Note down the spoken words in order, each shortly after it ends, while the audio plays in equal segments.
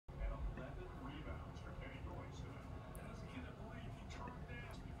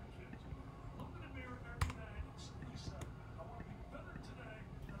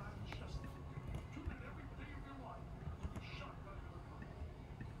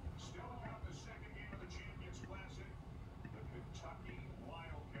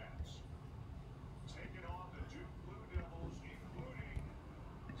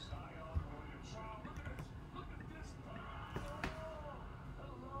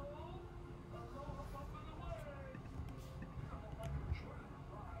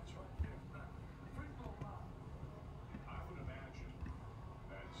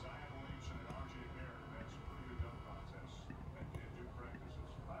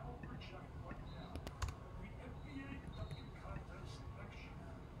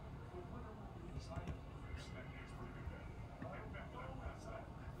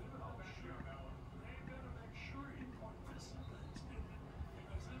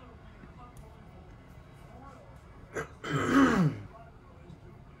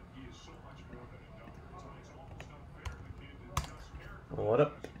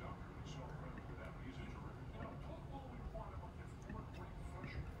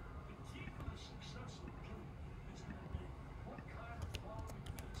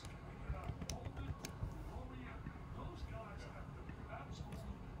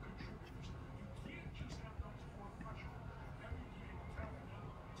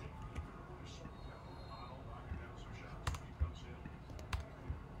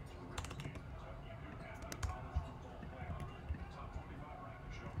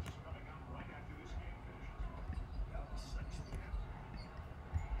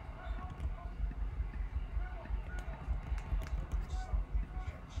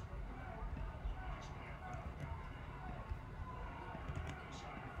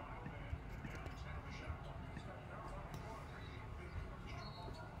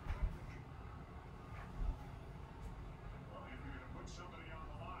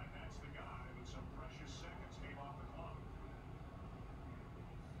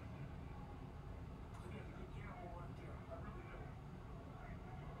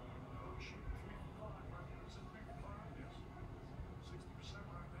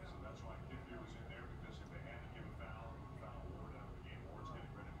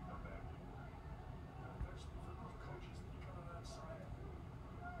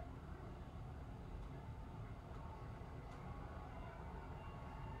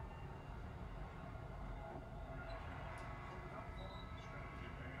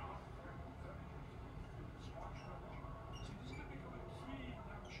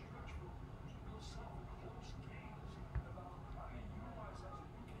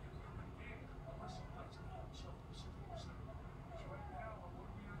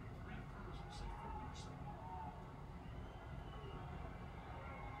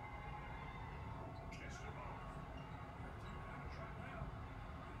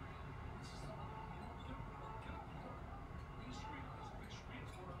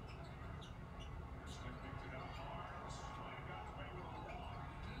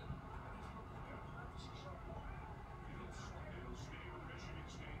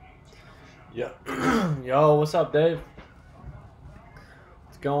Yeah. Yo, what's up, Dave?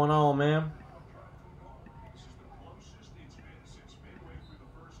 What's going on, man?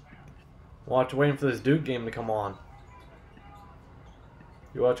 Waiting for this Duke game to come on.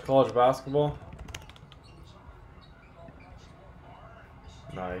 You watch college basketball?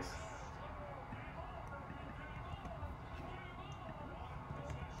 Nice.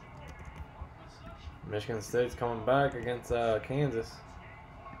 Michigan State's coming back against Kansas.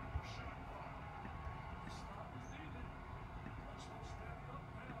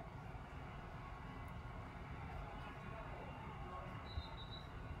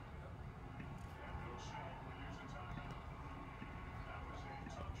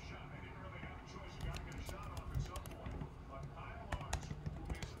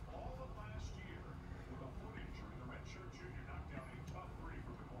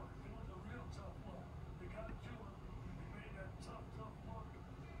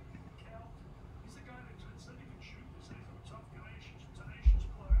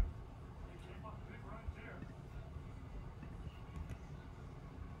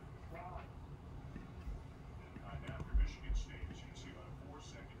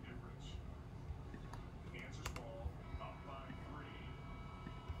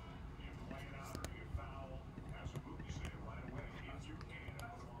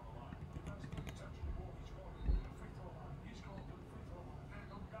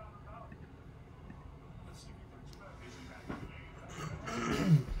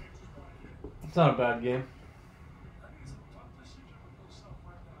 It's not a bad game.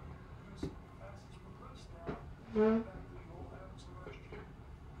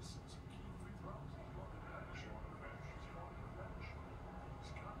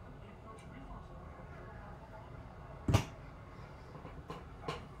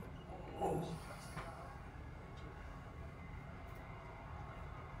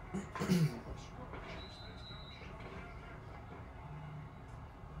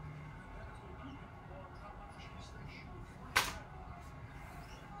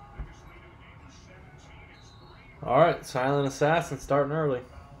 Alright, Silent Assassin starting early.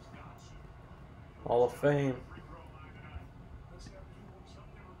 Hall of Fame.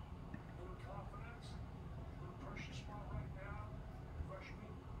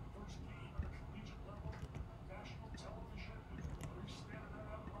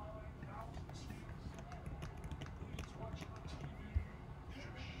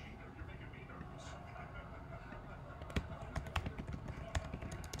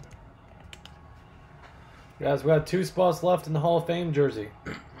 Guys, we got 2 spots left in the Hall of Fame jersey.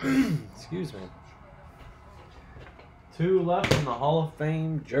 Excuse me. 2 left in the Hall of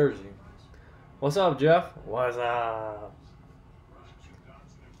Fame jersey. What's up, Jeff? What's up?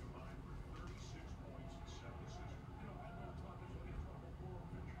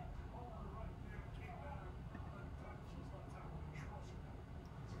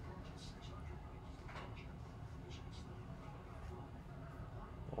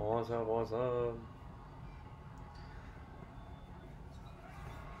 What's up? What's up?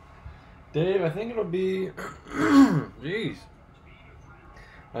 Dave, I think it'll be... Jeez.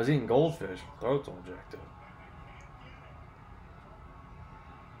 I was eating goldfish. Throat's all jacked up.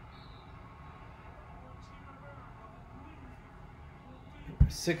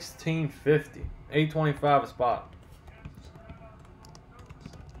 $16.50. $8.25 a spot.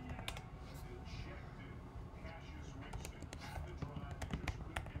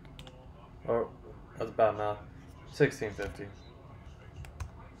 Oh, that's bad math. $16.50.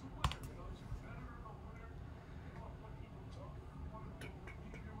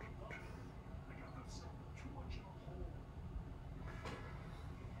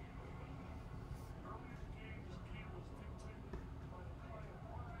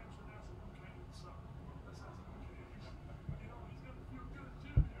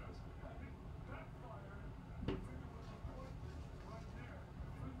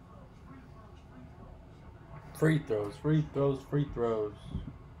 Free throws, free throws, free throws.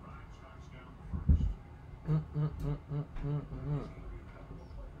 Bum,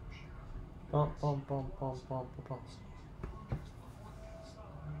 bum, bum, bum, bum, bum.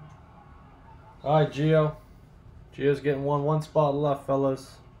 Alright, Gio. Gio's getting one spot left,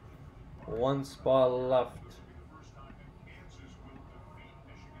 fellas. 1 spot left.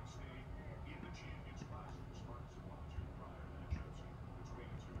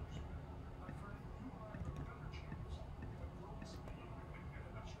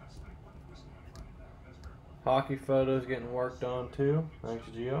 Hockey photos getting worked on too. Thanks,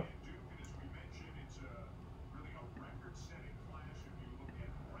 Gio.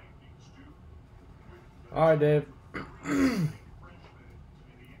 All right, Dave.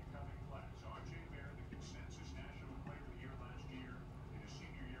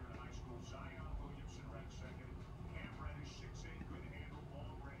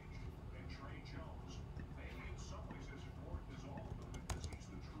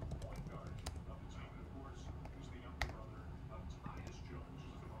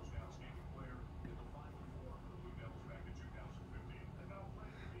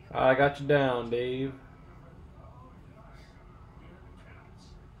 I got you down, Dave.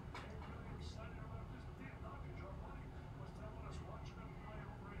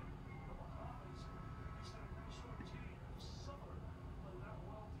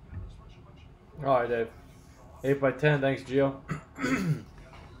 All right, Dave. 8 by 10. Thanks, Gio.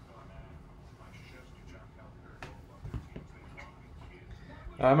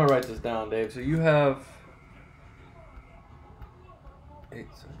 I'm gonna write this down, Dave. So you have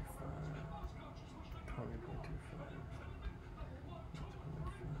 875,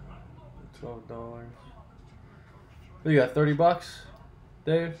 20.25, $12. So you got 30 bucks,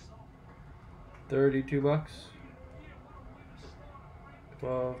 Dave. 32 bucks.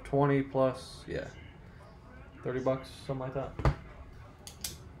 12, 20 plus, yeah. 30 bucks, something like that.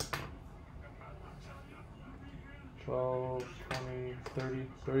 12, 20,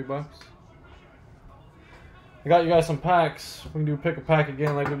 30 bucks. I got you guys some packs. We can do pick a pack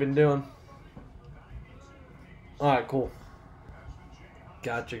again like we've been doing. Alright, cool.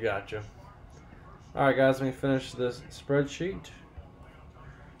 Gotcha. Alright, guys, let me finish this spreadsheet.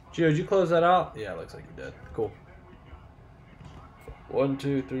 Gio, did you close that out? Yeah, looks like you did. Cool. 1,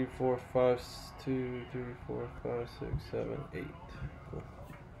 2, 3, 4, 5, 2, 3, 4, 5, 6, 7, 8. Cool.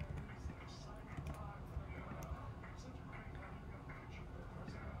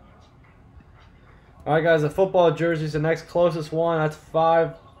 Alright, guys, the football jersey is the next closest one. That's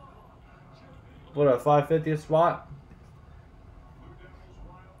 5. What a 550th spot.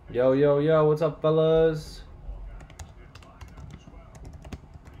 Yo, what's up, fellas?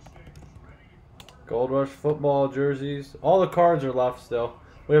 Gold Rush football jerseys. All the cards are left still.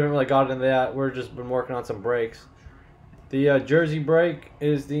 We haven't really gotten into that. We're just been working on some breaks. The jersey break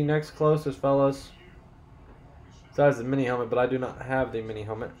is the next closest, fellas. Besides the mini helmet, but I do not have the mini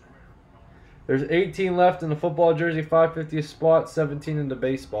helmet. There's 18 left in the football jersey, 550th spot, 17 in the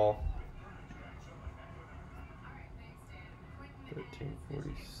baseball. 13,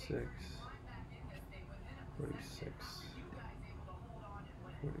 46, 46,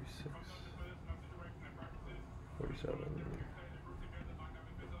 46, 47,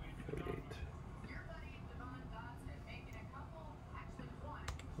 48.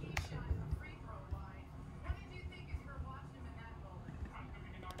 47,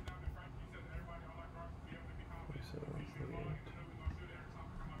 48.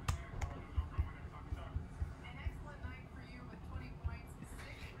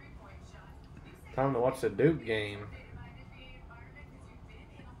 Time to watch the Duke game.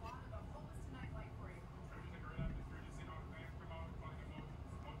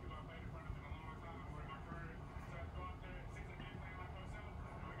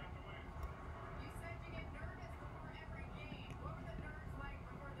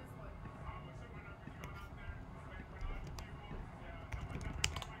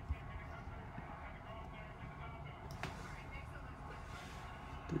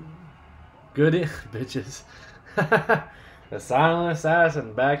 Good bitches. The silent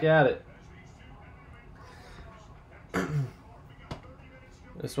assassin back at it.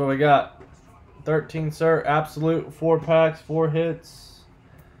 This is what we got. 13 sir, absolute 4 packs, 4 hits.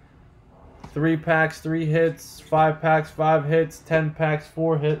 3 packs, 3 hits. 5 packs, 5 hits. 10 packs,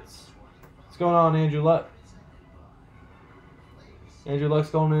 4 hits. What's going on, Andrew Luck? Andrew Luck's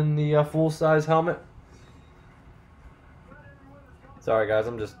going in the full size helmet. Sorry guys,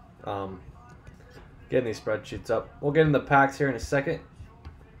 I'm just getting these spreadsheets up. We'll get in the packs here in a second.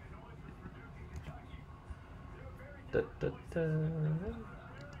 I'm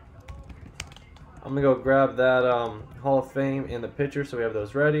gonna go grab that Hall of Fame and the picture, so we have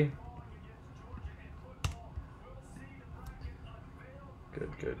those ready.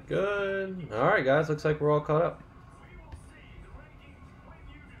 Good. All right, guys, looks like we're all caught up.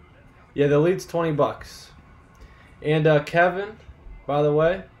 Yeah, the lead's 20 bucks. And Kevin, by the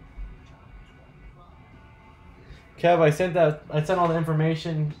way. Kev, I sent all the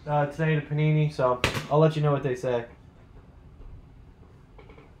information today to Panini, so I'll let you know what they say.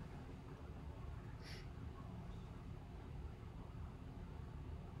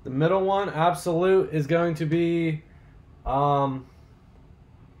 The middle one, absolute, is going to be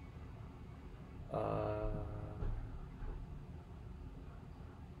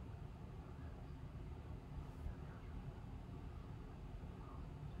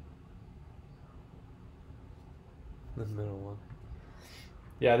the middle one.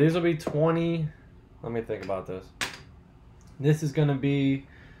 Yeah, these will be 20. Let me think about this. This is going to be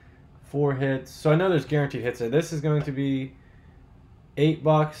 4 hits. So I know there's guaranteed hits there. This is going to be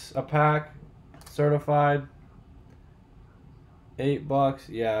 $8 a pack, certified. $8.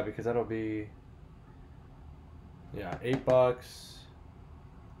 Yeah, because that'll be $8.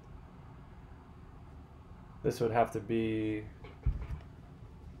 This would have to be...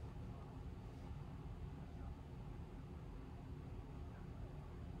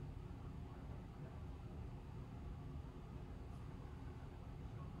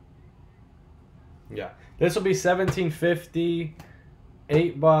 Yeah, this will be $17.50,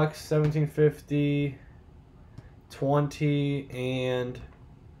 $8, $17.50, 20, and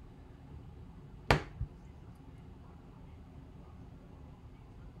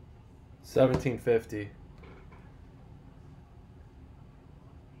 $17.50.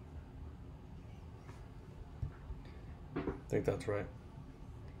 I think that's right.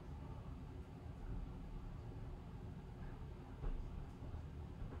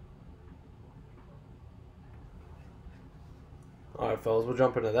 All right, fellas, we'll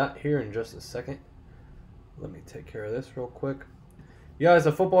jump into that here in just a second. Let me take care of this real quick. You guys,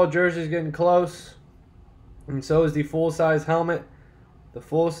 the football jersey is getting close, and so is the full-size helmet. The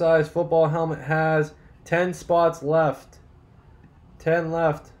full-size football helmet has 10 spots left. 10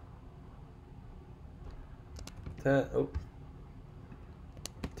 left. 10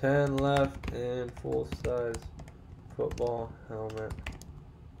 left in full-size football helmet.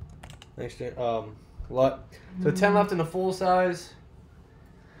 Thanks, Jay. So 10 left in the full size.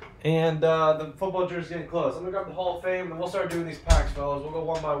 And the football jersey is getting close. I'm going to grab the Hall of Fame, and we'll start doing these packs, fellas. We'll go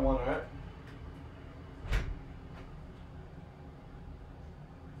one by one, all right?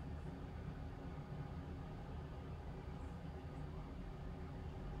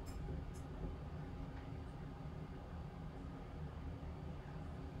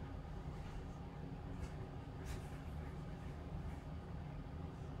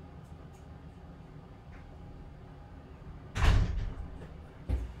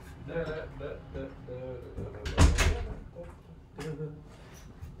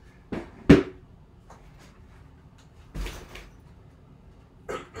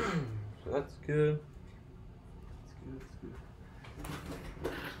 So that's good.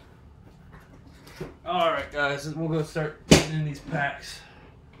 All right, guys, we'll go start getting in these packs.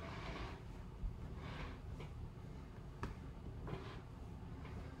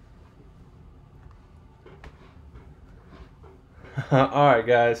 All right,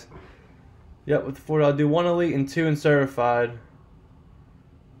 guys. Yep, with the 40, I'll do 1 elite and 2 in certified.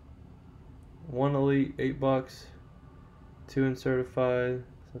 1 elite, $8. 2 in certified,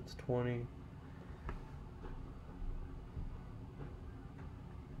 so that's 20.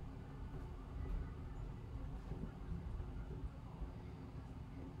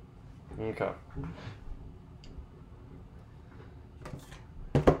 Okay.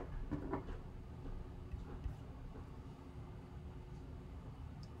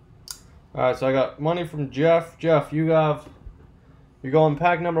 All right, so I got money from Jeff. Jeff, you're going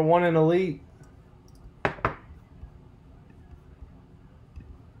pack number 1 in elite.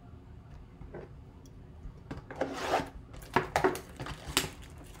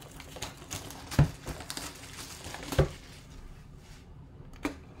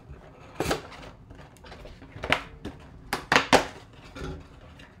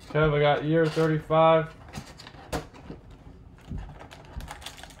 Kev, I got year 35.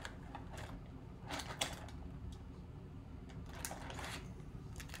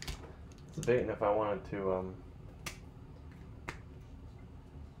 Debating if I wanted to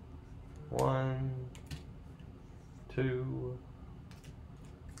 1, 2,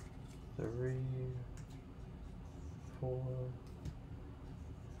 3, 4,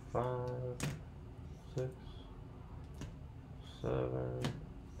 5, 6, 7,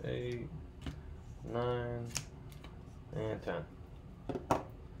 8, 9, and 10.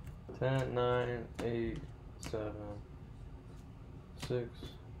 10, 9, 8, 7, 6,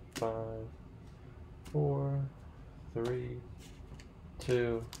 5, 4, 3,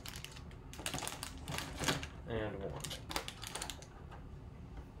 2, and 1.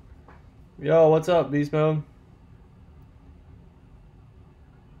 Yo, what's up, Beast Mode?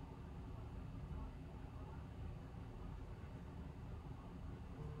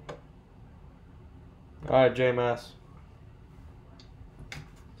 Alright, J-Mass.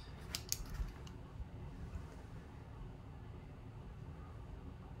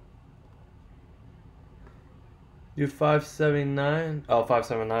 You 579? Oh,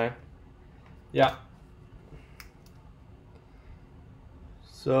 579. Yeah.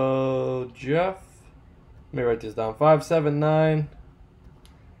 So, Jeff, let me write this down. 579.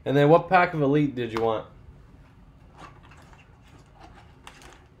 And then what pack of Elite did you want?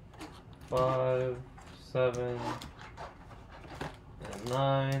 5, 7, and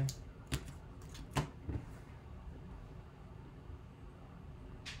 9.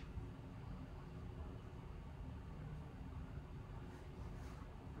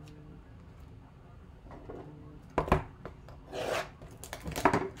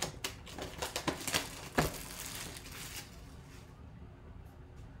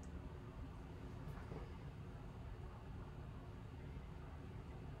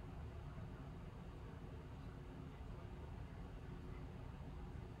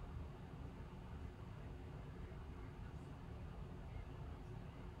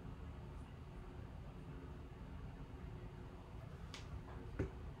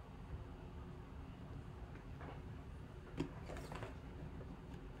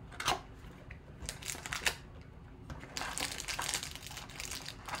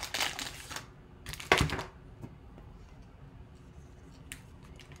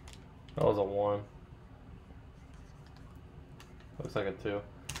 That was a 1. Looks like a 2.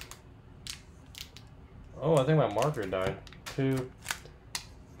 Oh, I think my marker died. 2,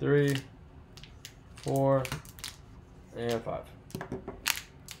 3, 4, and 5.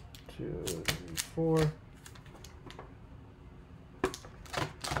 2, 3, 4.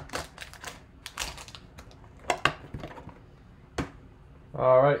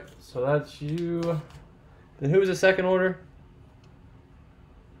 All right, so that's you. Then who was the second order?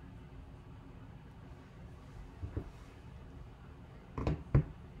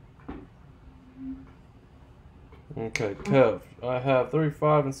 Okay, Kev. I have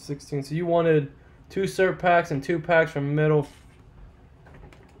 35 and 16. So you wanted 2 cert packs and 2 packs from middle.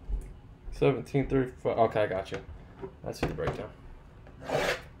 17, 35. Okay, I got you. Let's see the breakdown.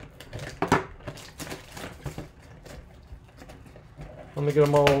 Let me get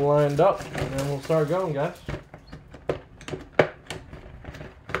them all lined up, and then we'll start going, guys.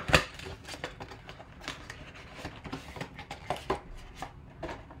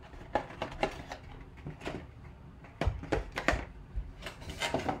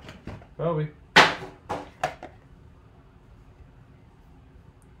 Kobe.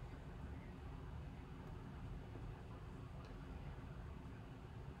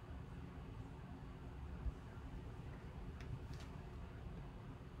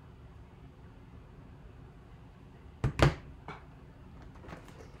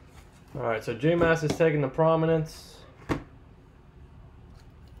 All right, so J-Mass is taking the prominence.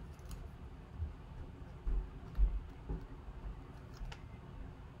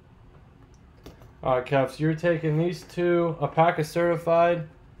 All right, Kev, so you're taking these 2, a pack of certified,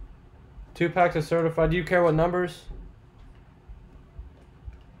 2 packs of certified. Do you care what numbers?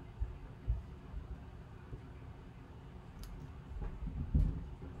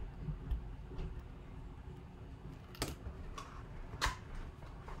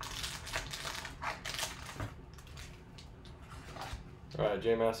 All right,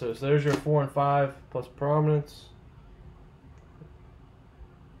 J-Mass, so there's your 4 and 5 plus prominence.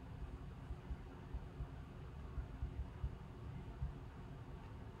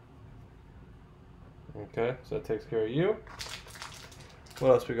 Okay, so that takes care of you.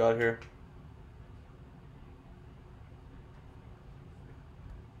 What else we got here?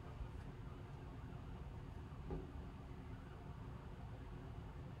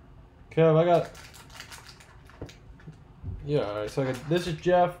 Kev, I got... Yeah, alright, so I got... This is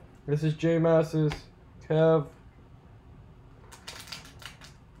Jeff. This is J-Mass's. Kev.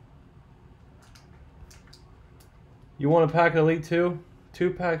 You want a pack of Elite 2? 2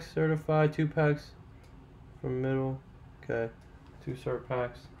 packs certified, 2 packs from middle. Okay, 2 cert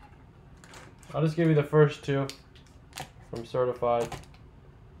packs. I'll just give you the first 2 from certified.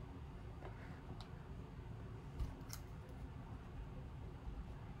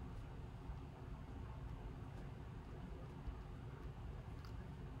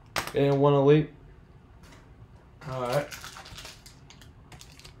 And 1 Elite. Alright.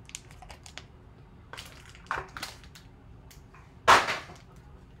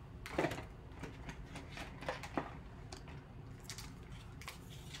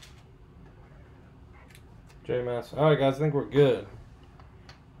 J-Mass. Alright guys, I think we're good.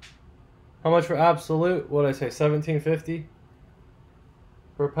 How much for absolute? What did I say? $17.50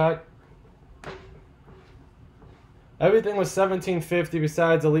 per pack? Everything was $17.50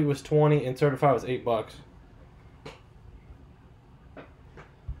 besides Elite was $20 and certified was $8.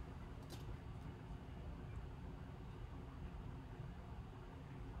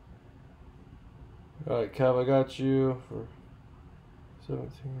 Alright, Kev, I got you for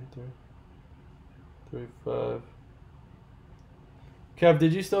 17.35. Kev,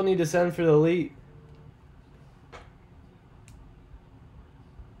 did you still need to send for the Elite?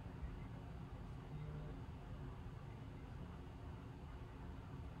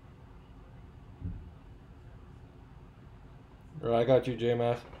 Alright, I got you,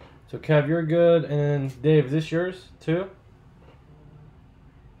 J-Mass. So, Kev, you're good. And Dave, is this yours too?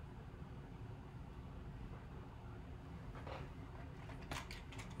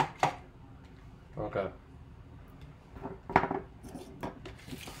 Okay.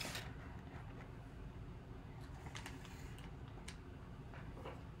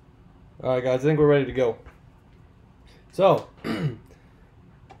 Alright, guys, I think we're ready to go. So,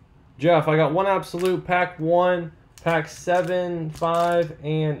 Jeff, I got 1 absolute, pack 1. Pack 7, 5,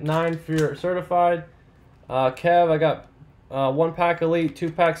 and 9 for your certified. Kev, I got 1 pack Elite,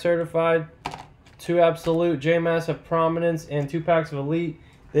 2 packs certified, 2 absolute. J-Mass of prominence, and 2 packs of Elite.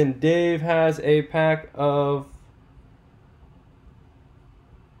 Then Dave has a pack of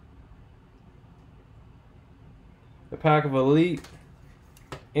Elite.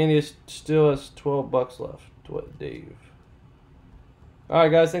 And he still has 12 bucks left. What, Dave?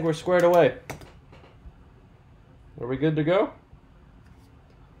 Alright, guys, I think we're squared away. Are we good to go?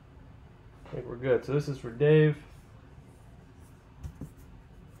 I think we're good. So this is for Dave.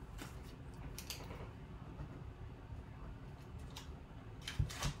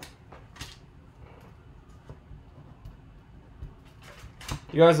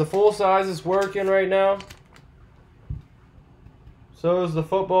 You guys, the full size is working right now. So is the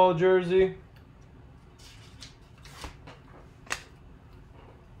football jersey.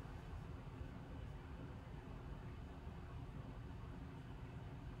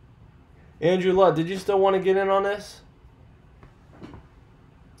 Andrew Lutt, did you still want to get in on this?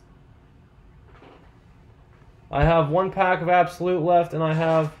 I have 1 pack of Absolute left, and I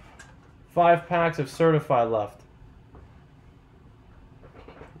have 5 packs of Certified left.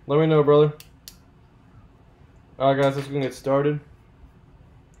 Let me know, brother. Alright, guys, let's go get started.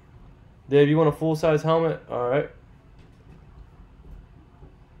 Dave, you want a full-size helmet? Alright.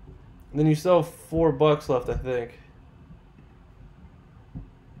 Then you still have 4 bucks left, I think.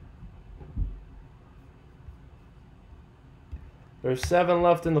 There's 7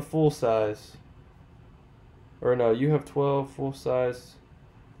 left in the full size. Or no, you have 12. Full size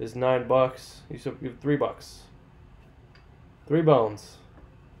is 9 bucks. You have 3 bucks. 3 bones.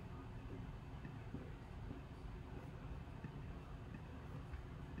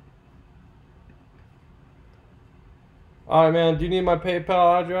 Alright, man. Do you need my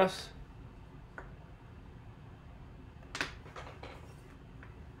PayPal address?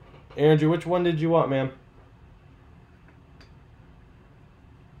 Andrew, which one did you want, man?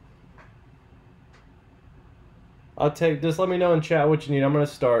 I'll take, just let me know in chat what you need. I'm going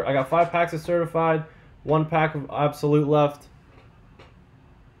to start. I got 5 packs of Certified, 1 pack of Absolute left.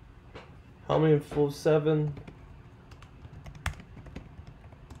 How many full? 7?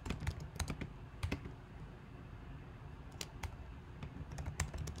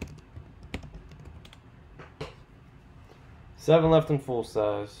 Seven left in full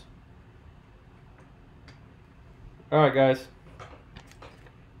size. Alright, guys.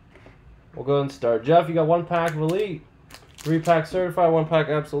 We'll go ahead and start. Jeff, you got 1 pack of Elite, 3 pack Certified, 1 pack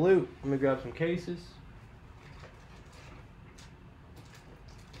Absolute. Let me grab some cases.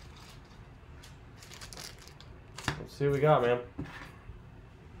 Let's see what we got, man.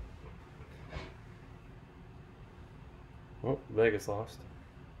 Oh, Vegas lost.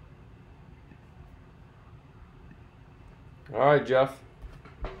 Alright, Jeff.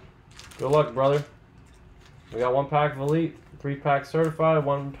 Good luck, brother. We got 1 pack of Elite, 3 pack Certified,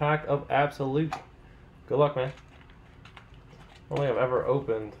 1 pack of Absolute. Good luck, man. Only I've ever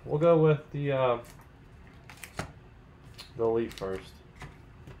opened. We'll go with the Elite first.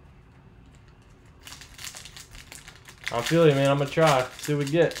 I feel you, man. I'm gonna try. See what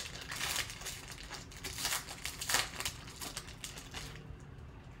we get.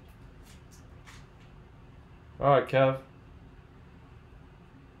 All right, Kev.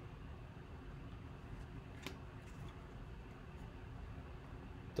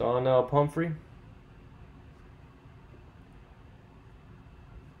 Donnell Pumphrey.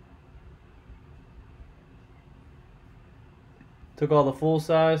 Took all the full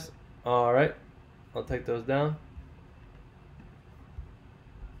size. All right. I'll take those down.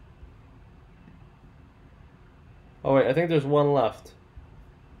 Oh, wait. I think there's 1 left.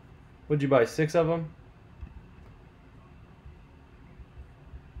 What'd you buy? 6 of them?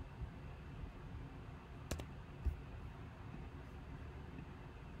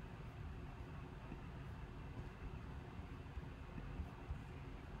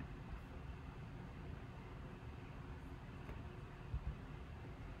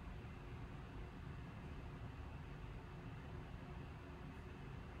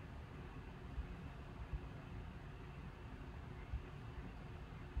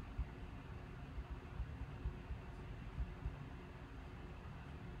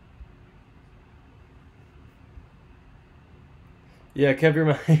 Yeah,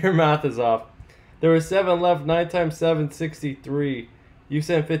 Kev, your math is off. There were 7 left. 9 times 7, 63. You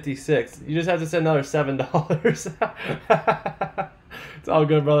sent 56. You just have to send another $7. It's all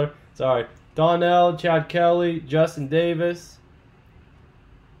good, brother. Sorry. Donnell, Chad Kelly, Justin Davis,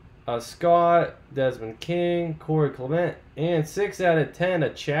 Scott, Desmond King, Corey Clement, and 6 out of 10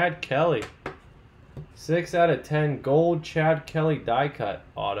 a Chad Kelly. 6 out of 10 gold Chad Kelly die cut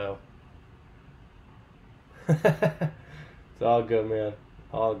auto. It's all good, man.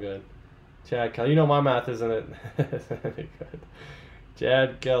 All good. Chad Kelly. You know my math isn't it? Good.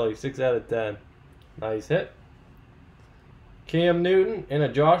 Chad Kelly, 6 out of 10. Nice hit. Cam Newton and a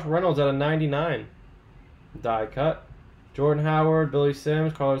Josh Reynolds out of 99. Die cut. Jordan Howard, Billy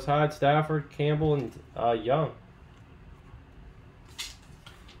Sims, Carlos Hyde, Stafford, Campbell, and Young.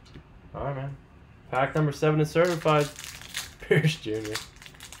 All right, man. Pack number 7 is certified. Pierce Jr.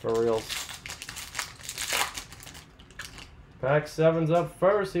 For reals. Pack 7's up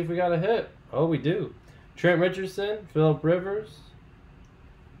first. See if we got a hit. Oh, we do. Trent Richardson, Phillip Rivers,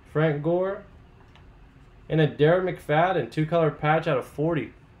 Frank Gore, and a Darren McFadden 2-color patch out of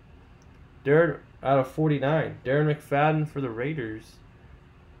 40. Darren out of 49. Darren McFadden for the Raiders.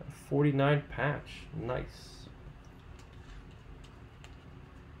 A 49 patch. Nice.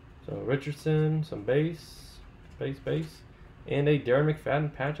 So Richardson, some base, and a Darren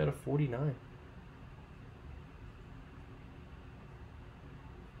McFadden patch out of 49.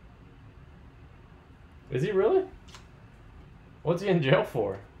 Is he really? What's he in jail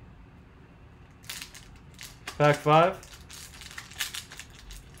for? Pack 5.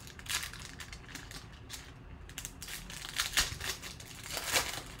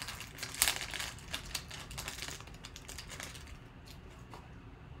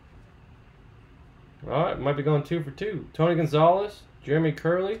 Alright, might be going 2 for 2. Tony Gonzalez, Jeremy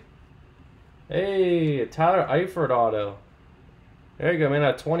Curley. Hey, Tyler Eifert auto. There you go, man,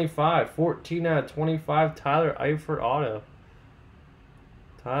 out of 25. 14 out of 25, Tyler Eifert auto.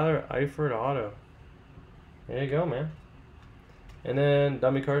 Tyler Eifert auto. There you go, man. And then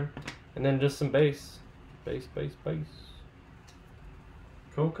dummy card. And then just some base. Base.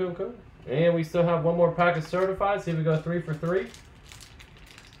 Cool. And we still have one more pack of certified. See if we go 3 for 3.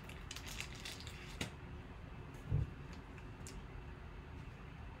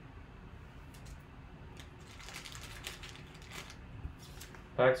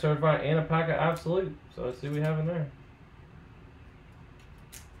 Pack certified and a pack of absolute. So let's see what we have in there.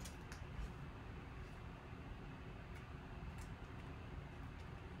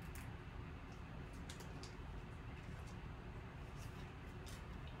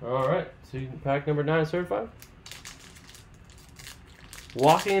 Alright, so pack number 9 certified.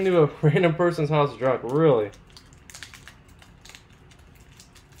 Walking into a random person's house drunk, really?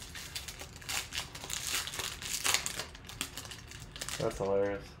 That's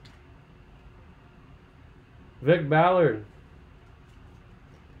hilarious. Vic Ballard.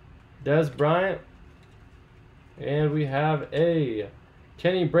 Des Bryant. And we have a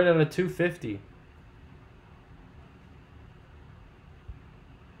Kenny Britt out of 250.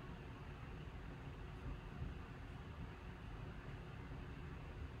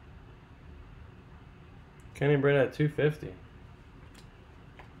 Kenny Britt at 250.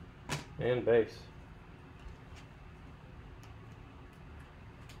 And base.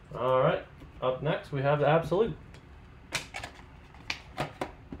 Alright, up next we have the absolute.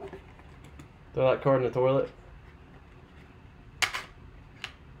 Throw that card in the toilet.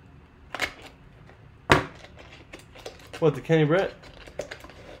 What, the Kenny Britt?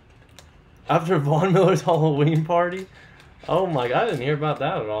 After Von Miller's Halloween party? Oh my god, I didn't hear about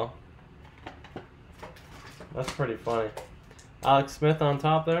that at all. That's pretty funny. Alex Smith on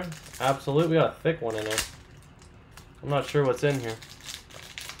top there. Absolute, we got a thick one in there. I'm not sure what's in here.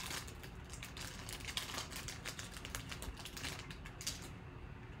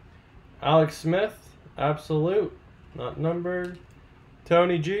 Alex Smith, absolute, not numbered.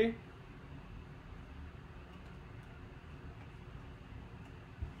 Tony G.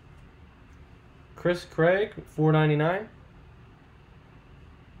 Chris Craig, $4.99.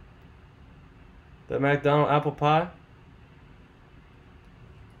 The McDonald's apple pie.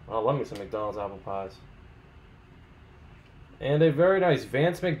 Oh, love me some McDonald's apple pies. And a very nice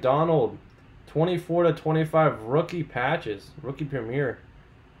Vance McDonald, 24/25 rookie patches, rookie premier.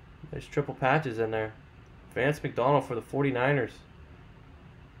 There's triple patches in there. Vance McDonald for the 49ers.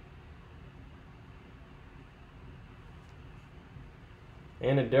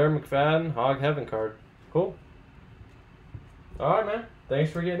 And a Darren McFadden Hog Heaven card. Cool. Alright, man.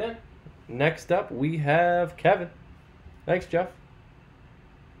 Thanks for getting in. Next up, we have Kevin. Thanks, Jeff.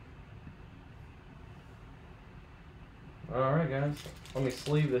 Alright, guys. Let me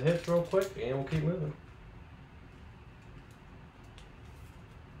sleeve the hits real quick, and we'll keep moving.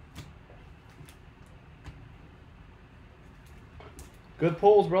 Good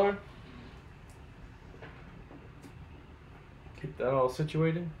pulls, brother. Keep that all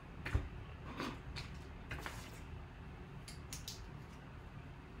situated.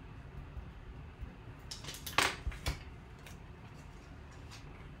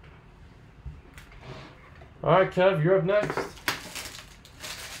 All right, Kev, you're up next.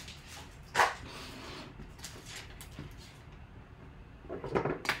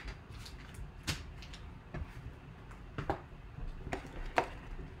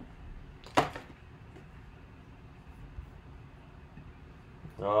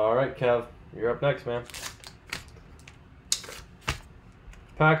 All right, Kev, you're up next, man.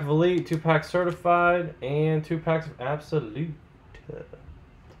 Pack of Elite, 2-pack Certified, and 2 packs of Absolute.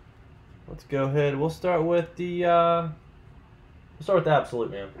 Let's go ahead. We'll start with the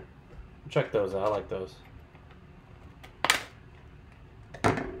Absolute, man. Check those out. I like those.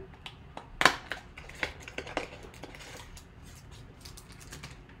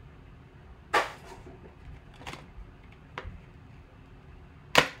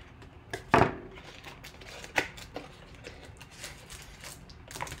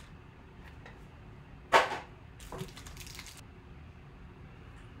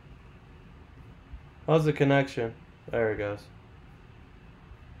 How's the connection? There it goes.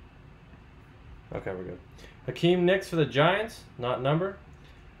 Okay, we're good. Hakeem Nicks for the Giants, not numbered.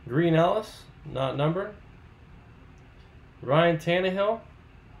 Green Ellis, not numbered. Ryan Tannehill,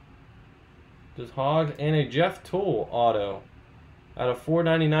 just hogged. And a Jeff Toole auto out of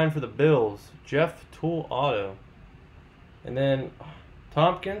 499 for the Bills. Jeff Toole auto. And then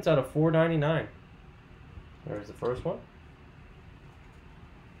Tompkins out of 499. There's the first one.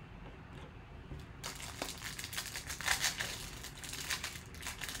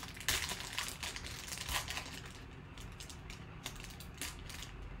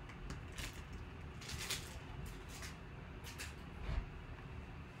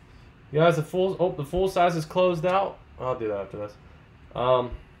 You guys, the full size is closed out. I'll do that after this.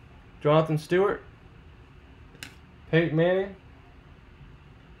 Jonathan Stewart, Peyton Manning,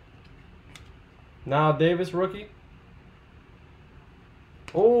 Now Davis rookie.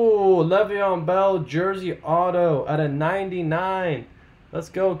 Oh, Le'Veon Bell jersey auto at a 99. Let's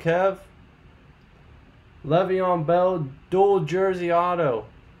go, Kev. Le'Veon Bell dual jersey auto.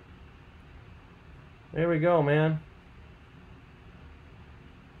 There we go, man.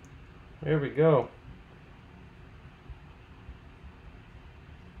 There we go.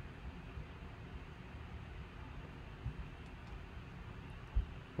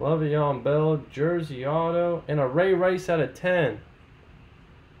 Le'Veon Bell jersey auto and a Ray Rice out of 10.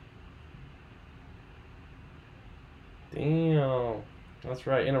 Damn. That's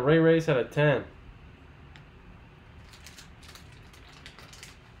right. And a Ray Rice out of 10.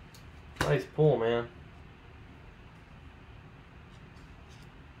 Nice pull, man.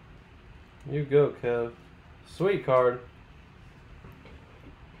 You go, Kev. Sweet card.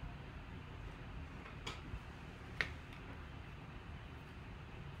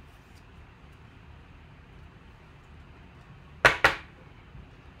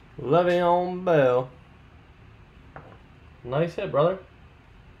 Le'Veon Bell. Nice hit, brother.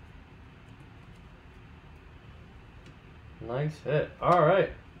 Nice hit. All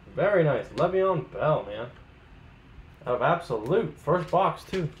right. Very nice. Le'Veon Bell, man. Out of Absolute. First box,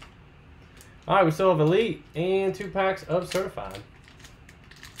 too. All right, we still have Elite and 2 packs of Certified.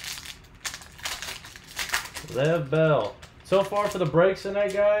 Lev Bell. So far for the breaks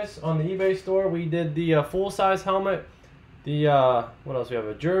tonight, guys, on the eBay store, we did the full-size helmet. The, what else? We have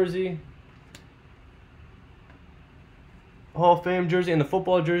a jersey. Hall of Fame jersey, and the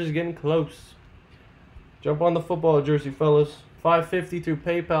football jersey is getting close. Jump on the football jersey, fellas. $5.50 through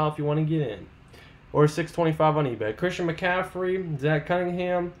PayPal if you want to get in. Or $6.25 on eBay. Christian McCaffrey, Zach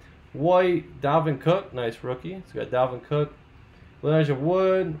Cunningham, White, Dalvin Cook, nice rookie. It's got Dalvin Cook, Elijah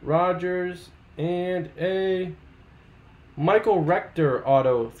Wood, Rodgers, and a Michael Rector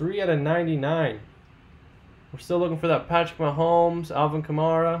auto, 3 out of 99. We're still looking for that Patrick Mahomes, Alvin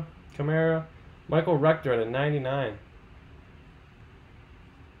Kamara, Michael Rector at a 99.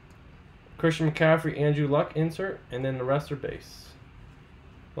 Christian McCaffrey, Andrew Luck insert, and then the rest are base.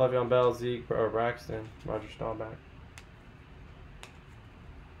 Le'Veon Bell, Zeke, Braxton, Roger Staubach.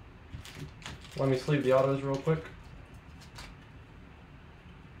 Let me sleeve the autos real quick.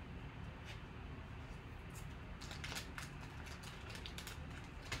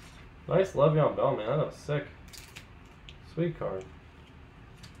 Nice Le'Veon Bell, man. That was sick. Sweet card.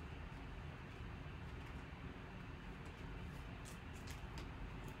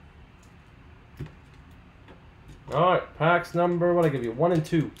 Alright, packs number, what I give you? 1 and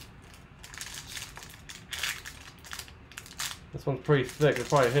 2. This one's pretty thick. It's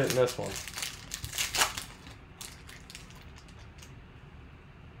probably hitting this one.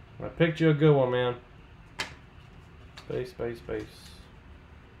 I picked you a good one, man. Base.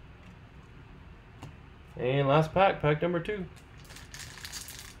 And last pack, pack number 2.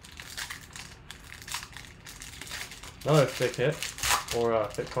 Another thick hit, or a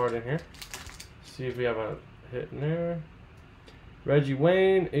thick card in here. See if we have a hit in there. Reggie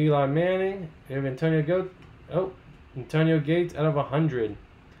Wayne, Eli Manning, we have Antonio Gates out of 100.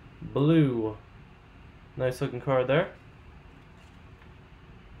 Blue. Nice looking card there.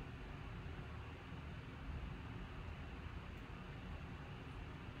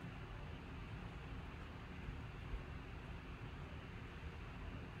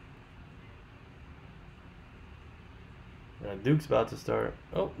 Duke's about to start.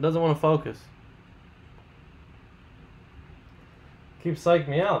 Oh, doesn't want to focus. Keeps psyching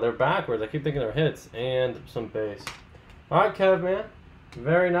me out. They're backwards. I keep thinking they're hits. And some base. Alright, Kev, man.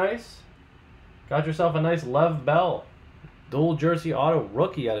 Very nice. Got yourself a nice Lev Bell. Dual jersey auto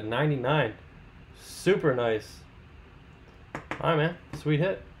rookie out of 99. Super nice. Alright, man. Sweet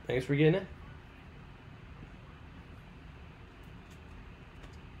hit. Thanks for getting it.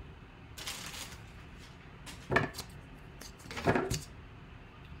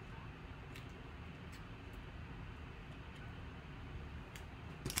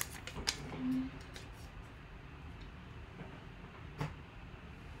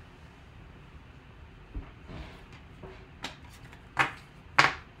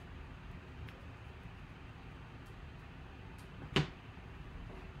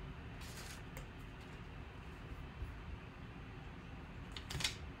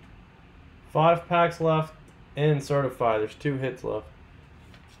 Five packs left and certified. There's 2 hits left.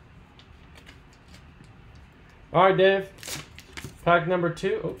 Alright, Dave. Pack number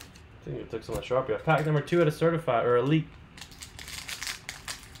 2. Oh, I think you took some of the Sharpie off. Pack number 2 at a certified or elite.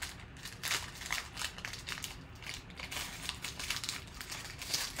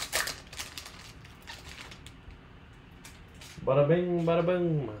 Bada bing, bada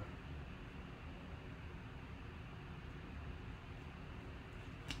boom.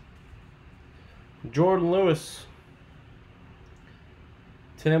 Jordan Lewis,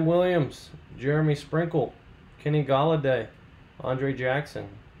 Tim Williams, Jeremy Sprinkle, Kenny Galladay, Audrey Jackson,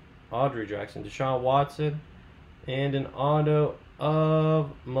 Deshaun Watson, and an auto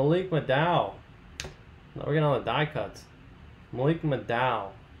of Malik McDowell. Now we're getting on the die cuts. Malik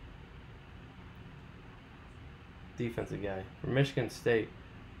McDowell, defensive guy from Michigan State.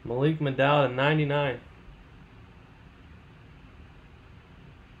 Malik McDowell at 99.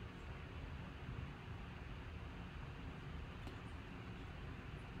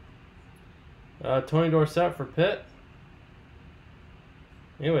 Tony Dorsett for Pitt.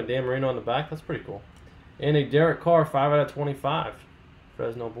 Anyway, Dan Marino on the back. That's pretty cool. And a Derek Carr, 5 out of 25.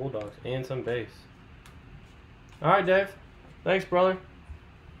 Fresno Bulldogs. And some base. Alright, Dave. Thanks, brother.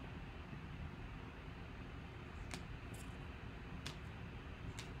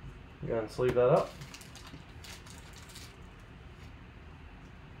 Go ahead and sleeve that up.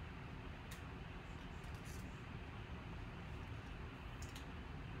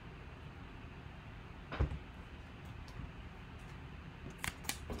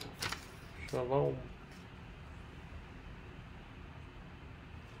 Shalom.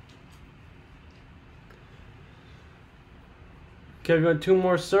 Okay, we got 2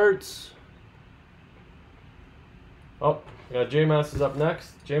 more certs. Oh, we got JMass is up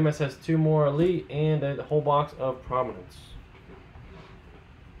next. JMass has 2 more elite and a whole box of prominence.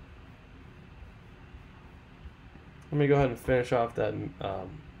 Let me go ahead and finish off that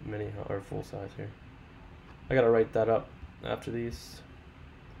mini or full size here. I gotta write that up after these.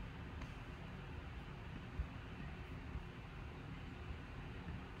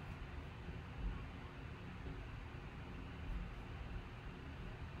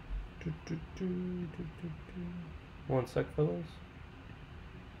 One sec, fellas.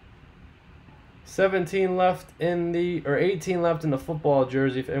 17 left in the, or 18 left in the football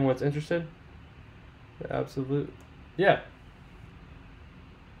jersey if anyone's interested. The absolute, yeah.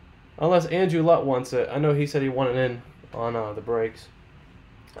 Unless Andrew Lutt wants it. I know he said he wanted in on the breaks.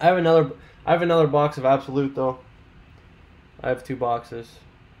 I have another box of absolute though. I have 2 boxes.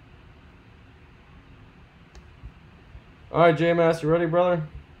 All right, J-Mass, you ready, brother?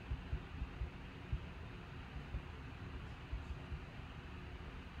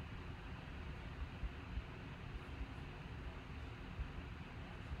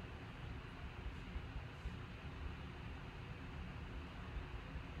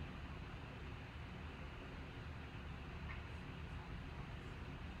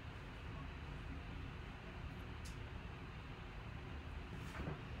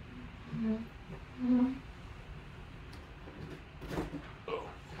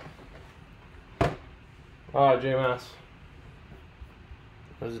 Alright, J-Mass.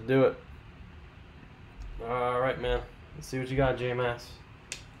 Let's do it. Alright, man. Let's see what you got, J-Mass.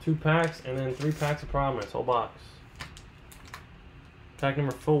 2 packs and then 3 packs of prominence. Whole box. Pack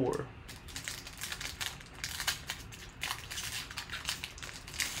number 4.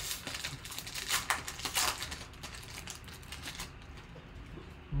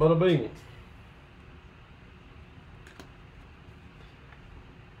 Bada bing.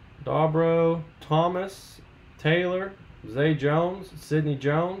 Dobro, Thomas, Taylor, Zay Jones, Sidney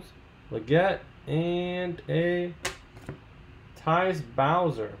Jones, Leggett, and a Tyus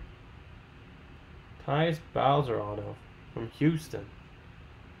Bowser. Tyus Bowser auto. from Houston.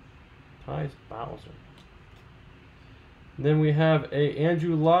 Tyus Bowser. Then we have a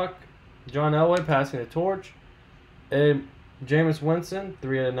Andrew Luck, John Elway passing the torch. A Jameis Winston,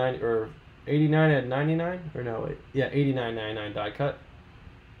 3/90 or 89/99 or no wait, yeah, 89/99 die cut.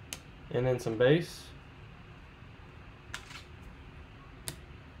 And then some base.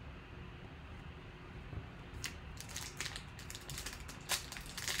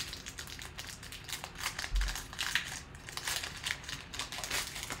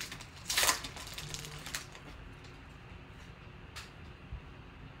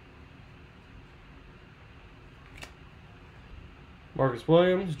 Marcus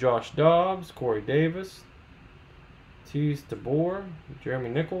Williams, Josh Dobbs, Corey Davis, Tease DeBoer, Jeremy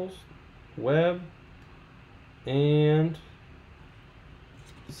Nichols, Webb, and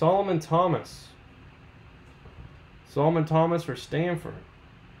Solomon Thomas. Solomon Thomas for Stanford.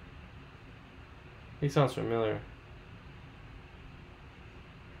 He sounds familiar.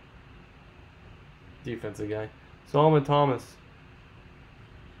 Defensive guy. Solomon Thomas.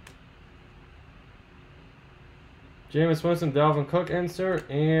 Jameis Winston, Dalvin Cook insert,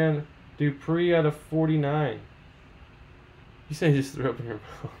 and Dupree out of 49. You say you just threw up in your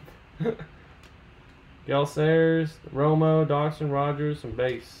mouth. Gal Sayers, Romo, Doxson, Rogers, and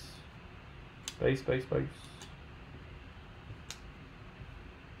base. Base.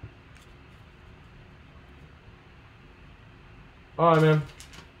 Alright, man.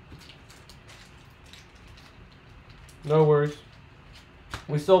 No worries.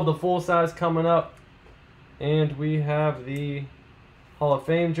 We still have the full size coming up. And we have the Hall of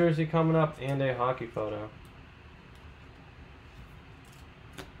Fame jersey coming up and a hockey photo.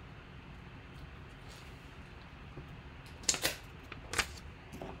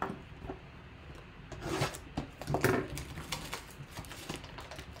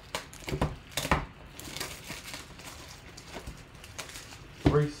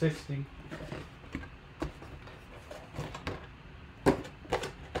 $360.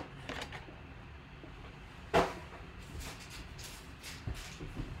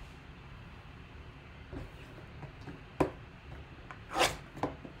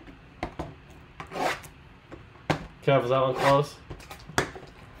 Kev, was that one close?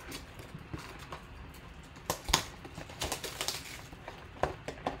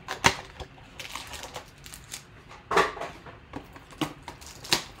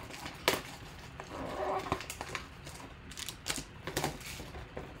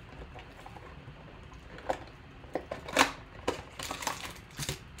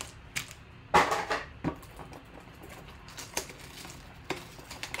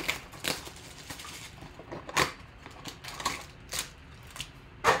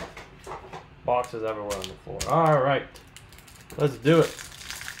 Boxes everywhere on the floor. Alright. Let's do it.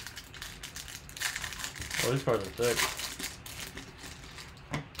 Oh, these cards are thick.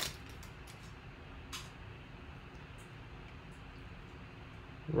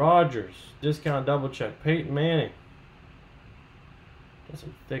 Rodgers. Discount double check. Peyton Manning. Got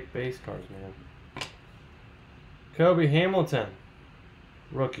some thick base cards, man. Kobe Hamilton.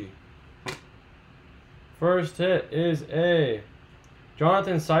 Rookie. First hit is a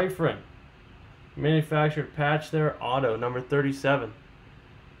Jonathan Seyfried. Manufactured patch there, auto, number 37.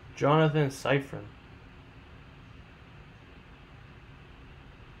 Jonathan Seyfried.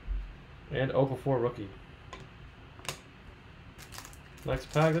 And Okafor rookie.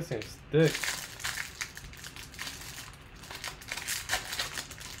 Next pack, this thing's thick.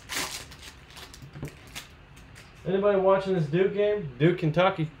 Anybody watching this Duke game? Duke,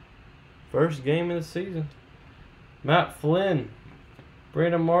 Kentucky. First game of the season. Matt Flynn.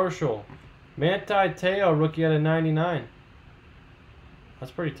 Brandon Marshall. Manti Te'o, rookie out of 99.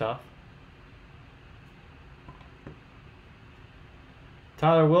 That's pretty tough.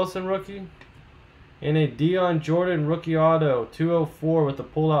 Tyler Wilson, rookie. And a Deion Jordan rookie auto, 204 with the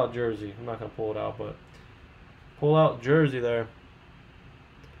pull-out jersey. I'm not going to pull it out, but pull-out jersey there.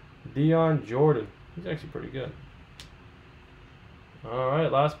 Deion Jordan. He's actually pretty good. All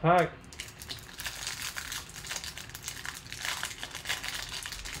right, last pack.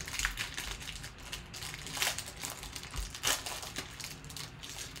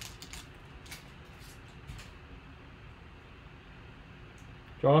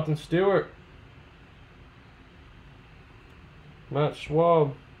 Jonathan Stewart. Matt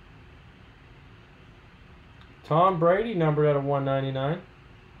Schwab. Tom Brady, numbered out of 199.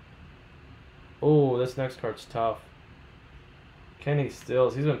 Oh, this next card's tough. Kenny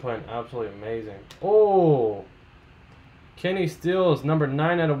Stills. He's been playing absolutely amazing. Oh! Kenny Stills, number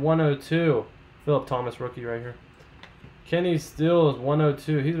 9 out of 102. Philip Thomas, rookie right here. Kenny Stills,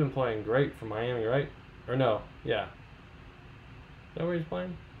 102. He's been playing great for Miami, right? Or no, yeah. that where he's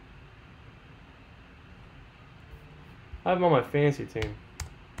playing? I have him on my fantasy team.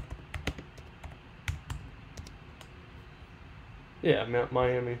 Yeah,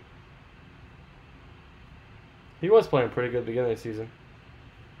 Miami. He was playing pretty good at the beginning of the season.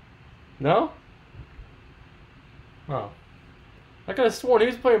 No? Oh. I could have sworn he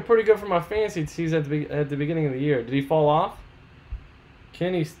was playing pretty good for my fantasy season at the beginning of the year. Did he fall off?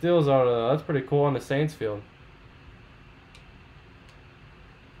 Kenny Stills out of that's pretty cool on the Saints field.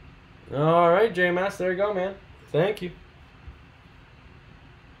 Alright, J-Mass, there you go, man. Thank you.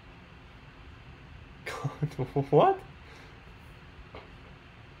 What?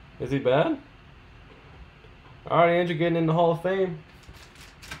 Is he bad? Alright, Andrew, getting in the Hall of Fame.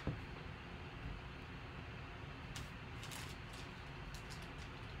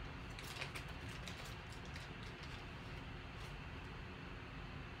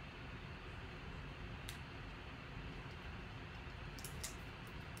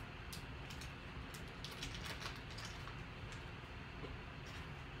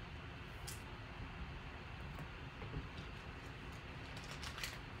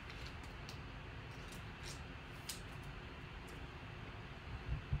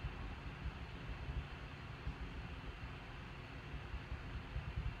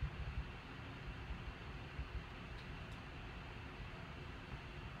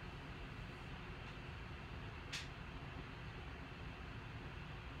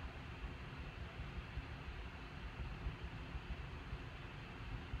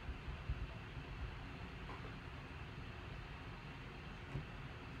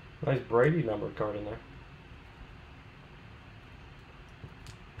 Nice Brady number card in there.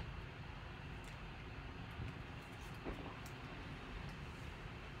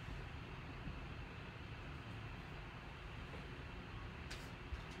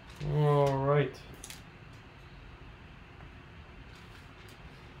 All right.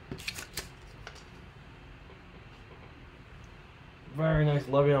 Very nice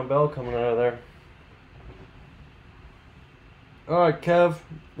Le'Veon Bell coming out of there. Alright, Kev,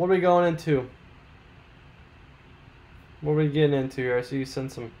 what are we going into? What are we getting into here? I see you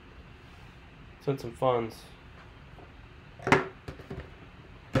sent some funds.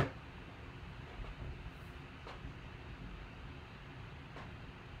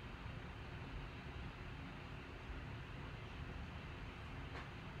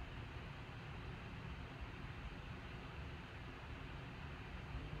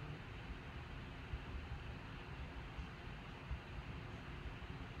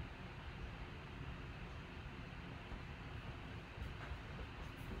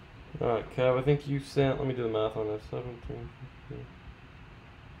 Alright, Kev, I think you sent, let me do the math on this. 17, 15.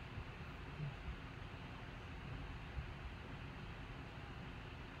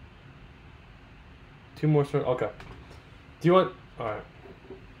 Two more, okay. Do you want, alright.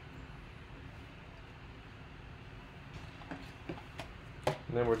 And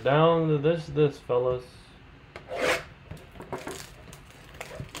then we're down to this, fellas.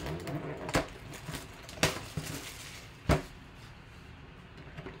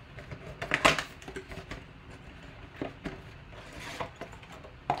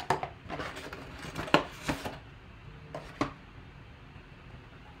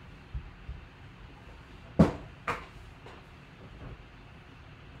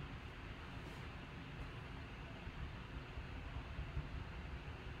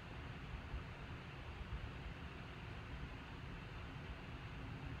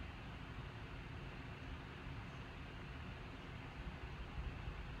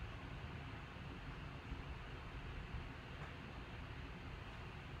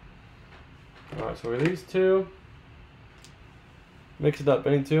 Alright, so release two. Mix it up,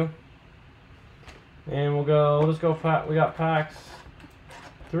 any two. And we'll just go pack. We got packs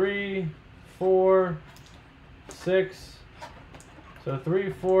 3, 4, 6. So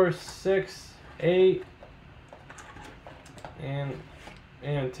 3, 4, 6, 8,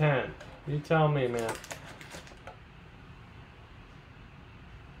 and 10. You tell me, man.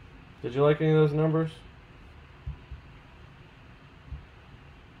 Did you like any of those numbers?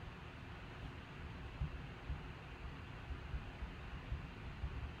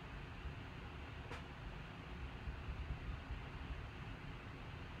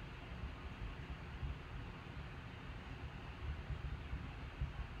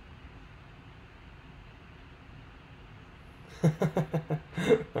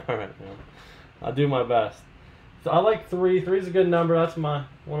 Alright, man. I'll do my best. So I like 3. 3 is a good number. That's one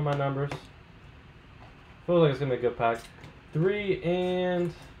of my numbers. Feels like it's gonna be a good pack. 3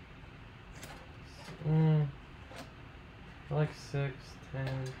 and I like 6, 10.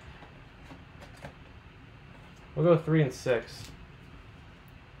 We'll go 3 and 6.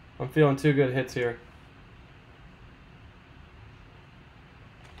 I'm feeling 2 good hits here.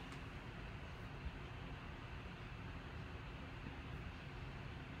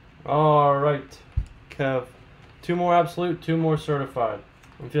 All right, Kev. 2 more absolute, 2 more certified.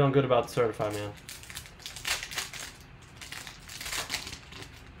 I'm feeling good about the certified, man.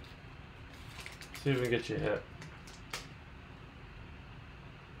 See if we can get you a hit. I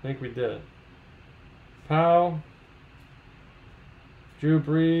think we did. Powell, Drew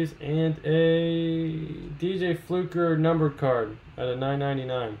Brees, and a DJ Fluker numbered card at a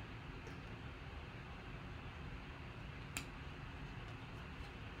 $9.99.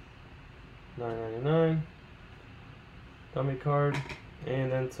 $9.99. Dummy card,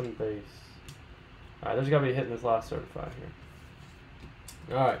 and then some base. Alright, there's gotta be a hit in this last certified here.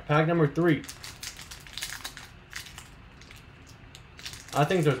 Alright, pack number 3. I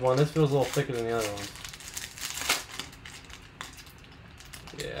think there's one. This feels a little thicker than the other ones.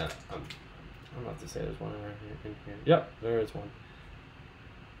 Yeah, I'm about to say there's one right here, in here. Yep, there is one.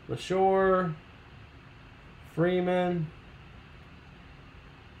 LaShore, Freeman,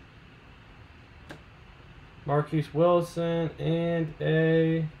 Marquise Wilson, and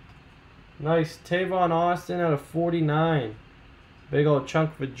a nice Tavon Austin out of 49. Big old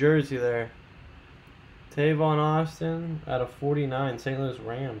chunk of a jersey there. Tavon Austin out of 49, St. Louis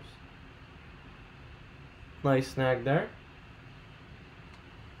Rams. Nice snag there.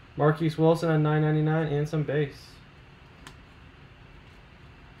 Marquise Wilson at $9.99 and some base.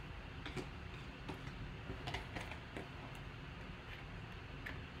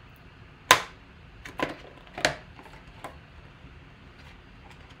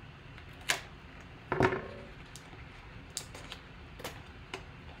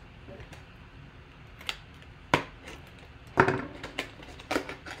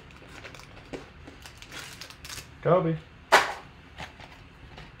 Kobe.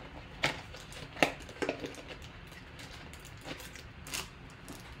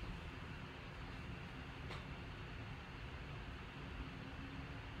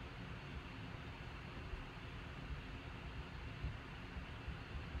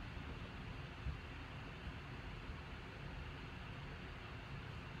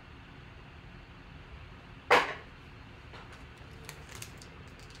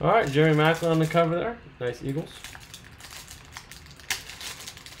 All right, Jerry Macklin on the cover there. Nice Eagles.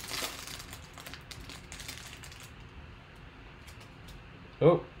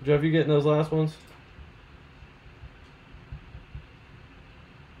 Oh, Jeff, you getting those last ones?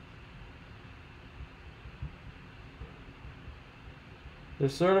 The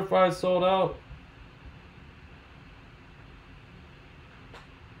certified sold out.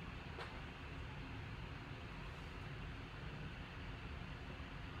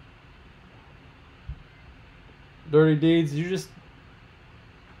 Dirty Deeds, you just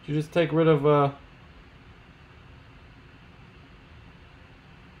take rid of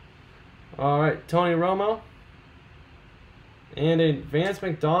Alright, Tony Romo. And a Vance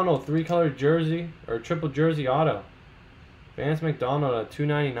McDonald 3-color jersey, or triple jersey auto. Vance McDonald at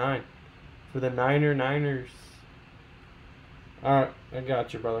 $2.99 for the Niners. Alright, I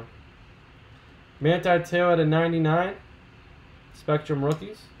got you, brother. Manti Te'o at a $99. Spectrum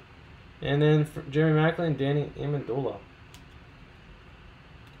rookies. And then for Jerry Macklin and Danny Amendola.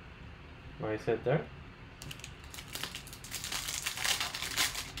 Nice hit there.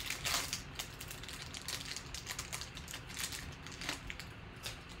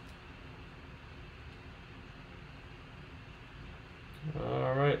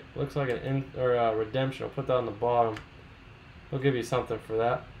 Alright, looks like an redemption. I'll put that on the bottom. We'll give you something for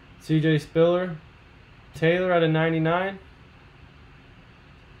that. CJ Spiller, Taylor at a $99.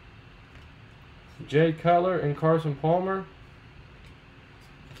 Jay Cutler and Carson Palmer.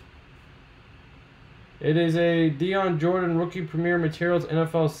 It is a Deion Jordan Rookie Premier Materials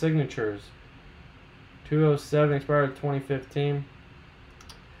NFL Signatures. 207, expired 2015.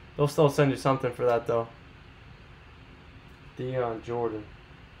 They'll still send you something for that though. Deion Jordan.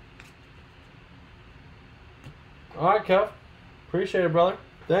 Alright, Kev. Appreciate it, brother.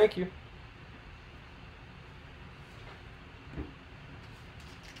 Thank you.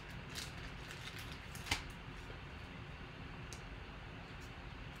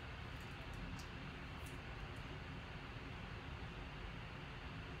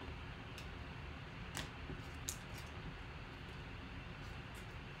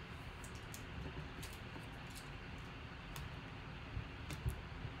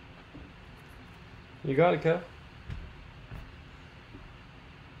 You got it, Kev.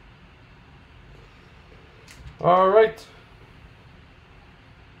 All right.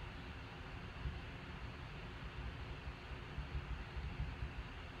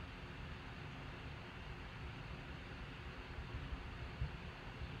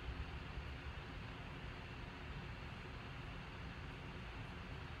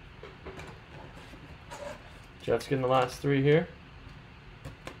 Jeff's getting the last 3 here.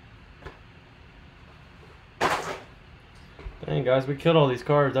 Dang, guys, we killed all these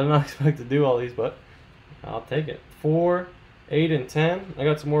cards. I did not expect to do all these, but I'll take it. 4, 8, and 10. I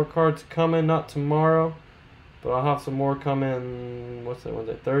got some more cards coming, not tomorrow, but I'll have some more coming, what's that,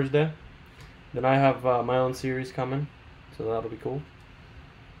 Wednesday? Thursday. Then I have my own series coming, so that'll be cool.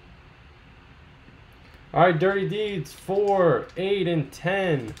 Alright, Dirty Deeds, 4, 8, and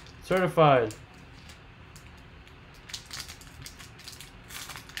 10. Certified.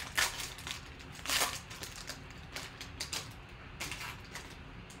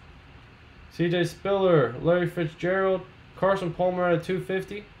 CJ Spiller, Larry Fitzgerald, Carson Palmer at a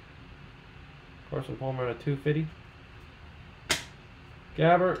 250. Carson Palmer at a 250.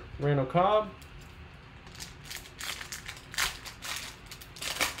 Gabbert, Randall Cobb.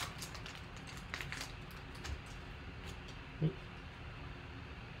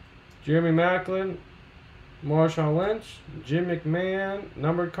 Jeremy Maclin, Marshawn Lynch, Jim McMahon,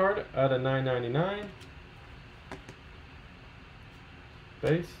 numbered card at a 999.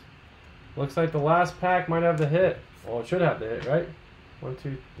 Base. Looks like the last pack might have the hit. Well, it should have the hit, right? 1,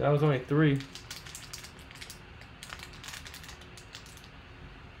 2. That was only 3.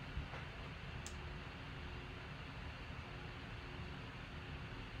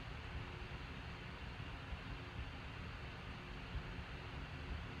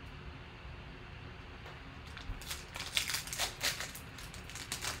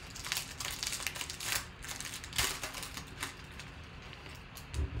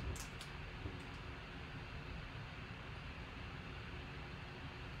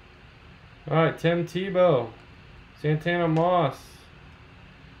 Alright, Tim Tebow, Santana Moss,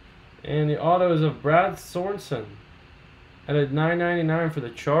 and the auto is of Brad Sorensen at a $9.99 for the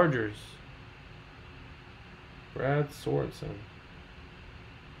Chargers. Brad Sorensen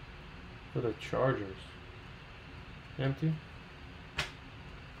for the Chargers. Empty.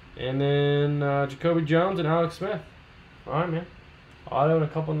 And then Jacoby Jones and Alex Smith. Alright, man. Auto and a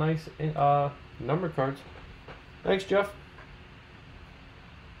couple nice number cards. Thanks, Jeff.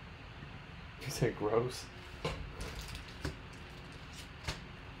 You said gross.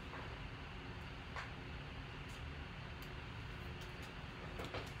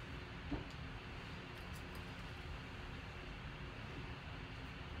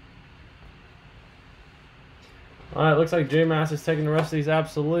 Alright, looks like J-Mass is taking the rest of these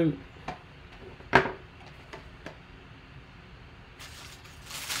absolute.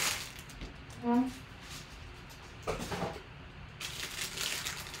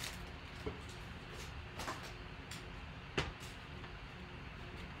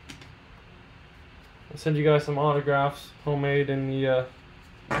 I'll send you guys some autographs, homemade in the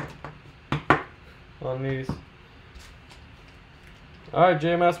on these. All right,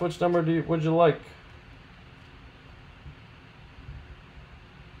 JMS, which number would you like?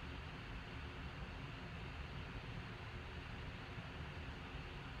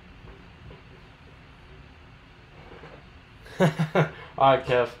 All right,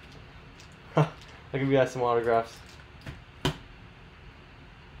 Kev. I'll give you guys some autographs.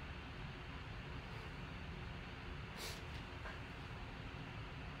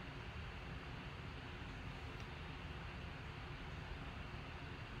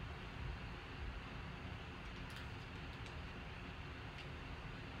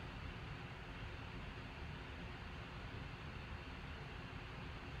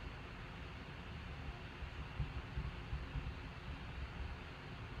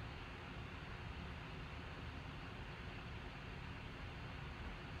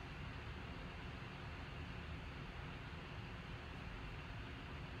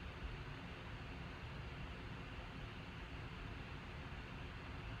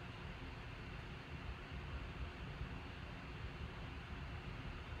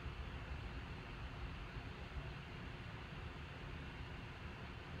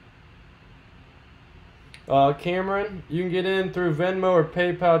 Cameron, you can get in through Venmo or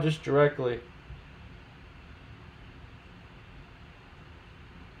PayPal just directly.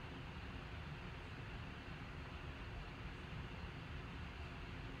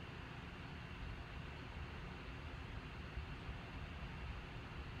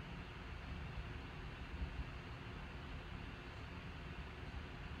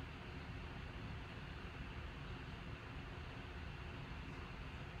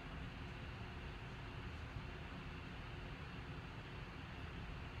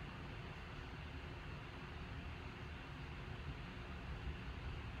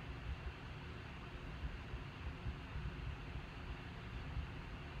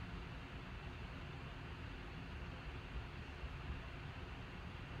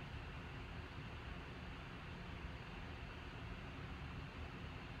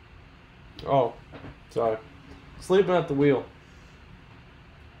 Oh, sorry. Sleeping at the wheel.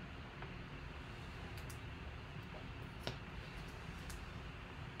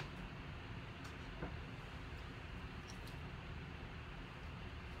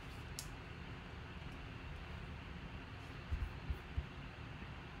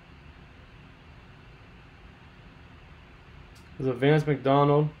 There's a Vance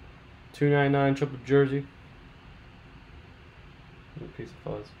McDonald, 299 triple jersey. A piece of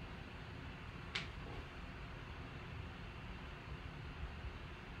fuzz.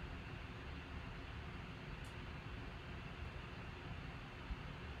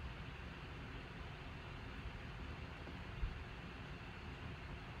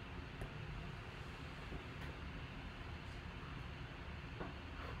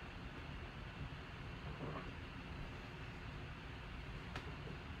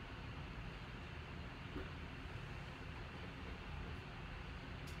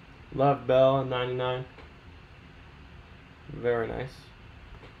 Lev Bell, 99. Very nice.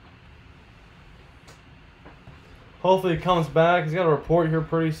 Hopefully it comes back. He's got a report here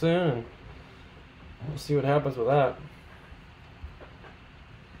pretty soon, and we'll see what happens with that.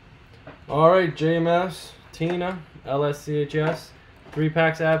 Alright, JMS, Tina, LSCHS. 3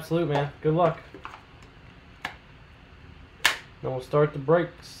 packs absolute, man. Good luck. Then we'll start the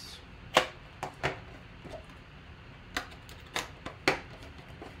breaks.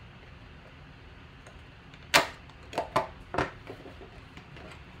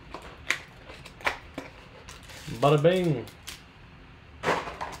 Bada bing.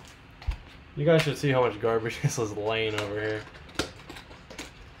 You guys should see how much garbage this is laying over here.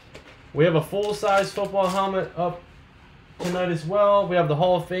 We have a full-size football helmet up tonight as well. We have the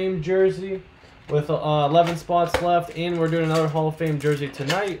Hall of Fame jersey with 11 spots left, and we're doing another Hall of Fame jersey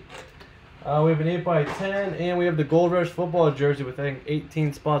tonight. We have an 8x10, and we have the Gold Rush football jersey with, I think,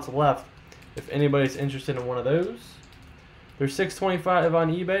 18 spots left, if anybody's interested in one of those. They're $6.25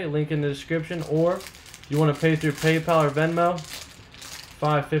 on eBay, link in the description, or you want to pay through PayPal or Venmo,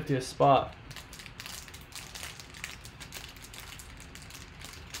 $5.50 a spot.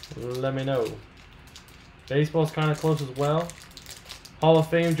 Let me know. Baseball's kind of close as well. Hall of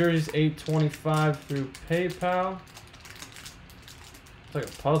Fame jerseys, $8.25 through PayPal. It's like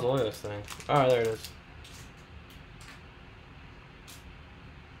a puzzle. Look at this thing. Alright, there it is.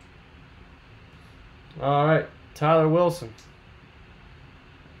 Alright, Tyler Wilson.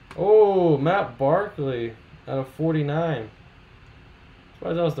 Oh, Matt Barkley out of 49.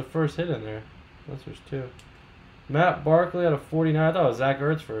 Surprised that was the first hit in there. Unless there's 2. Matt Barkley out of 49. I thought it was Zach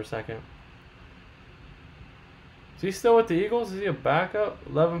Ertz for a second. Is he still with the Eagles? Is he a backup?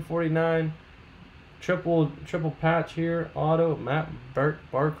 1149. Triple patch here. Auto. Matt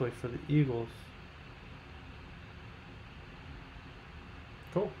Barkley for the Eagles.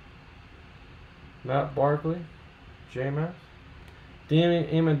 Cool. Matt Barkley. J-Mass. Danny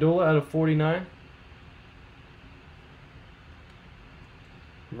Amendola out of 49.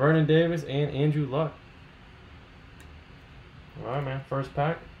 Vernon Davis and Andrew Luck. Alright, man. First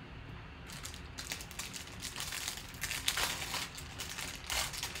pack.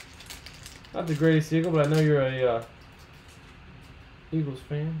 Not the greatest Eagle, but I know you're a Eagles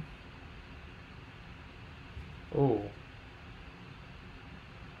fan. Oh.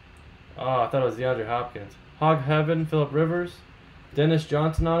 Oh, I thought it was DeAndre Hopkins. Hog Heaven, Phillip Rivers. Dennis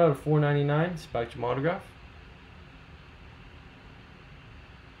Johnson auto to $4.99. Spectrum autograph.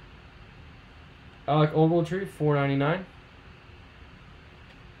 Alec Ogletree, $4.99.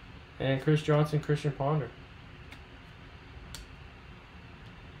 And Chris Johnson, Christian Ponder.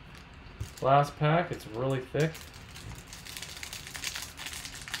 Last pack, it's really thick.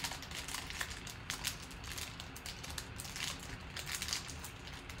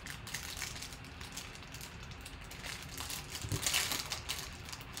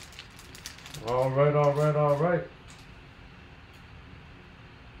 Alright, alright, alright.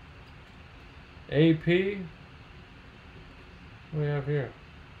 AP. What do we have here?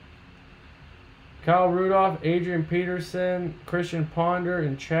 Kyle Rudolph, Adrian Peterson, Christian Ponder,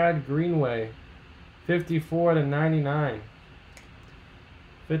 and Chad Greenway. 54 to 99.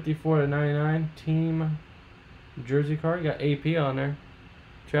 54 to 99. Team jersey card. You got AP on there.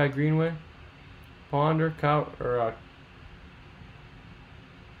 Chad Greenway. Ponder.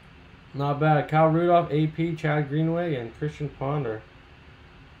 Not bad. Kyle Rudolph, AP, Chad Greenway, and Christian Ponder.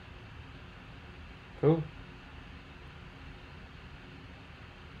 Cool.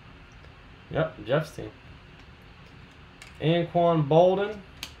 Yep, Jeff's team. Anquan Bolden,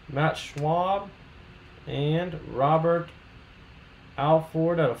 Matt Schwab, and Robert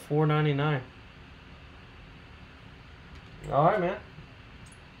Alford out of $4.99. Alright, man.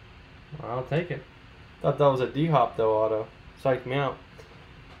 I'll take it. Thought that was a D-Hop though, auto. Psyched me out.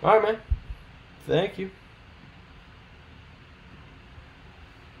 Alright, man. Thank you.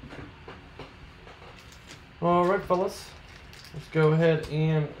 Alright, fellas. Let's go ahead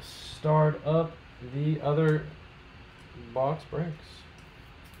and start up the other box breaks.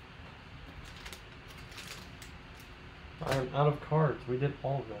 I am out of cards. We did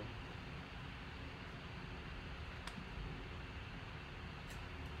all of them.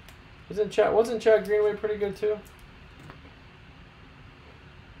 Wasn't Chad Greenway pretty good too?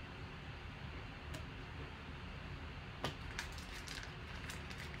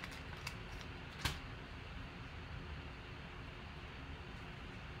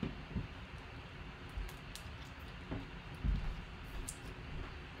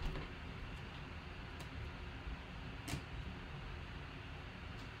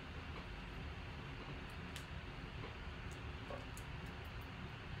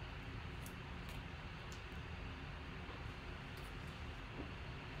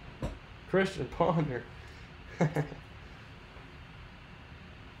 Christian Ponder.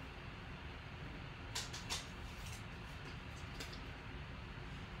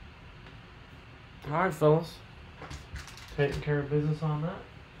 Alright, fellas. Taking care of business on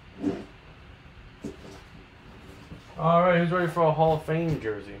that. Alright, who's ready for a Hall of Fame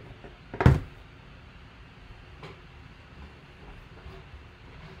jersey?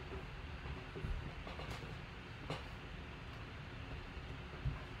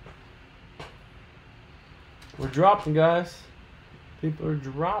 We're dropping, guys. People are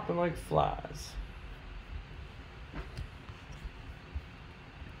dropping like flies.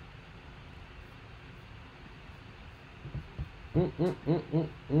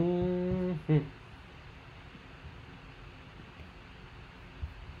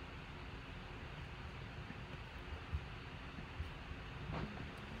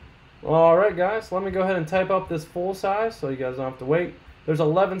 Alright, guys, let me go ahead and type up this full size so you guys don't have to wait. There's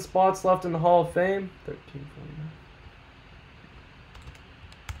 11 spots left in the Hall of Fame. 1349.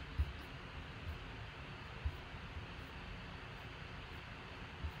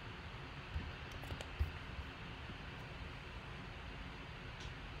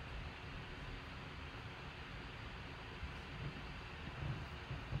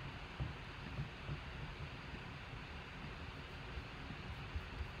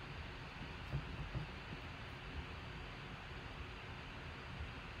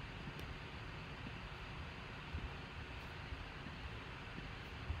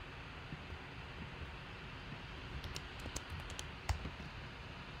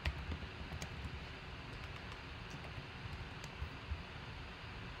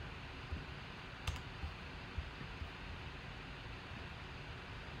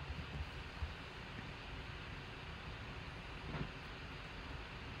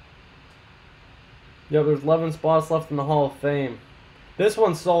 Yeah, there's 11 spots left in the Hall of Fame. This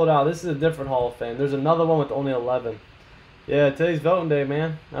one's sold out. This is a different Hall of Fame. There's another one with only 11. Yeah, today's voting day,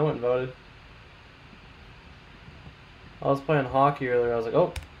 man. I went and voted. I was playing hockey earlier. I was like,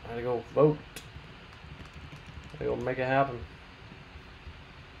 oh, I gotta go vote. I gotta go make it happen.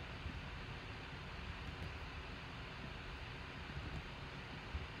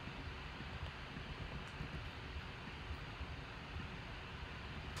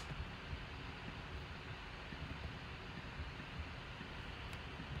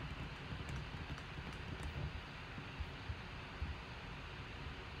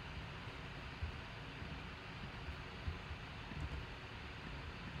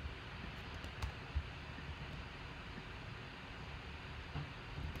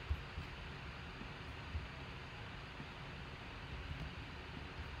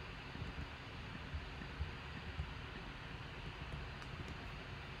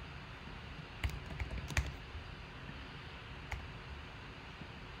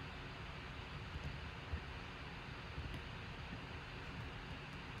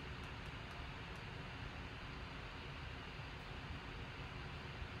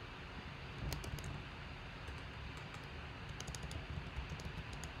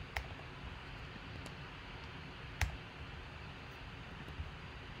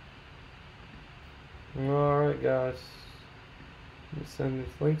 Alright, guys. Let me send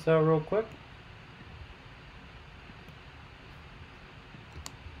these links out real quick.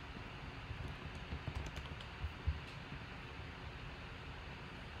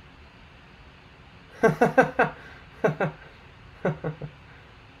 Put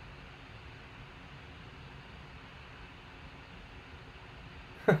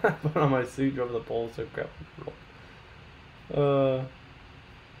on my suit, drove the polls, so crap.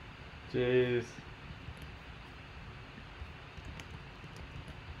 Jeez.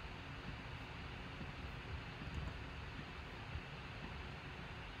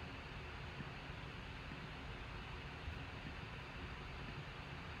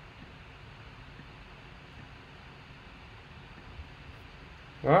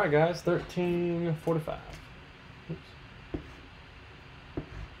 All right, guys, 1345. Oops.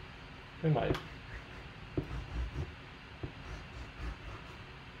 We might.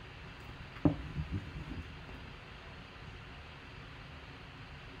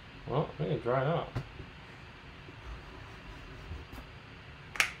 Well, we can dry out.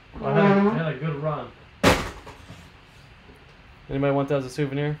 I had a good run. Anybody want that as a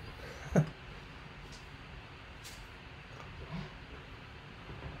souvenir?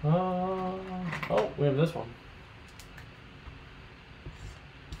 Oh, we have this one.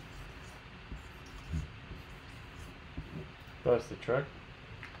 That's the trick.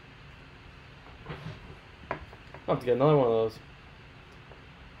 I'll have to get another one of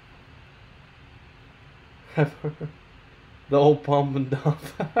those. The old pump and dump.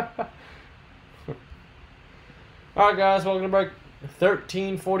 Alright guys, welcome to break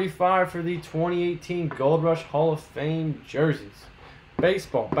 1345 for the 2018 Gold Rush Hall of Fame jerseys.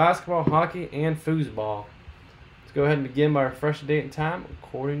 Baseball, basketball, hockey, and foosball. Let's go ahead and begin by refreshing date and time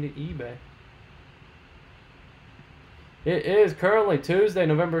according to eBay. It is currently Tuesday,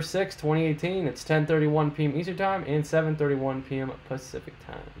 November 6, 2018. It's 10:31 p.m. Eastern Time and 7:31 p.m. Pacific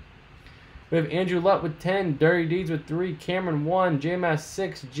Time. We have Andrew Lutt with 10, Dirty Deeds with 3, Cameron 1, JMass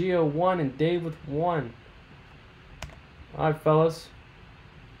 6, Geo 1, and Dave with 1. Alright, fellas.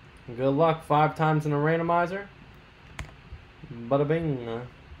 Good luck. 5 times in a randomizer. Bada bing.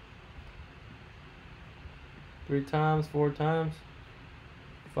 3 times, 4 times,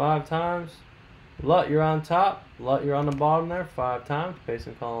 5 times. Lutt, you're on top. Lutt, you're on the bottom there. 5 times.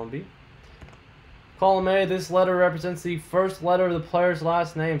 Facing column B. Column A, this letter represents the first letter of the player's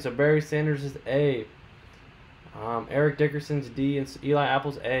last name. So Barry Sanders is A. Eric Dickerson's D, and Eli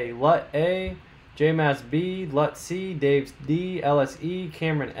Apple's A. Lutt A. JMass B. Lutt C. Dave's D. LSE.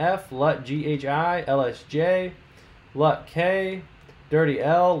 Cameron F. Lutt GHI. LSJ. Lutt K. Dirty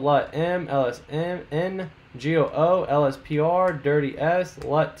L. Lutt M. LSM. N. GOO. LSPR. Dirty S.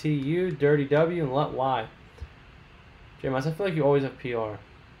 Lutt TU. Dirty W. And Lutt Y. JMass, I feel like you always have PR.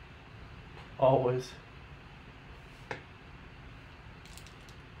 Always.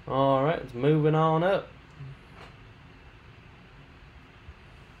 Alright, it's moving on up.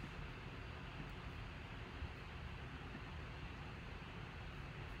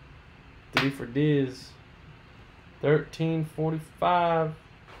 D for Diz. 1345.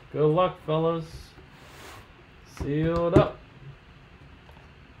 Good luck, fellas. Sealed up.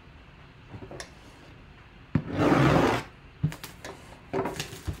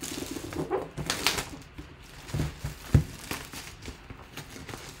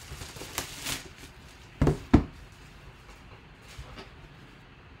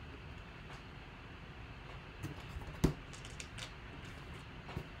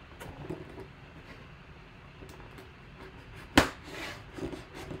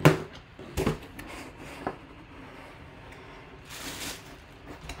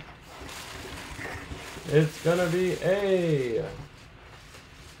 It's gonna be a.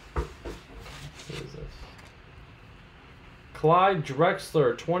 What is this? Clyde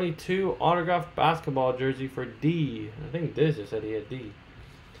Drexler, 22 autographed basketball jersey for D. I think Diz just said he had D.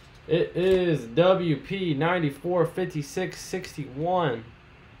 It is WP 945661.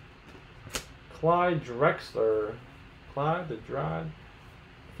 Clyde Drexler. Clyde the Drive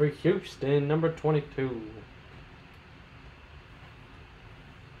for Houston, number 22.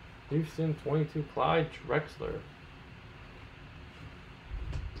 Houston 22, Clyde Drexler.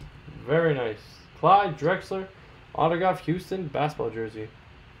 Very nice. Clyde Drexler, autograph Houston basketball jersey.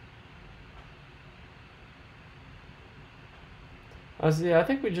 Yeah, I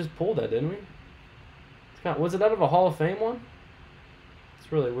think we just pulled that, didn't we? Was it out of a Hall of Fame one? It's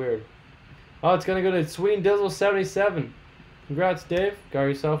really weird. Oh, it's going to go to Sweet Dizzle 77. Congrats, Dave. Got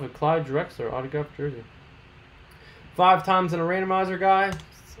yourself a Clyde Drexler autograph jersey. 5 times in a randomizer, guy.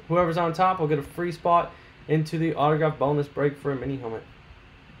 Whoever's on top will get a free spot into the autograph bonus break for a mini helmet.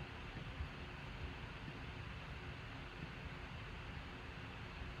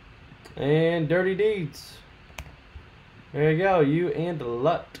 And Dirty Deeds. There you go. You and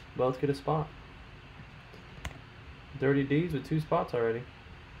Lutt both get a spot. Dirty Deeds with 2 spots already.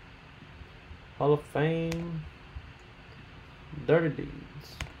 Hall of Fame. Dirty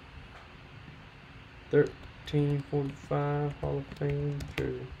Deeds. 1345 Hall of Fame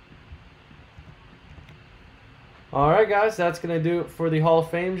jersey. Alright guys, that's going to do it for the Hall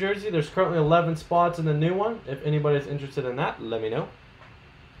of Fame jersey. There's currently 11 spots in the new one. If anybody's interested in that, let me know.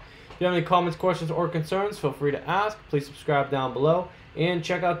 If you have any comments, questions, or concerns, feel free to ask. Please subscribe down below. And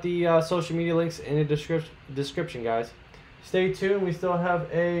check out the social media links in the description, guys. Stay tuned. We still have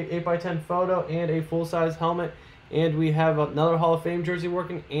a 8x10 photo and a full-size helmet And we have another Hall of Fame jersey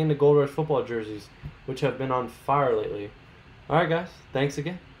working and the Gold Rush football jerseys, which have been on fire lately. Alright guys, thanks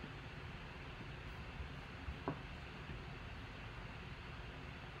again.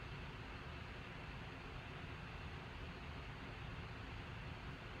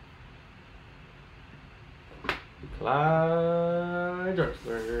 Clyde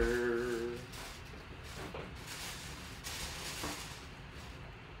Drexler.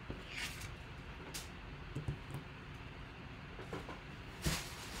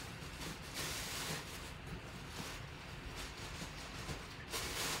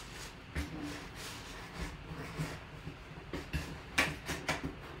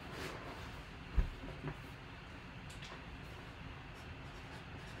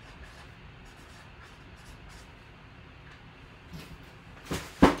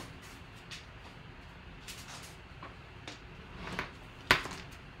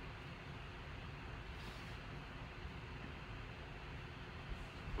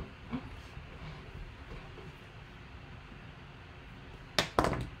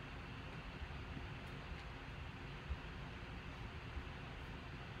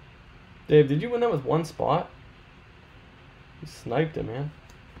 Dave, did you win that with one spot? You sniped it, man.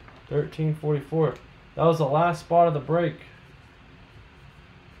 1344. That was the last spot of the break.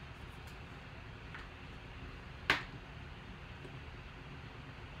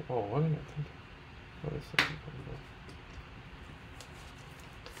 Oh, what did I think? What is that?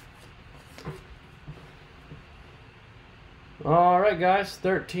 Alright guys,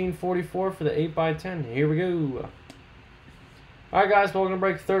 1344 for the 8x10. Here we go. Alright guys, welcome to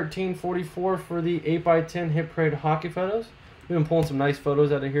break 1344 for the 8x10 Hit Parade hockey photos. We've been pulling some nice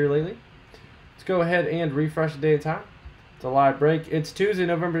photos out of here lately. Let's go ahead and refresh the day and time. It's a live break. It's Tuesday,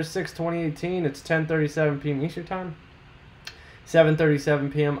 November 6, 2018. It's 10:37 p.m. Eastern Time,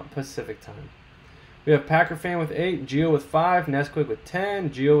 7:37 p.m. Pacific Time. We have Packer Fan with 8, Geo with 5, Nesquik with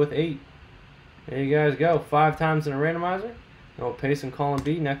 10, Geo with 8. There you guys go. 5 times in a randomizer. And we'll paste in column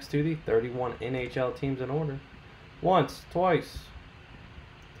B next to the 31 NHL teams in order. Once, twice,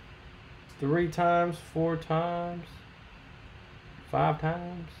 3 times, 4 times, 5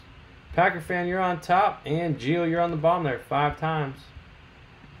 times. Packer Fan, you're on top, and Geo, you're on the bottom there, 5 times.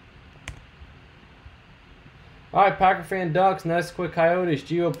 Alright, Packer Fan Ducks, Nesquik Coyotes,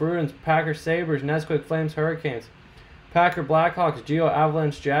 Geo Bruins, Packer Sabres, Nesquik Flames Hurricanes, Packer Blackhawks, Geo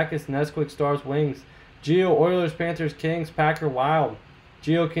Avalanche Jackets, Nesquik Stars Wings, Geo Oilers Panthers Kings, Packer Wild,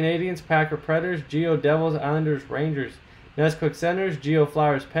 Geo Canadians, Packer Predators, Geo Devils, Islanders, Rangers, Nesquik Senators, Geo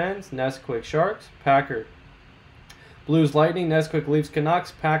Flyers Pens, Nesquik Sharks, Packer Blues Lightning, Nesquik Leafs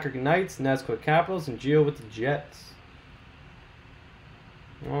Canucks, Packer Knights, Nesquik Capitals, and Geo with the Jets.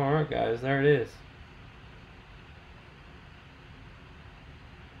 Alright guys, there it is.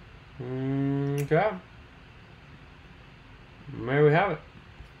 Okay. There we have it.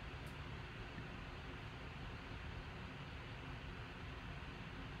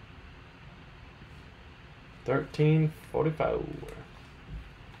 $13.45.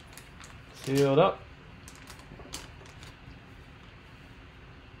 Sealed up.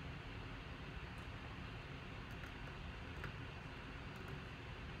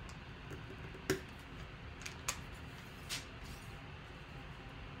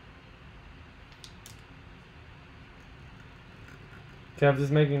 Kev, this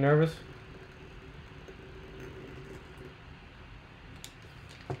making you nervous?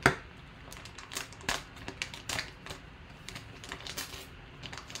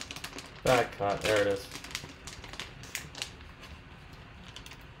 Back cut, there it is.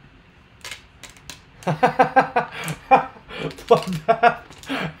 Plug that.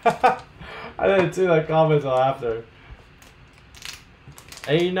 I didn't see that comment until after.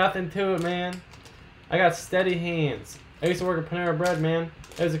 Ain't nothing to it, man. I got steady hands. I used to work at Panera Bread, man.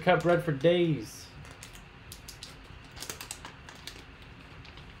 I used to cut bread for days.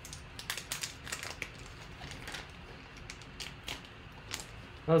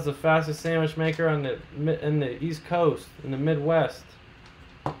 I was the fastest sandwich maker on in the East Coast, in the Midwest.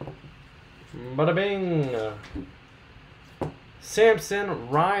 Bada bing. Samson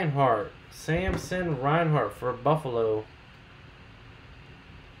Reinhart. Samson Reinhart for Buffalo.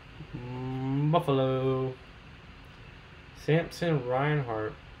 Buffalo. Samson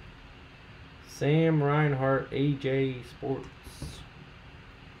Reinhart. Sam Reinhart, AJ Sports.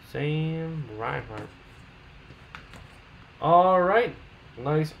 Sam Reinhart. Alright.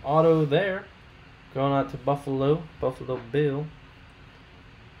 Nice auto there. Going out to Buffalo. Buffalo Bill.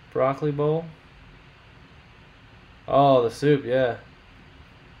 Broccoli bowl. Oh, the soup, yeah.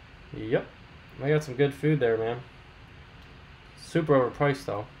 Yep. I got some good food there, man. Super overpriced,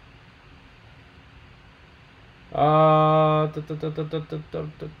 though. Buffalo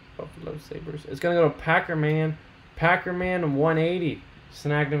Sabres. It's gonna go to Packerman. Packerman 180.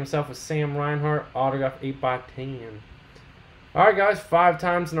 Snagged himself with Sam Reinhart. Autograph 8x10. Alright guys, 5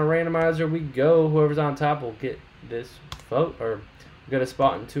 times in a randomizer we go. Whoever's on top will get this vote or get a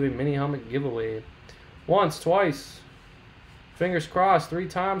spot into a mini helmet giveaway. Once, twice. Fingers crossed. 3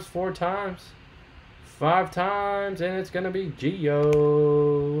 times, 4 times, 5 times, and it's gonna be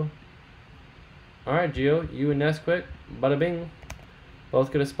Gio. Alright, Gio, you and Nesquik, bada bing.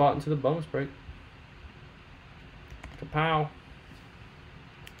 Both get a spot into the bonus break. Kapow.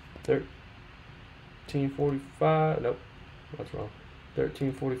 1345. Nope. That's wrong.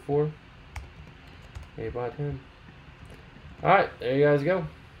 1344. 8x10. Alright, there you guys go.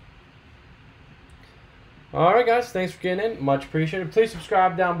 Alright guys, thanks for getting in. Much appreciated. Please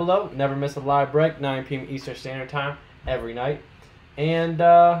subscribe down below. Never miss a live break. 9 p.m. Eastern Standard Time every night. And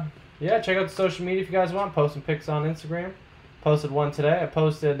yeah, check out the social media if you guys want. Posting pics on Instagram. Posted one today. I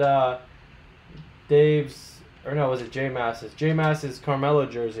posted Dave's, or no, was it J Mass's? J Mass's Carmelo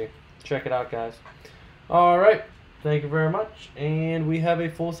jersey. Check it out, guys. Alright, thank you very much. And we have a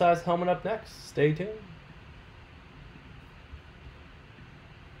full-size helmet up next. Stay tuned.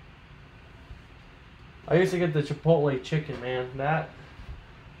 I used to get the Chipotle chicken, man.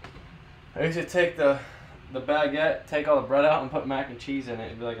 I used to take the baguette, take all the bread out, and put mac and cheese in it.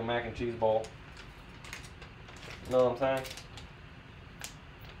 It'd be like a mac and cheese bowl. You know what I'm saying?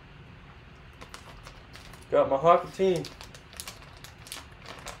 Got my hockey team.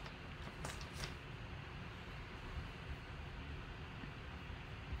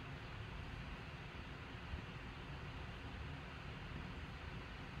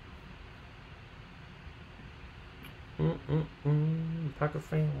 Packer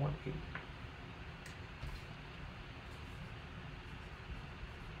fan 180.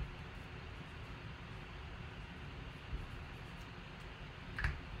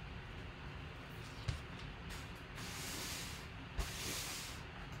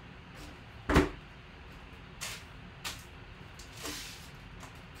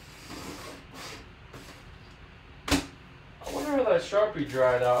 I wonder how that Sharpie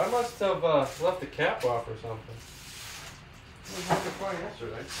dried out. I must have left the cap off or something. It was hard to find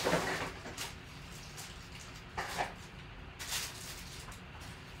yesterday. I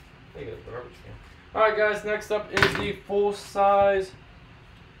think it's a garbage can. Alright guys, next up is the full-size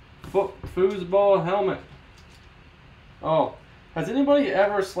foosball helmet. Oh, has anybody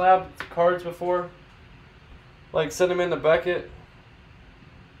ever slabbed cards before? Like set them in the bucket?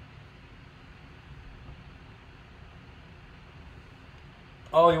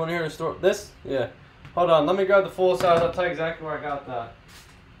 Oh, you want to hear the story? This? Yeah. Hold on, let me grab the full size. I'll tell you exactly where I got that.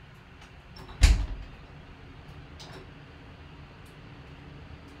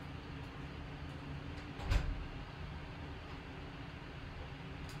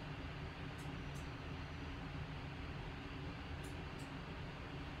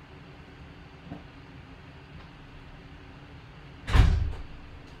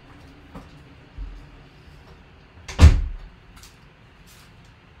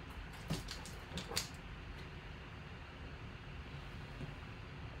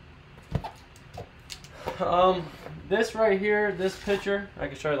 This right here, this picture, I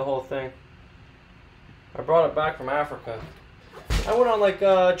can show you the whole thing. I brought it back from Africa. I went on like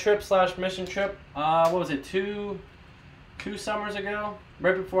a trip / mission trip. What was it, two summers ago?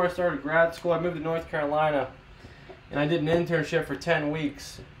 Right before I started grad school, I moved to North Carolina, and I did an internship for 10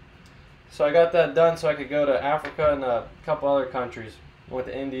 weeks. So I got that done so I could go to Africa and a couple other countries. I went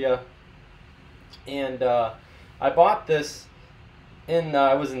to India, and I bought this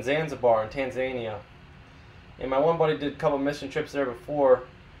I was in Zanzibar in Tanzania. And my one buddy did a couple mission trips there before,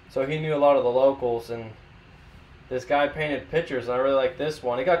 so he knew a lot of the locals, and this guy painted pictures, and I really like this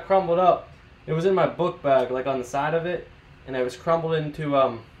one. It got crumbled up. It was in my book bag, like on the side of it, and it was crumbled into,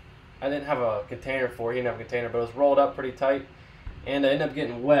 I didn't have a container for it. He didn't have a container, but it was rolled up pretty tight, and it ended up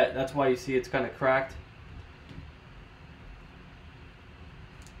getting wet. That's why you see it's kind of cracked.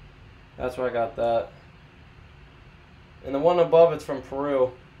 That's where I got that. And the one above, it's from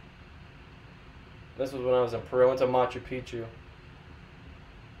Peru. This was when I was in Peru. I went to Machu Picchu.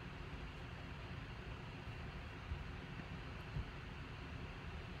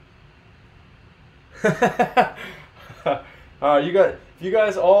 If you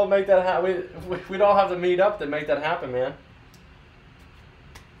guys all make that happen, we'd all have to meet up to make that happen, man.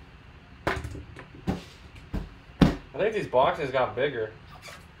 I think these boxes got bigger.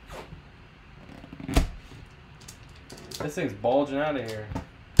 This thing's bulging out of here.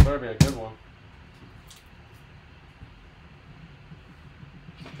 Better be a good one.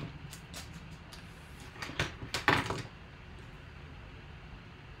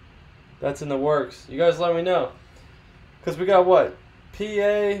 That's in the works. You guys let me know. Because we got what?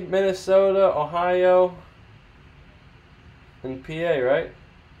 PA, Minnesota, Ohio, and PA, right?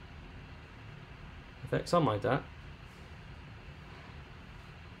 I think something like that.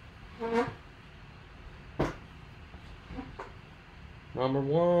 Number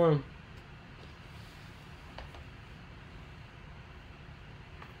 1.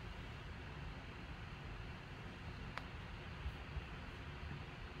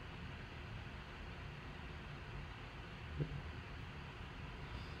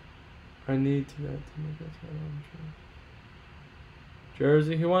 I need to make that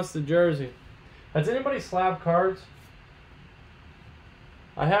jersey. Who wants the jersey? Has anybody slabbed cards?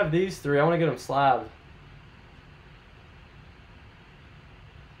 I have these 3. I want to get them slabbed.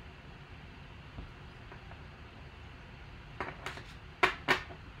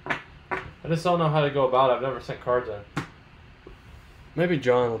 I just don't know how to go about it. I've never sent cards in. Maybe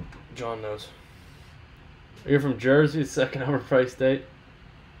John knows. You're from Jersey, second overpriced date.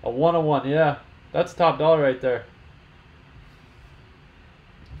 A 101, yeah. That's top dollar right there.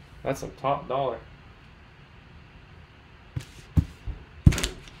 That's some top dollar.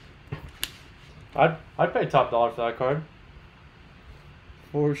 I'd pay top dollar for that card.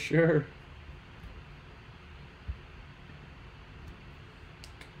 For sure.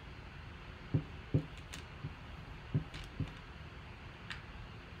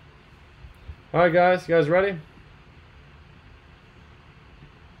 Alright guys, you guys ready?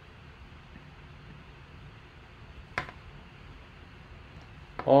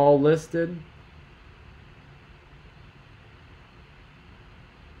 All listed.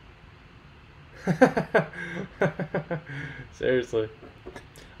 Seriously.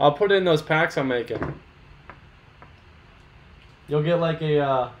 I'll put in those packs I'm making. You'll get like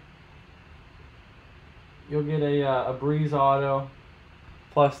a a Breeze auto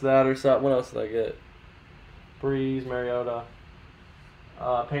plus that or something. What else did I get? Breeze, Mariota,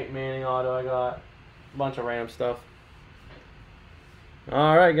 Peyton Manning auto I got. A bunch of random stuff.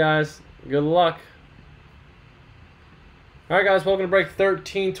 Alright guys, good luck. Alright guys, welcome to break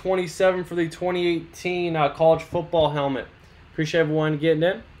 1327 for the 2018 college football helmet. Appreciate everyone getting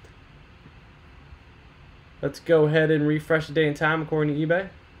in. Let's go ahead and refresh the day and time according to eBay.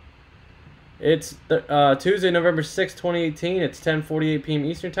 It's Tuesday, November 6, 2018. It's 10:48 p.m.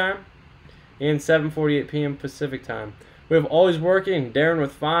 Eastern Time and 7:48 p.m. Pacific Time. We have Always Working, Darren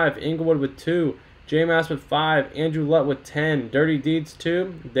with 5, Inglewood with 2, J-Mass with 5, Andrew Lutt with 10, Dirty Deeds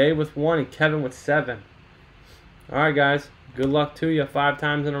 2, Dave with 1, and Kevin with 7. Alright guys, good luck to you 5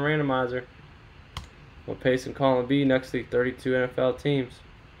 times in a randomizer. We'll paste and column B next to the 32 NFL teams.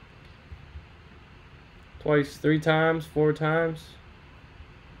 Twice, 3 times, 4 times,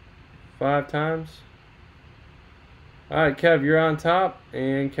 5 times. Alright, Kev, you're on top,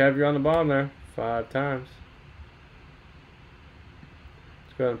 and Kev, you're on the bottom there. 5 times.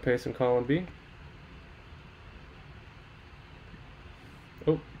 Let's go ahead and paste and column B.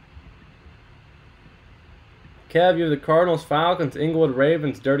 Oh. Kev, you have the Cardinals, Falcons, Inglewood,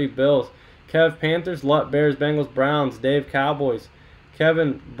 Ravens, Dirty Bills. Kev, Panthers, Lutt, Bears, Bengals, Browns, Dave, Cowboys.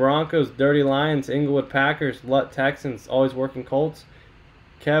 Kevin, Broncos, Dirty Lions, Inglewood, Packers, Lutt, Texans, Always Working, Colts.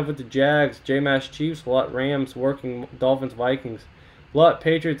 Kev with the Jags, J-Mass, Chiefs, Lutt, Rams, Working, Dolphins, Vikings. Lutt,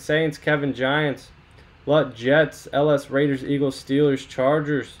 Patriots, Saints, Kevin, Giants. Lutt, Jets, LS, Raiders, Eagles, Steelers,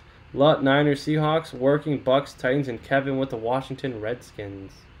 Chargers. Lutt, Niners, Seahawks, Working, Bucks, Titans, and Kevin with the Washington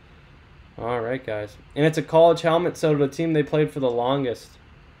Redskins. Alright, guys. And it's a college helmet, so the team they played for the longest.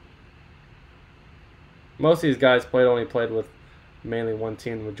 Most of these guys only played with mainly one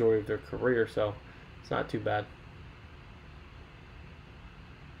team the majority of their career, so it's not too bad.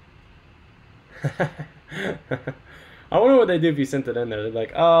 I wonder what they do if you sent it in there. They're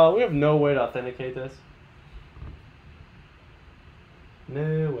like, we have no way to authenticate this.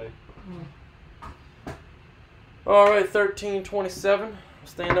 No way. Alright, 1327.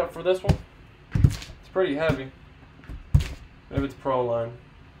 Stand up for this one. It's pretty heavy. Maybe it's Pro Line.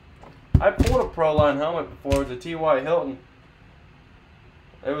 I pulled a Pro Line helmet before. It was a T.Y. Hilton.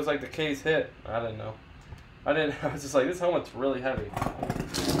 It was like the case hit. I didn't know. I was just like, this helmet's really heavy.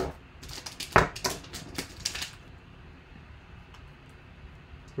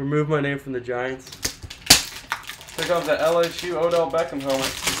 Remove my name from the Giants. Pick up the LSU Odell Beckham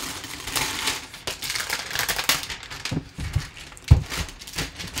helmet.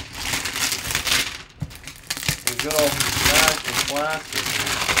 And good old smash and plastic.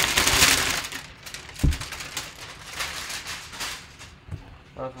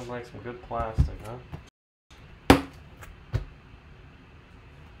 Nothing like some good plastic, huh?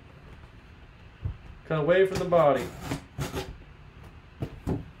 Cut away from the body.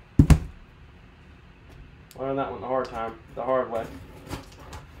 Learned that one the hard way.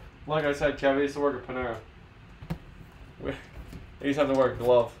 Like I said, Kev, I used to work at Panera. I used to have to wear a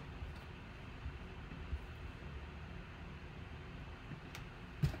glove.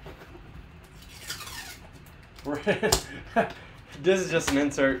 This is just an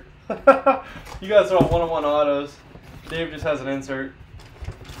insert. You guys are all one-on-one autos. Dave just has an insert.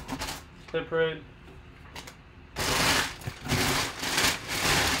 Hit parade.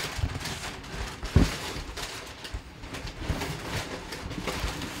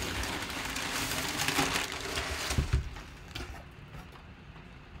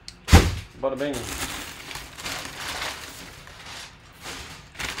 Bada bing.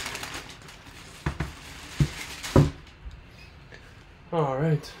 All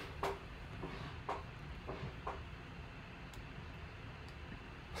right.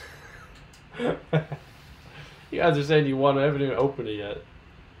 You guys are saying you won. I haven't even opened it yet.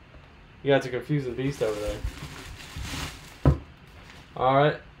 You guys are confusing the beast over there. All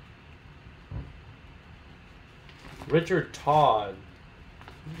right. Richard Todd.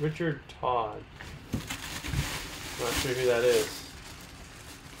 Richard Todd. Not sure who that is.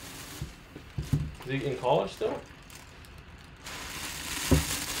 Is he in college still?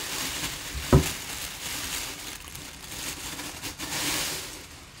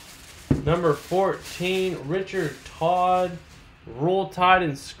 Number 14, Richard Todd, Roll Tide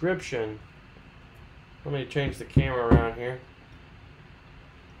inscription. Let me change the camera around here.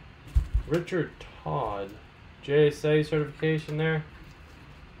 Richard Todd, JSA certification there.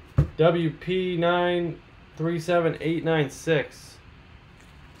 WP937896.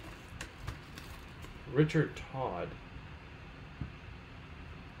 Richard Todd.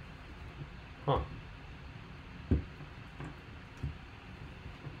 Huh.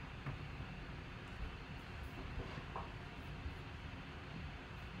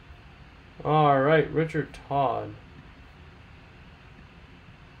 All right, Richard Todd.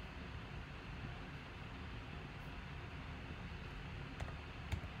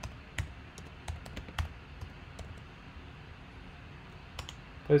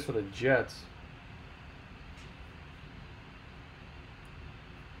 Plays for the Jets.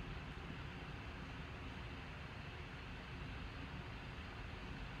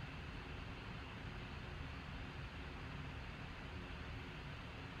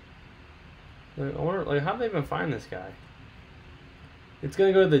 I wonder, like, how do they even find this guy? It's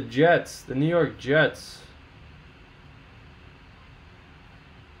gonna go to the Jets, the New York Jets.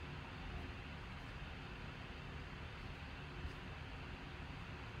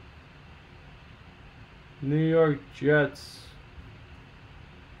 New York Jets.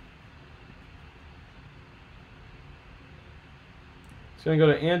 It's gonna go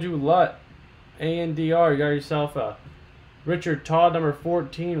to Andrew Lutt, ANDR. You got yourself a Richard Todd, number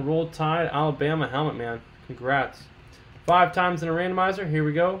 14, Roll Tide, Alabama helmet, man. Congrats. 5 times in a randomizer. Here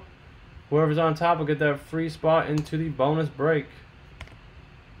we go. Whoever's on top will get that free spot into the bonus break.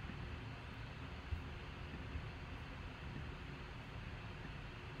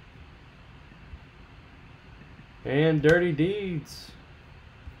 And Dirty Deeds.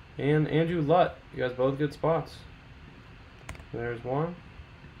 And Andrew Lutt. You guys both good spots. There's one.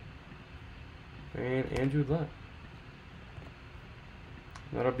 And Andrew Lutt.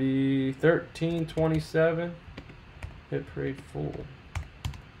 That'll be 1327. Hit parade full.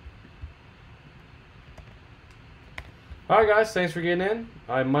 Alright guys, thanks for getting in.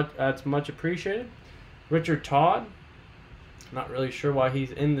 That's much appreciated. Richard Todd. Not really sure why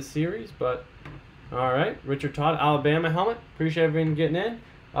he's in the series, but alright. Richard Todd, Alabama helmet. Appreciate everyone getting in.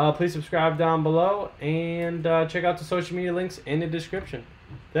 Please subscribe down below and check out the social media links in the description.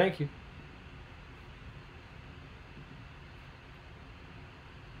 Thank you.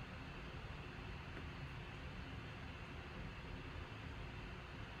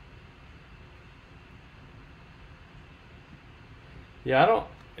 Yeah,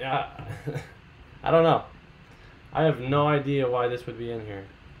 I don't know. I have no idea why this would be in here.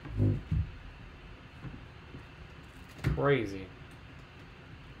 Crazy.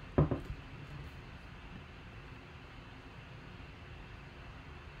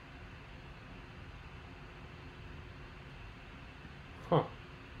 Huh.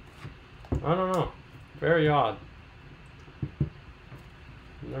 I don't know. Very odd.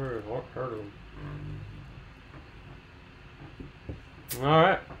 Never heard of them.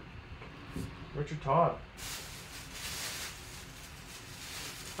 Alright. Richard Todd.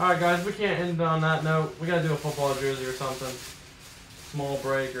 Alright guys, we can't end on that note. We gotta do a football jersey or something. Small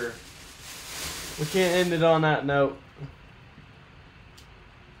break or... We can't end it on that note.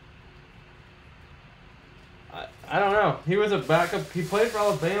 I don't know. He was a backup. He played for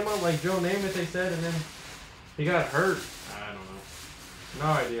Alabama, like Joe Namath, they said, and then He got hurt. I don't know.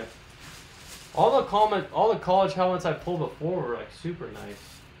 No idea. All the college helmets I pulled before were like super nice.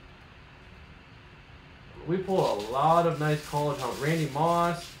 We pull a lot of nice college helmets. Randy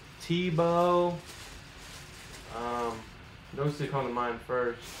Moss, Tebow. Those two come to mind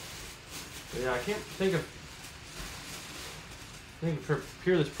first. But yeah, I can't think of. I think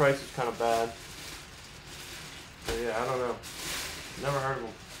Peerless Price is kind of bad. But yeah, I don't know. Never heard of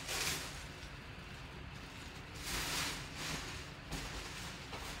them.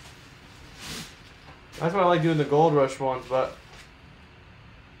 That's why I like doing the Gold Rush ones, but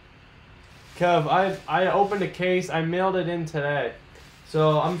Kev, I opened a case, I mailed it in today.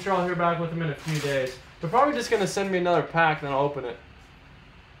 So I'm sure I'll hear back with them in a few days. They're probably just gonna send me another pack and then I'll open it.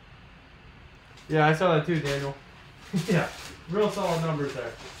 Yeah, I saw that too, Daniel. Yeah, real solid numbers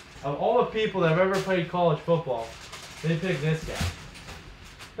there. Of all the people that have ever played college football, they picked this guy.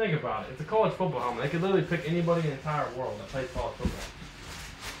 Think about it. It's a college football helmet. They could literally pick anybody in the entire world that plays college football.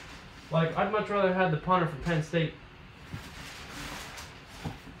 Like, I'd much rather have the punter from Penn State.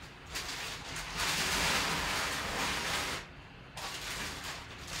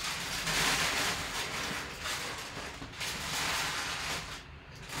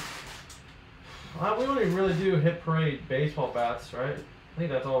 We don't even really do hit parade baseball bats, right? I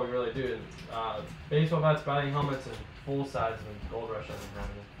think that's all we really do. Baseball bats, batting helmets, and full size, and Gold Rush doesn't have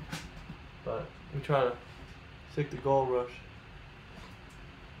any. But we try to stick to Gold Rush.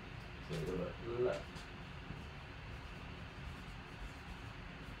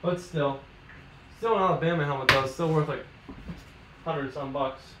 But still an Alabama helmet though. It's still worth like $100-some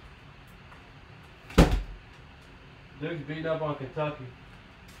bucks. Duke's beating up on Kentucky.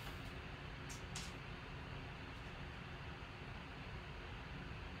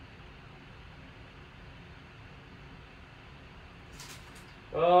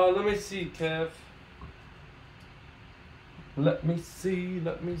 Let me see, Kev. Let me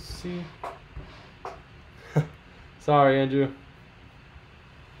see. Sorry, Andrew.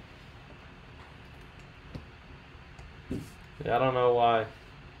 Yeah, I don't know why.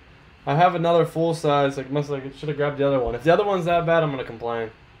 I have another full size. Like, should have grabbed the other one. If the other one's that bad, I'm gonna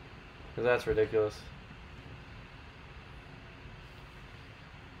complain, because that's ridiculous.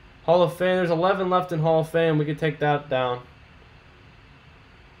 Hall of Fame. There's 11 left in Hall of Fame. We could take that down.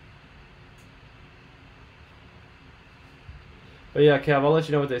 But yeah, Kev, I'll let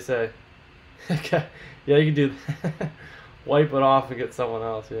you know what they say. Okay. Yeah, you can do that. Wipe it off and get someone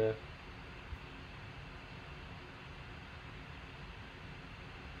else, yeah.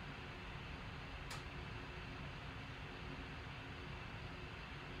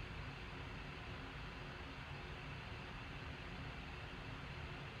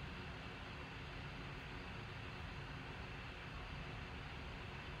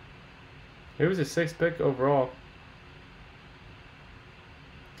 He was a 6th pick overall.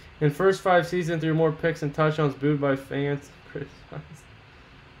 In first 5 seasons, threw more picks and touchdowns, booed by fans. Criticized.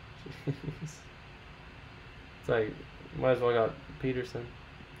 Jeez. It's like, might as well got Peterson.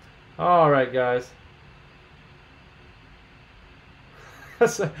 Alright, guys.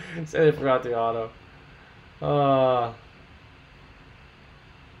 Say they forgot the auto.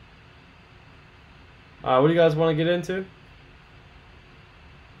 What do you guys want to get into?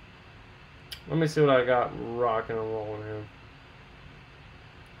 Let me see what I got rocking and rolling here.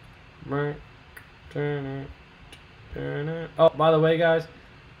 Oh, by the way, guys,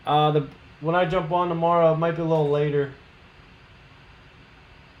 when I jump on tomorrow, it might be a little later.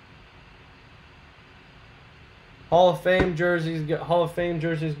 Hall of Fame jerseys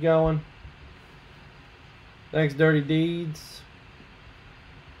going. Thanks, Dirty Deeds.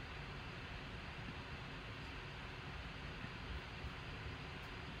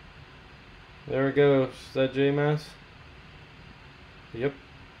 There we go. Is that J-Mass? Yep.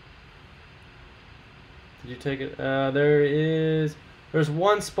 Did you take it? There's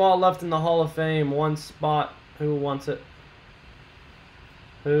one spot left in the Hall of Fame. One spot. Who wants it?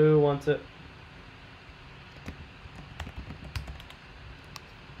 Who wants it?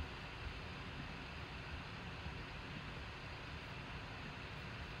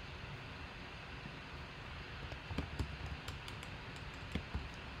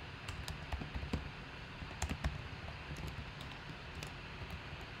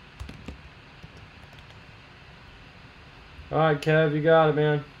 Alright, Kev, you got it,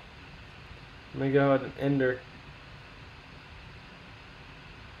 man. Let me go ahead and end her.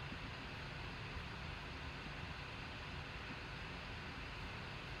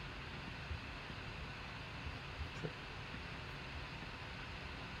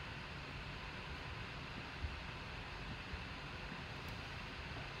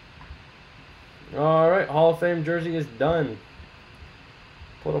 Alright, Hall of Fame jersey is done.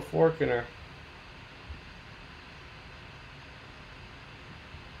 Put a fork in her.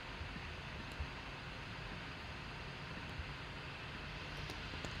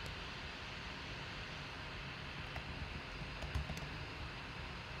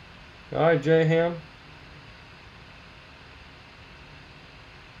 Alright, J-Ham.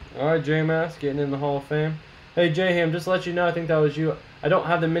 Alright, J-Mass getting in the Hall of Fame. Hey, J-Ham, just to let you know, I think that was you. I don't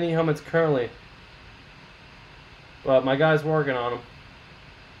have the mini helmets currently, but my guy's working on them.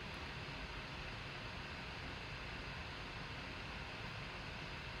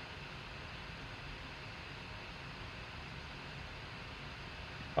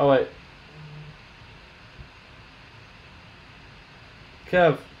 Oh, wait.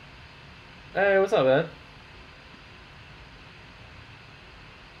 Kev. Hey, what's up, Ed?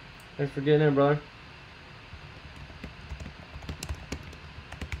 Thanks for getting in, brother.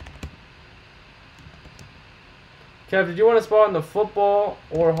 Kev, did you want to spot in the football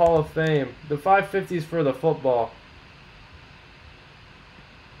or Hall of Fame? The 550s for the football.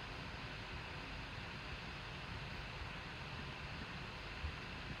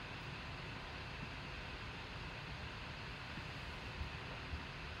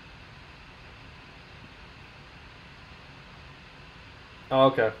 Oh,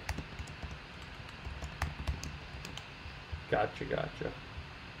 okay. Gotcha.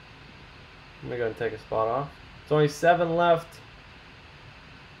 Let me go and take a spot off. There's only 7 left.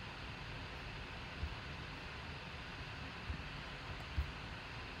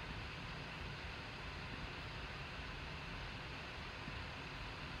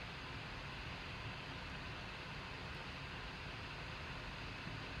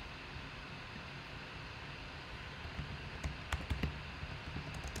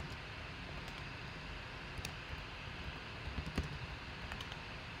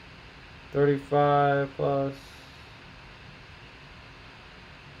 $35 plus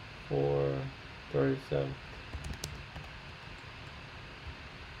 4, 37.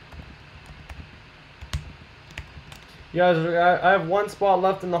 You guys, I have 1 spot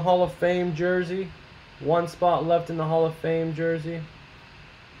left in the Hall of Fame jersey. 1 spot left in the Hall of Fame jersey.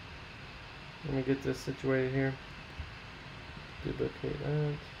 Let me get this situated here. Duplicate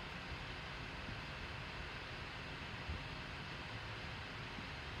that.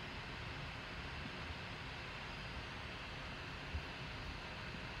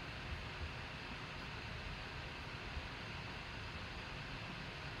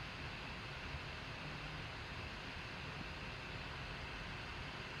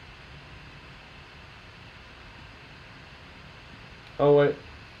 Oh, wait.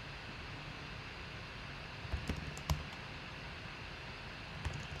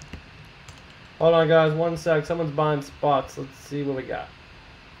 Hold on, guys. 1 sec. Someone's buying spots. Let's see what we got.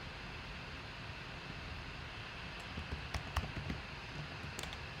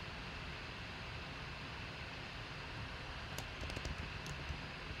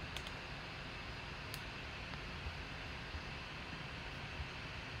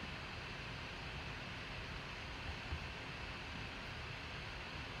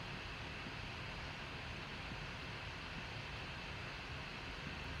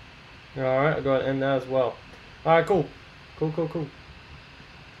 Alright, I'll go ahead and end that as well. Alright, cool. Cool.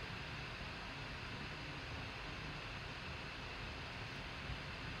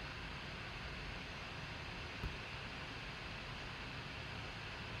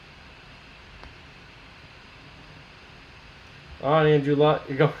 Alright, Andrew Luck,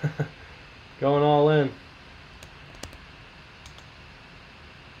 you're going all in.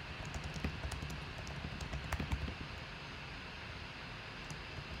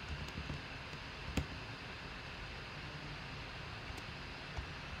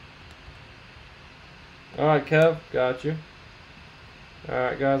 Alright, Kev, got you.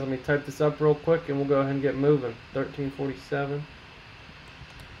 Alright, guys, let me type this up real quick and we'll go ahead and get moving. 1347.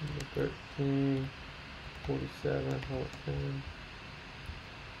 1347. Hold on.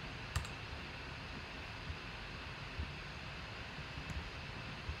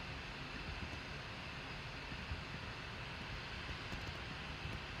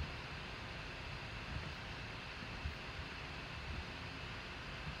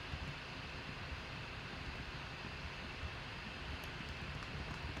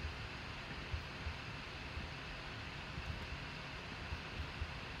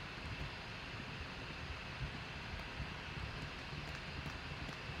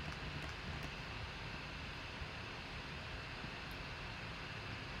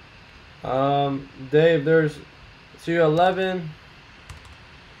 Dave, there's so you're 11.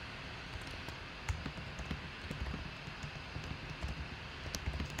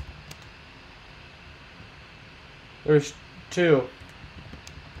 There's two.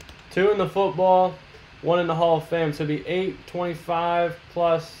 Two in the football, one in the Hall of Fame. So it'd be 8, 25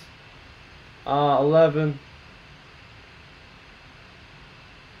 plus 11.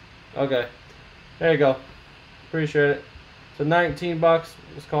 Okay. There you go. Appreciate it. So 19 bucks.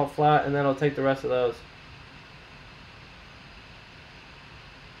 Let's call it flat, and then I'll take the rest of those.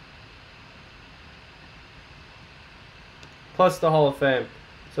 Plus the Hall of Fame.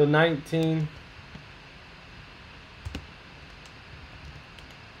 So 19.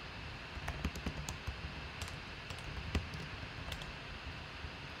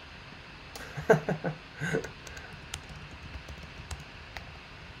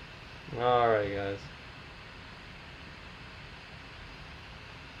 Alright, guys.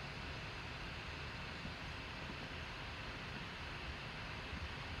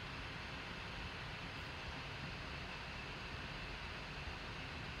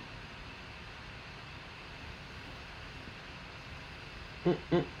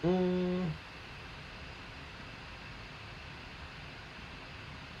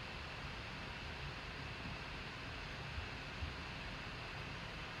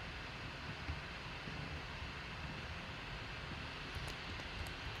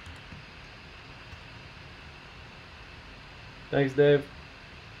 Thanks, Dave.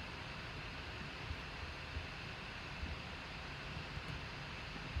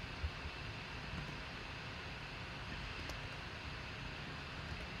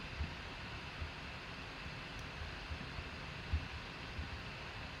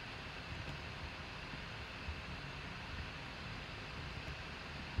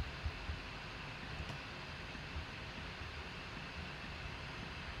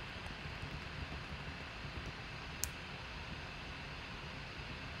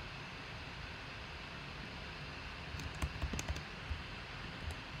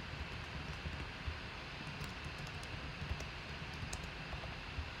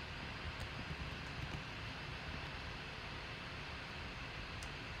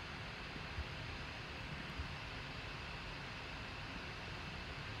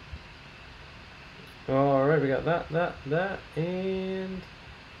 Alright, we got that, and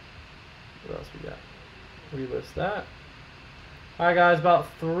what else we got? Relist that. Alright guys, about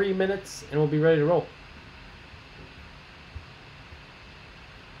 3 minutes and we'll be ready to roll.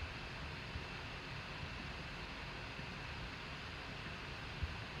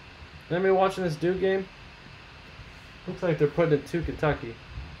 Anybody watching this Duke game? Looks like they're putting it to Kentucky.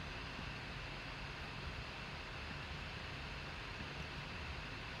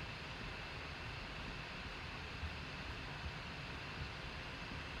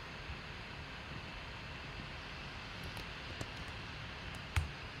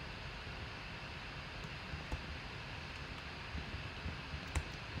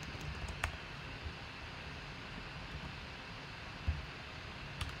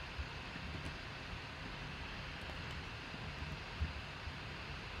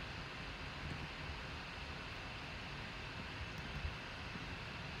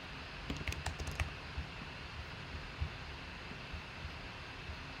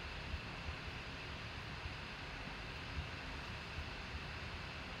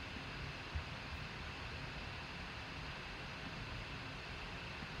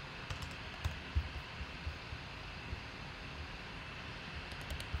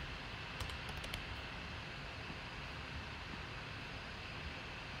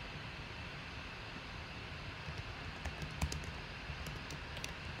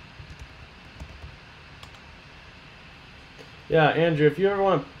 Yeah, Andrew, if you ever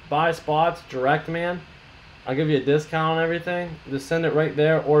want to buy spots direct, man, I'll give you a discount on everything. Just send it right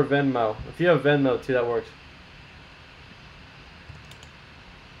there, or Venmo. If you have Venmo too, that works.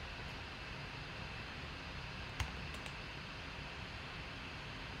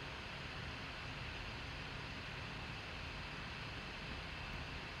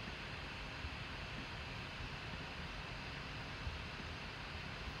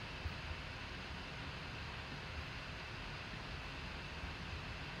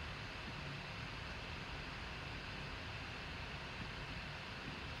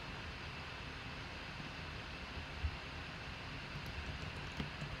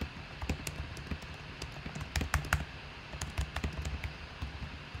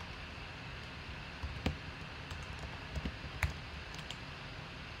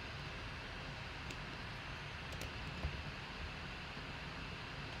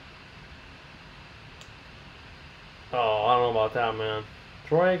 Oh, I don't know about that, man.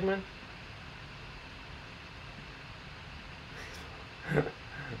 Troy Aikman?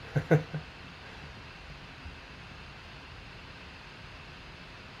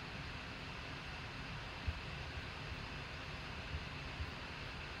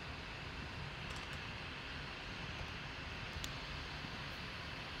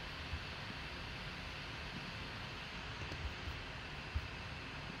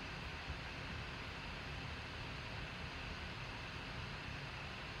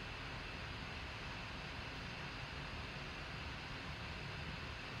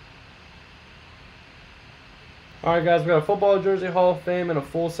 Alright guys, we got a football jersey, Hall of Fame, and a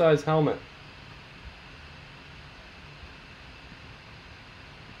full-size helmet.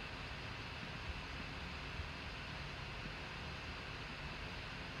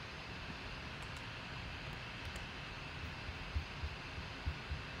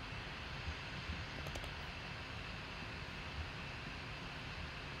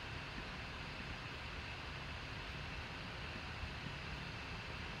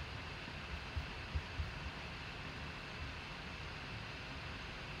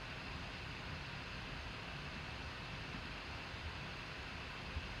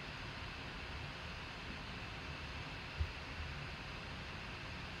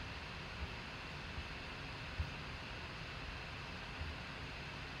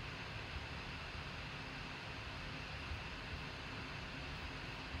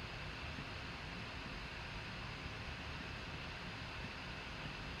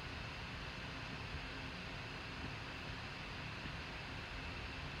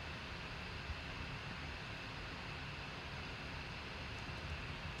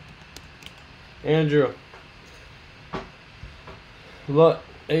 Andrew, look,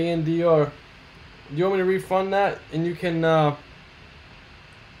 ANDR. Do you want me to refund that? And you can, cause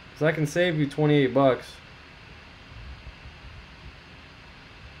I can save you 28 bucks.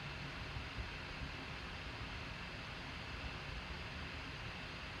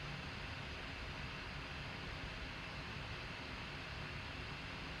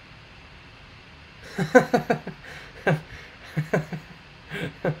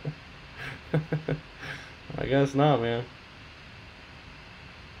 I guess not, man.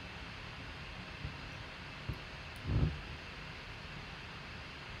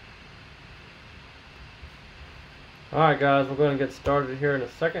 Alright guys, we're going to get started here in a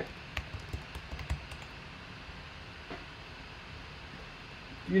second.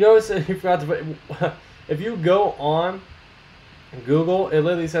 You notice that you forgot to put, if you go on Google, it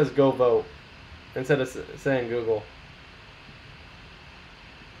literally says go vote instead of saying Google.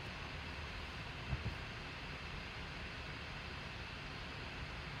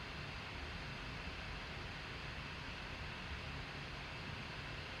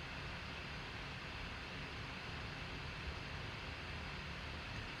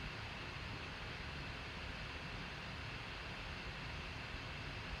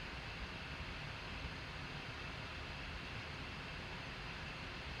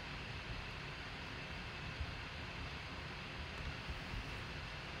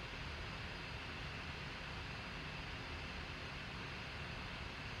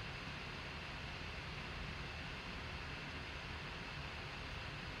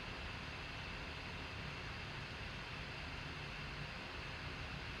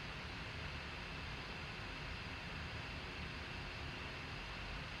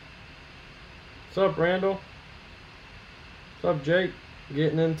 What's up, Randall? What's up, Jake?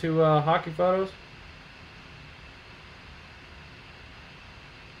 Getting into hockey photos?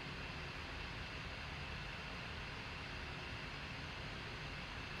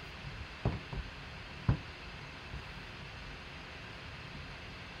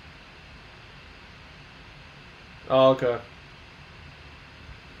 Oh, okay.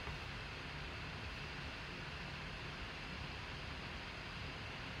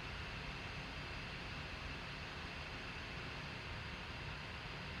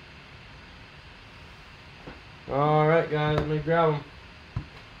 Alright guys, let me grab them.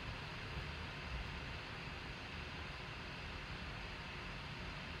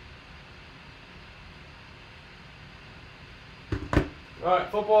 Alright,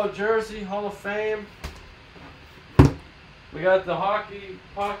 football jersey, Hall of Fame. We got the hockey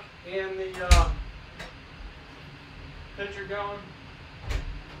puck and the pitcher going.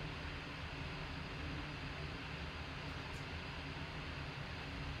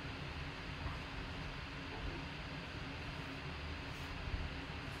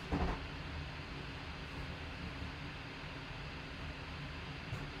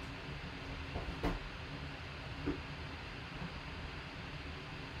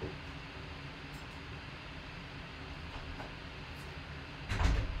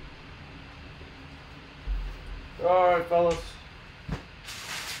 Alright, fellas.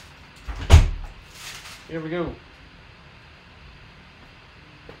 Here we go.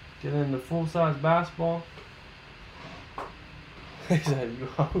 Get into full-size basketball. He said, you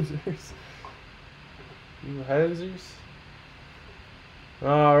hosers. You hosers.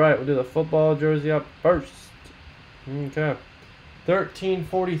 Alright, we'll do the football jersey up first. Okay.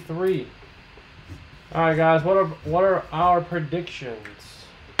 1343. Alright guys, what are our predictions?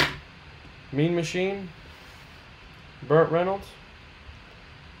 Mean Machine? Burt Reynolds?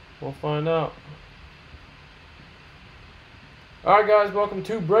 We'll find out. Alright guys, welcome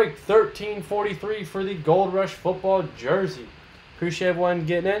to break 1343 for the Gold Rush football jersey. Appreciate everyone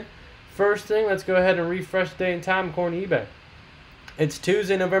getting in. First thing, let's go ahead and refresh date and time according to eBay. It's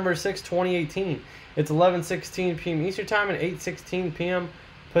Tuesday, November 6, 2018. It's 11:16 p.m. Eastern Time and 8:16 p.m.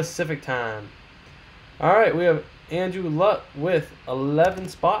 Pacific Time. Alright, we have Andrew Lutt with 11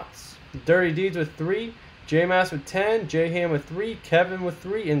 spots. Dirty Deeds with 3. J-Mass with 10. J-Ham with 3. Kevin with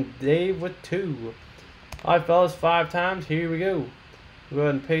 3. And Dave with 2. Alright, fellas, 5 times. Here we go. We'll go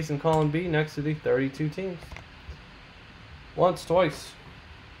ahead and paste in column B next to the 32 teams. Once, twice.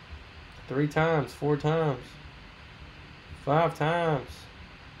 3 times. 4 times. 5 times.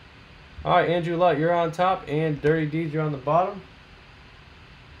 Alright, Andrew Lutt, you're on top. And Dirty Deeds, you're on the bottom.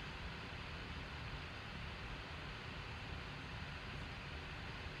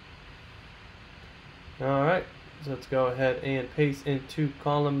 Alright, so let's go ahead and paste into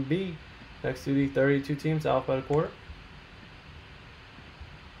column B next to the 32 teams, alphabetical order.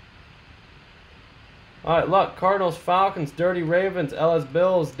 Alright, Luck, Cardinals, Falcons, Dirty Ravens, LS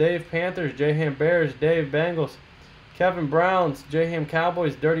Bills, Dave Panthers, J-Ham Bears, Dave Bengals, Kevin Browns, J-Ham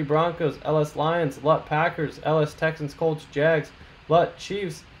Cowboys, Dirty Broncos, LS Lions, Lutt Packers, LS Texans, Colts, Jags, Lutt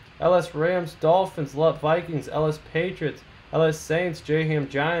Chiefs, LS Rams, Dolphins, Lutt Vikings, LS Patriots, LS Saints, J-Ham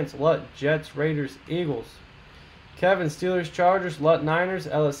Giants, Lutt Jets, Raiders, Eagles. Kevin Steelers, Chargers, Lutt Niners,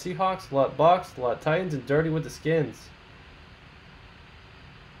 LS Seahawks, Lutt Bucks, Lutt Titans, and Dirty with the Skins.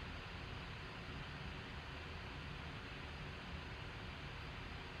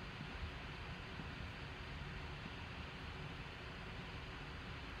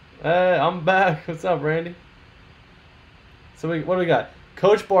 Hey, I'm back. What's up, Randy? So what do we got?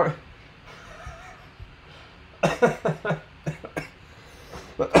 Coach Bart.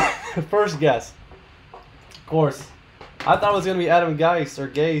 First guess. Of course. I thought it was gonna be Adam Gase or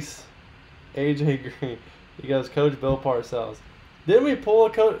Gase. AJ Green. You guys, Coach Bill Parcells. Didn't we pull a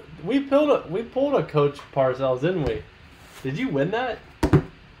coach? We pulled a Coach Parcells, didn't we? Did you win that?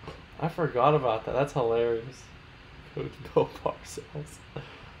 I forgot about that. That's hilarious. Coach Bill Parcells.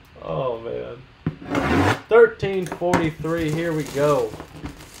 Oh man. 1343. Here we go.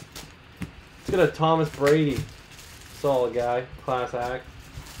 Let's get a Thomas Brady. Solid guy. Class act.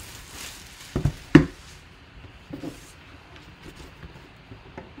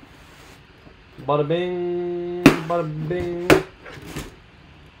 Bada bing, bada bing.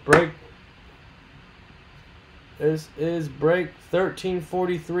 Break. This is break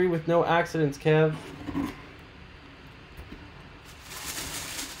 1343 with no accidents, Kev.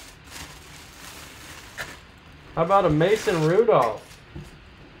 How about a Mason Rudolph?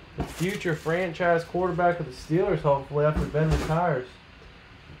 The future franchise quarterback of the Steelers, hopefully, after Ben retires.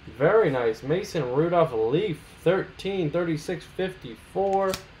 Very nice. Mason Rudolph Leaf,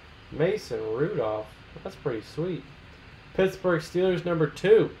 13/36/54. Mason Rudolph. That's pretty sweet. Pittsburgh Steelers number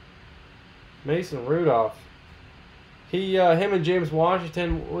 2. Mason Rudolph. Him and James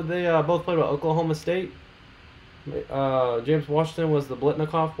Washington, they both played with Oklahoma State. James Washington was the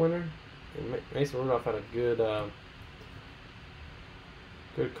Blitnikoff winner. And Mason Rudolph had a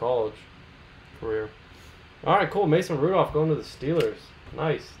good college career. All right, cool. Mason Rudolph going to the Steelers.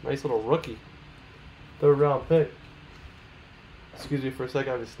 Nice little rookie. 3rd round pick. Excuse me for a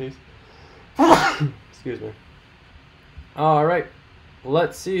second, I have to sneeze. Excuse me. All right,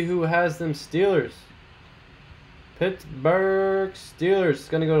 let's see who has them Steelers. Pittsburgh Steelers is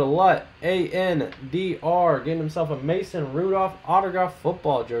going to go to Lutt, ANDR, getting himself a Mason Rudolph autographed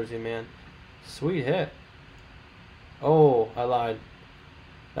football jersey, man. Sweet hit. Oh, I lied.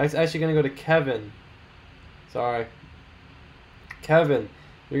 That's actually going to go to Kevin. Sorry. Kevin,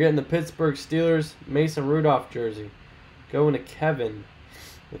 you're getting the Pittsburgh Steelers Mason Rudolph jersey. Going to Kevin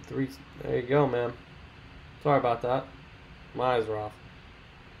with 3. There you go, man. Sorry about that. My eyes are off.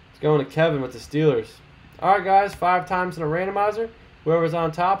 It's going to Kevin with the Steelers. Alright, guys. 5 times in a randomizer. Whoever's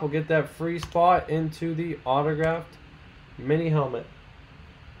on top will get that free spot into the autographed mini helmet.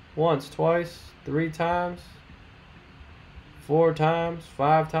 Once, twice, 3 times, 4 times,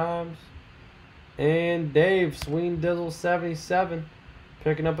 5 times. And Dave, Sween Dizzle 77,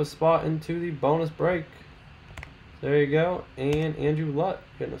 picking up a spot into the bonus break. There you go. And Andrew Lutt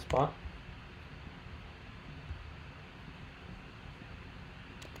getting a spot.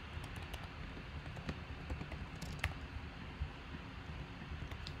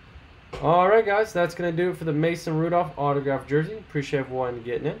 Alright guys, that's going to do it for the Mason Rudolph autograph jersey. Appreciate everyone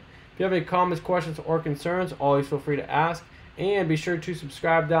getting in. If you have any comments, questions, or concerns, always feel free to ask. And be sure to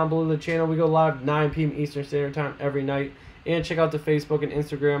subscribe down below the channel. We go live 9 p.m. Eastern Standard Time every night. And check out the Facebook and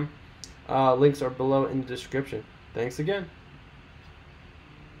Instagram. Links are below in the description. Thanks again.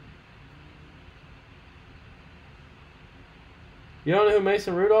 You don't know who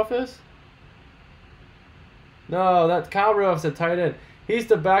Mason Rudolph is? No, that Kyle Rudolph's a tight end. He's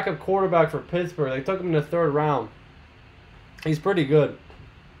the backup quarterback for Pittsburgh. They took him in the 3rd round. He's pretty good.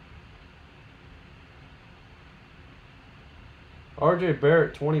 RJ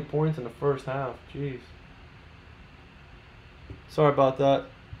Barrett, 20 points in the first half. Jeez. Sorry about that.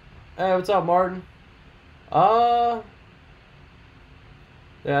 Hey, what's up, Martin? Yeah,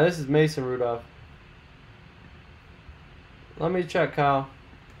 this is Mason Rudolph. Let me check, Kyle.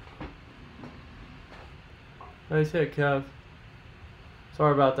 Nice hit, Kev.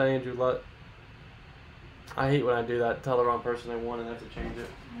 Sorry about that, Andrew Lutt. I hate when I do that. Tell the wrong person they won and have to change it.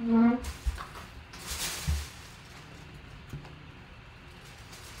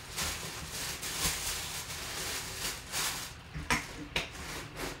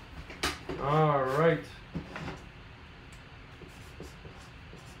 All right.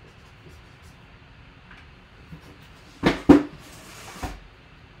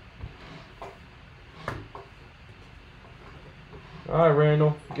 All right,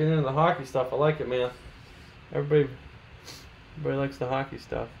 Randall. Getting into the hockey stuff. I like it, man. Everybody likes the hockey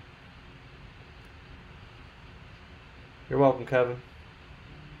stuff. You're welcome, Kevin.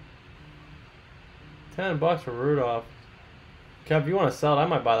 $10 for Rudolph. Kev, if you want to sell it, I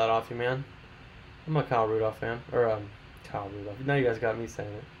might buy that off you, man. I'm a Kyle Rudolph fan. Or, Kyle Rudolph. Now you guys got me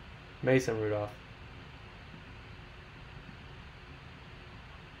saying it. Mason Rudolph.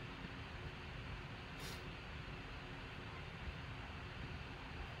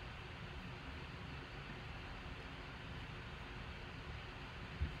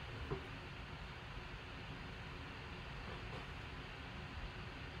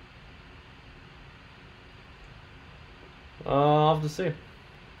 I'll have to see.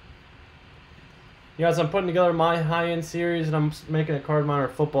 Yes, I'm putting together my high-end series, and I'm making a card miner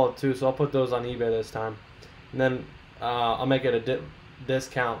football too, so I'll put those on eBay this time. And then I'll make it a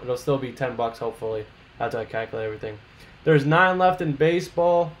discount. It'll still be $10 hopefully after I calculate everything. There's 9 left in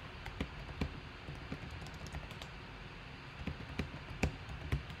baseball.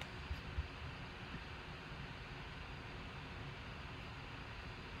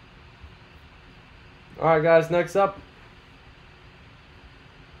 All right, guys, next up.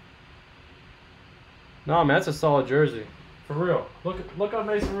 No, man, that's a solid jersey. For real. Look on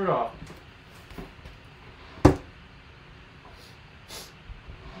Mason Rudolph.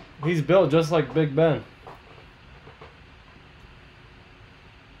 He's built just like Big Ben.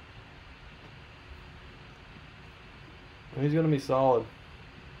 He's going to be solid.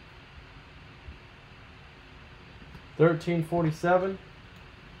 1347.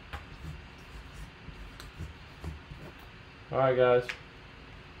 All right, guys.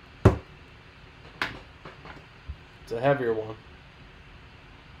 It's a heavier one.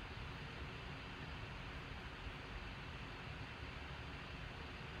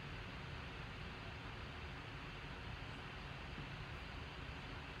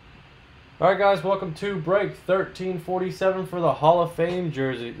 Alright guys, welcome to break 1347 for the Hall of Fame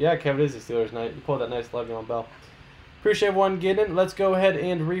jersey. Yeah, Kevin, it is the Steelers night. You pulled that nice Le'Veon Bell. Appreciate everyone getting in. Let's go ahead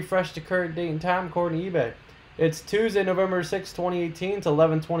and refresh the current date and time according to eBay. It's Tuesday, November 6, 2018. It's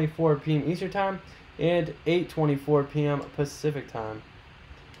 11:24 p.m. Eastern Time and 8:24 p.m. Pacific Time.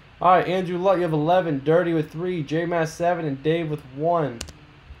 Alright, Andrew Lutt, you have 11. Dirty with 3. J-Mass 7. And Dave with 1.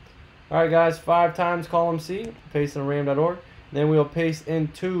 Alright guys, 5 times column C. Paste in ram.org. Then we'll paste in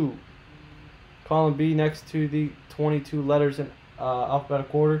 2. Column B next to the 22 letters in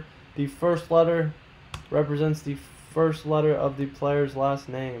alphabetical order. The first letter represents the first letter of the player's last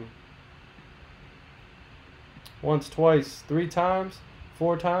name. Once, twice, 3 times,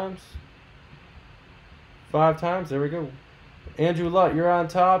 4 times, 5 times. There we go. Andrew Lutt, you're on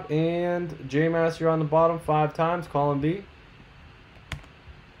top, and J-Mass, you're on the bottom 5 times. Column B.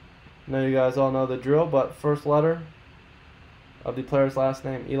 I know you guys all know the drill, but first letter of the player's last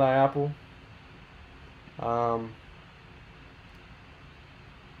name. Eli Apple.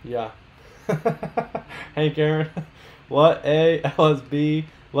 Yeah. Hank Aaron. Lut A, LSB,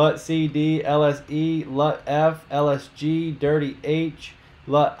 Lut CD, LSE, Lut F, LSG, Dirty H,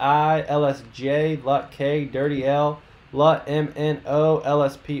 Lut I, LSJ, Lut K, Dirty L, Lut MNO,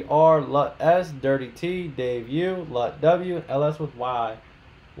 LSPR, Lut S, Dirty T, Dave U, Lut W, LS with Y.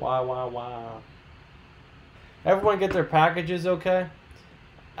 Y. Everyone get their packages okay?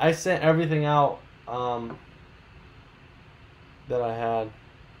 I sent everything out that I had.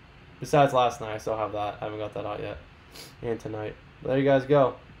 Besides last night, I still have that. I haven't got that out yet. And tonight. But there you guys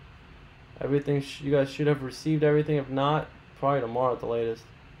go. Everything, you guys should have received everything. If not, probably tomorrow at the latest.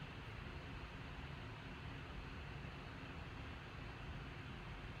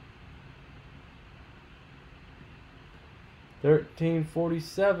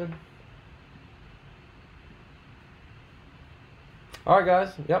 1347. Alright,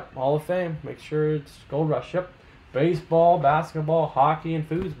 guys. Yep, Hall of Fame. Make sure it's Gold Rush. Yep. Baseball, basketball, hockey, and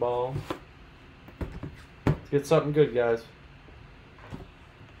foosball. Let's get something good, guys.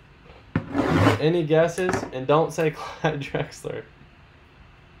 Any guesses? And don't say Clyde Drexler.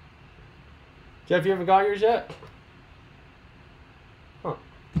 Jeff, you haven't got yours yet? Huh.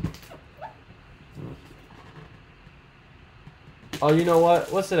 Oh, you know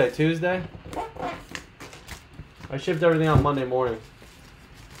what? What's today? Tuesday? I shipped everything out Monday morning.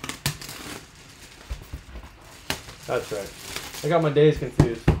 That's right. I got my days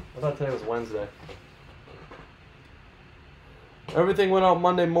confused. I thought today was Wednesday. Everything went out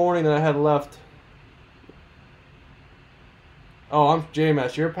Monday morning that I had left. Oh, I'm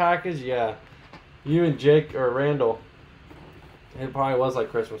JMS. Your package? Yeah. You and Jake or Randall. It probably was like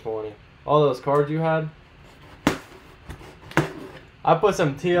Christmas morning. All those cards you had. I put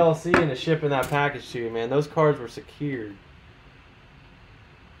some TLC into shipping that package to you, man. Those cards were secured.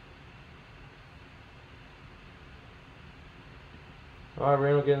 Alright,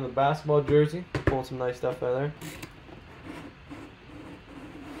 Randall getting the basketball jersey. Pulling some nice stuff out of there.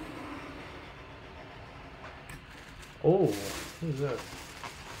 Oh, who's that?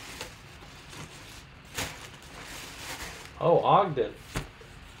 Oh, Ogden.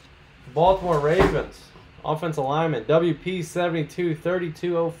 Baltimore Ravens. Offensive lineman. WP 72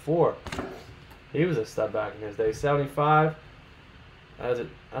 3204. He was a stud back in his day. 75. I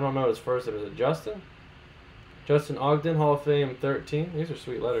don't know his first name. Is it Justin? Justin Ogden, Hall of Fame 13. These are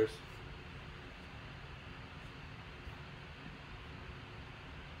sweet letters.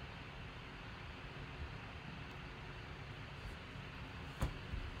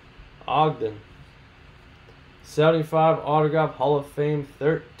 Ogden. 75 autograph Hall of Fame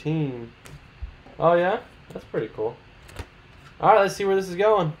 13. Oh yeah? That's pretty cool. Alright, let's see where this is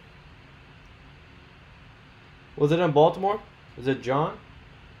going. Was it in Baltimore? Is it John?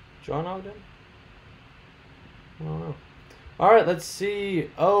 John Ogden? I don't know. Alright, let's see.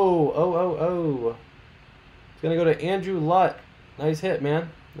 Oh. It's going to go to Andrew Lutt. Nice hit, man.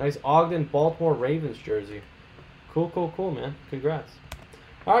 Nice Ogden Baltimore Ravens jersey. Cool, man. Congrats.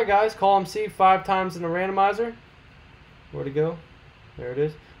 Alright, guys. Column C 5 times in the randomizer. Where'd it go? There it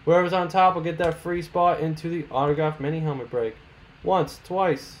is. Whoever's on top will get that free spot into the autographed mini helmet break. Once,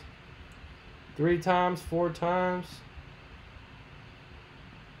 twice, 3 times, 4 times,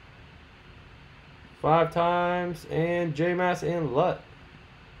 5 times, and J-Mass and Lutt.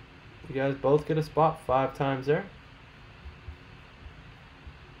 You guys both get a spot 5 times there.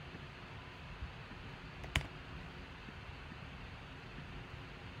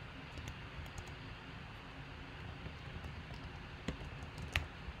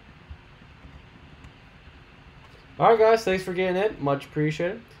 Alright guys, thanks for getting in. Much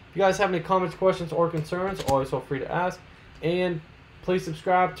appreciated. If you guys have any comments, questions, or concerns, always feel free to ask. And please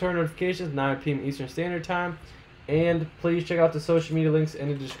subscribe, turn notifications, 9 p.m. Eastern Standard Time. And please check out the social media links in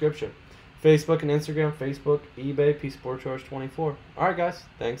the description. Facebook and Instagram, Facebook, eBay, P-Sportscards24. Alright guys,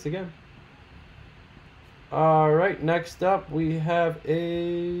 thanks again. Alright, next up we have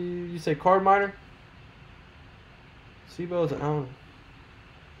you say card miner? Seabo's Allen.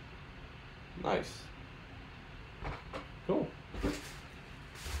 Nice. Cool.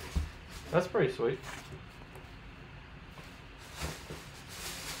 That's pretty sweet.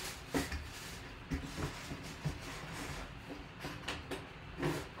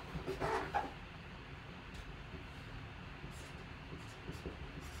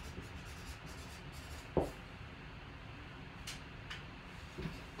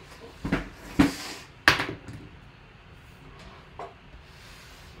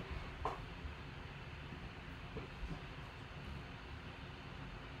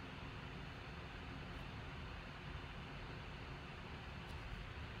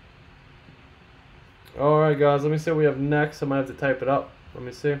 Alright guys, let me see what we have next. I might have to type it up. Let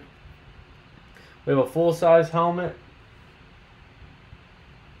me see. We have a full-size helmet.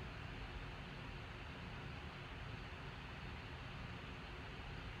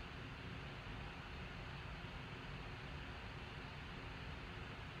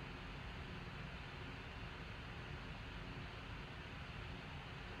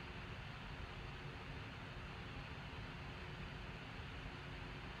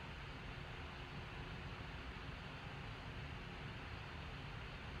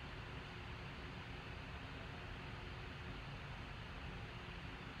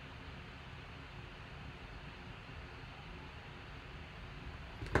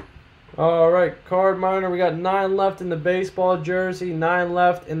 Alright, card miner. We got 9 left in the baseball jersey, 9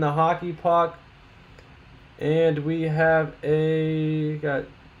 left in the hockey puck, And we have we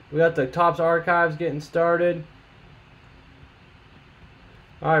got the Topps Archives getting started.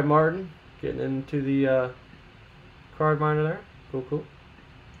 All right, Martin, getting into the card miner there. Cool, cool.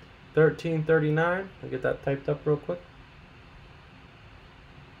 1339. I'll get that typed up real quick.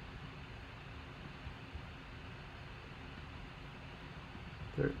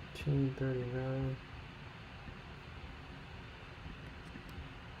 $13.39.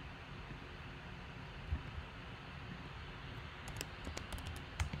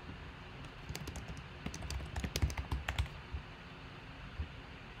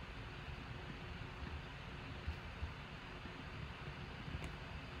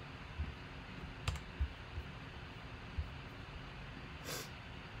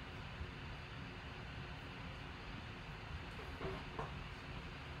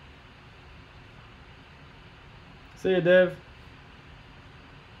 See you, Dave.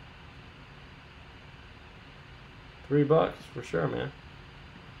 $3 for sure, man.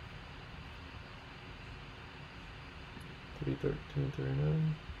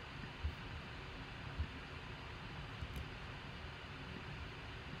 313.39.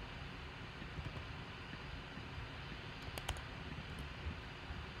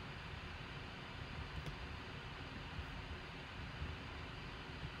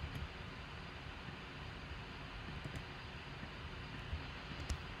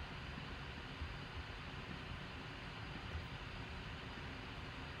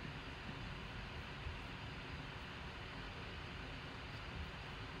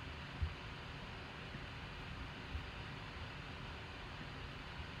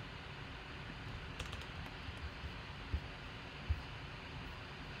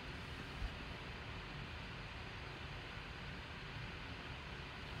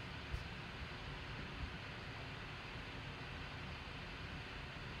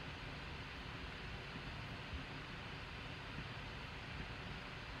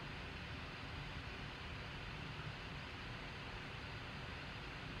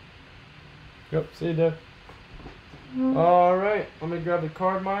 Yep, see you, Dave. All right, let me grab the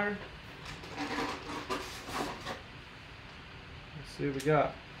card miner. Let's see what we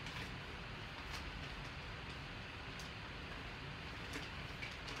got.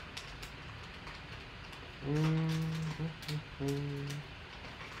 What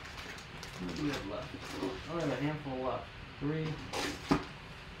do we have left? Oh, I have a handful left. 3,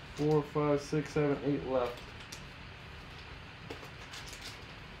 4, 5, 6, 7, 8 left.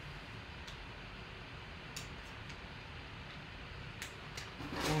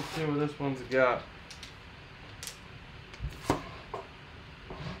 Let's see what this one's got.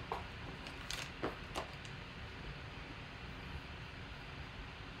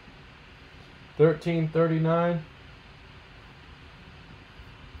 $13.39.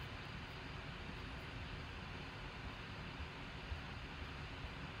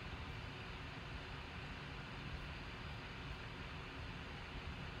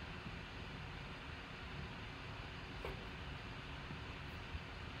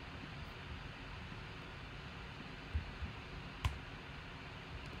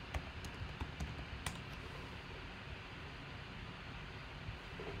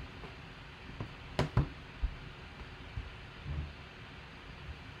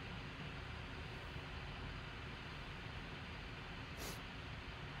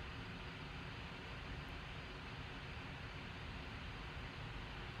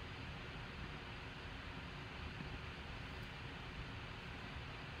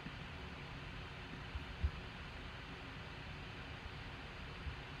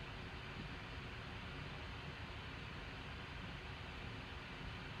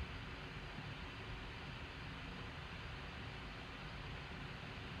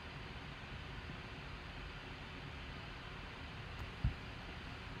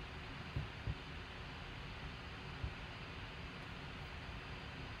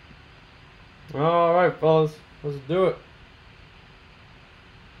 All right, fellas, let's do it.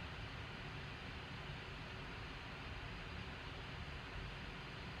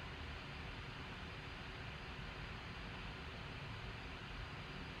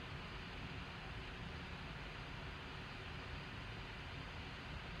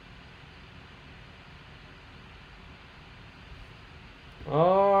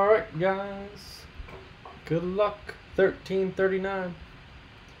 All right, guys. Good luck. 13.39.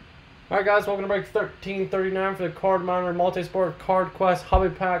 All right, guys. Welcome to break 13.39 for the Card Miner Multi-Sport Card Quest Hobby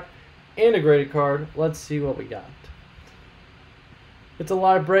Pack Integrated Card. Let's see what we got. It's a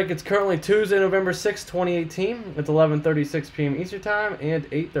live break. It's currently Tuesday, November 6, 2018. It's 11:36 p.m. Eastern Time and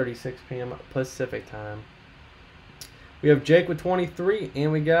 8:36 p.m. Pacific Time. We have Jake with 23,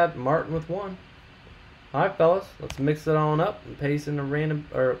 and we got Martin with 1. All right, fellas, let's mix it on up and paste in the random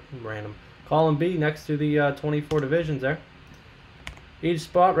column B next to the 24 divisions there. Each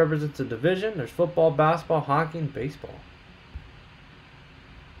spot represents a division. There's football, basketball, hockey, and baseball.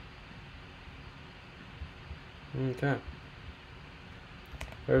 Okay.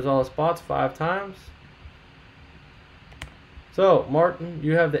 There's all the spots 5 times. So, Martin,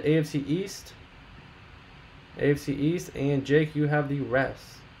 you have the AFC East. AFC East, and Jake, you have the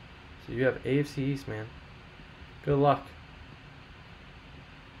rest. So you have AFC East, man. Good luck.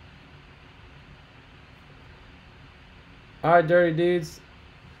 Alright, Dirty Deeds.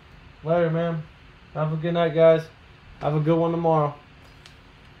 Later, man. Have a good night, guys. Have a good one tomorrow.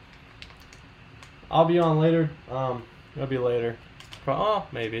 I'll be on later. It'll be later. Oh,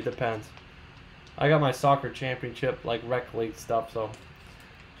 maybe. It depends. I got my soccer championship, like rec league stuff, so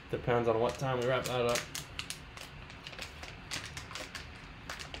depends on what time we wrap that up.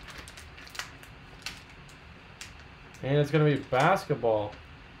 And it's going to be basketball.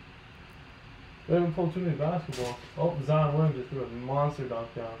 We haven't pulled too many basketballs. Oh, Zion Williams just threw a monster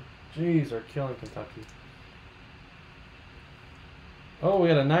dunk down. Jeez, they're killing Kentucky. Oh, we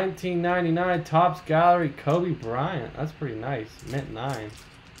got a 1999 Topps Gallery Kobe Bryant. That's pretty nice. Mint 9.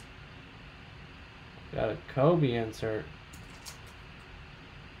 Got a Kobe insert.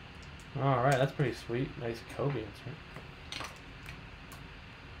 Alright, that's pretty sweet. Nice Kobe insert.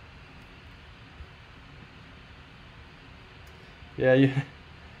 Yeah,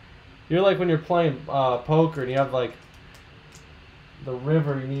 you're like when you're playing poker and you have like the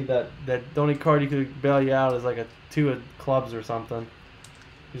river, you need that the only card you could bail you out is like a 2 of clubs or something.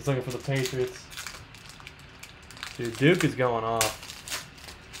 You're just looking for the Patriots. Dude, Duke is going off.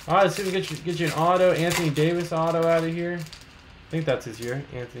 Alright, let's see if we can get you an auto. Anthony Davis auto out of here. I think that's his year.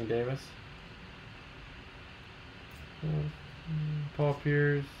 Anthony Davis. Paul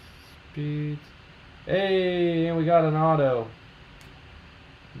Pierce. Speed. Hey, and we got an auto.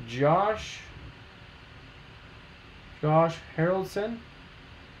 Josh Harrelson.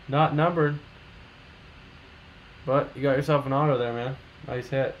 Not numbered. But you got yourself an auto there, man. Nice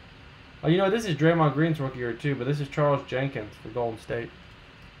hit. Oh, you know, this is Draymond Green's rookie year too, but this is Charles Jenkins for Golden State.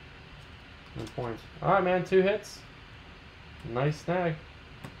 1 points. Alright, man, 2 hits. Nice snag.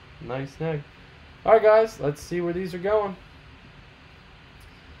 Nice snag. Alright, guys, let's see where these are going.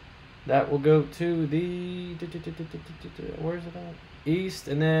 That will go to the... Where is it at? East,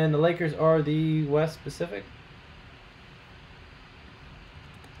 and then the Lakers are the West Pacific.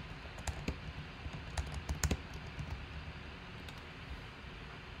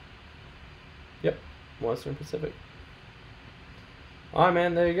 Yep, Western Pacific. Alright,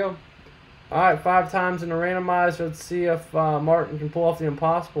 man, there you go. Alright, 5 times in the randomizer. Let's see if Martin can pull off the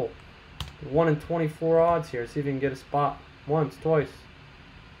impossible. 1 in 24 odds here. See if he can get a spot. Once, twice,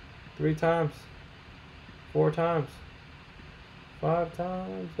 3 times, 4 times, 5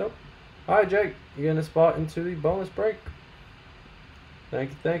 times. Nope. Alright, Jake, you're getting a spot into the bonus break. Thank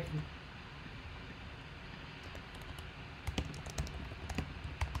you, thank you.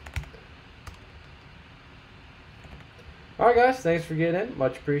 Alright, guys, thanks for getting in.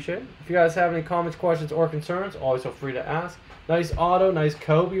 Much appreciated. If you guys have any comments, questions, or concerns, always feel free to ask. Nice auto, nice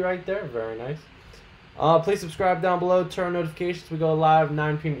Kobe right there. Very nice. Please subscribe down below, turn on notifications. We go live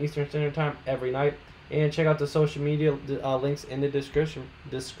 9 p.m. Eastern Standard Time every night. And check out the social media links in the description.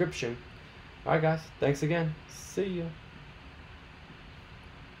 Alright, guys, thanks again. See ya.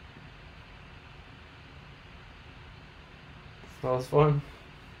 That was fun.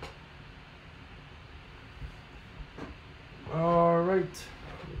 Alright,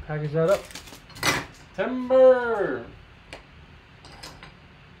 package that up. Timber!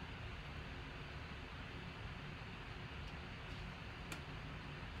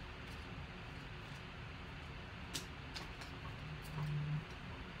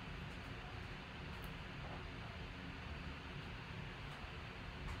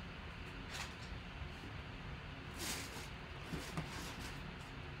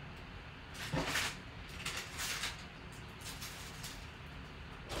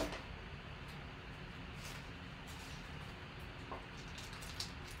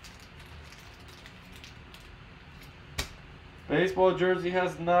 Baseball jersey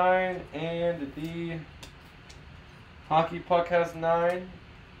has 9, and the hockey puck has 9.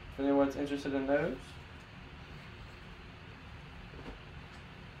 If anyone's interested in those.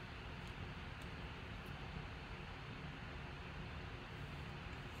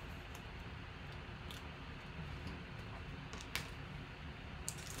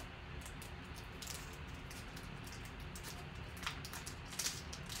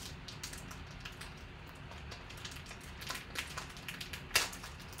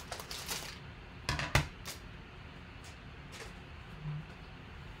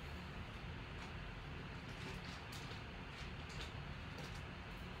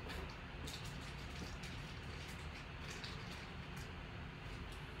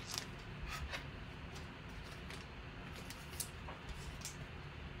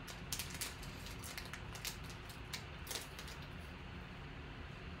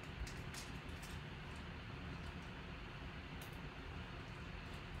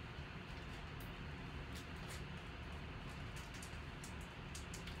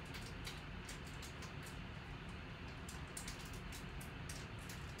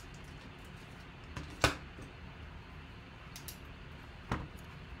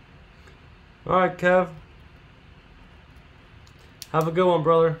 All right, Kev. Have a good one,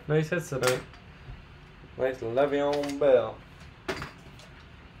 brother. Nice hits tonight. Nice Le'Veon Bell.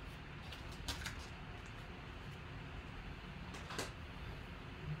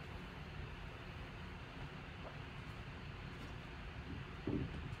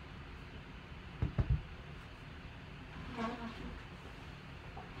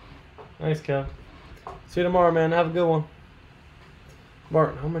 Nice, Kev. See you tomorrow, man. Have a good one.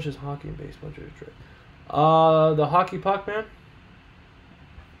 Martin, how much is hockey and baseball jersey trade? The hockey puck, man.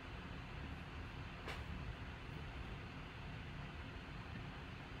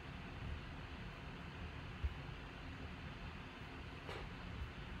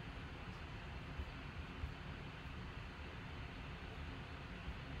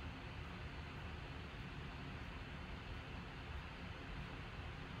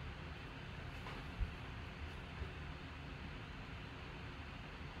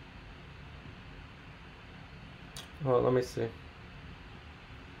 Oh, let me see.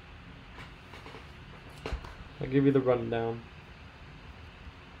 I'll give you the rundown.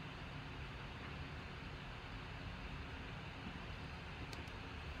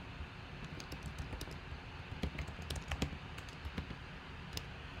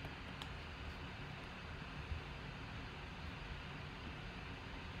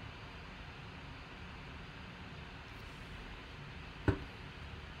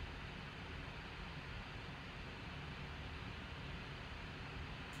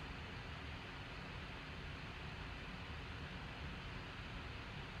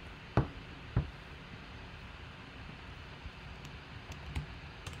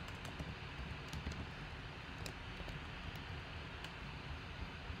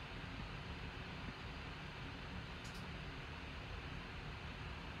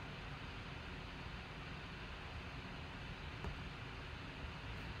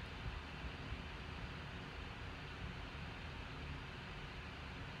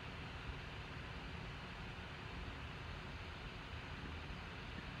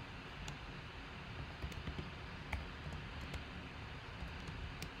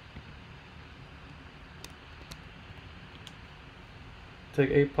 Take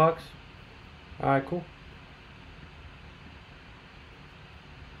 8 pucks. Alright, cool.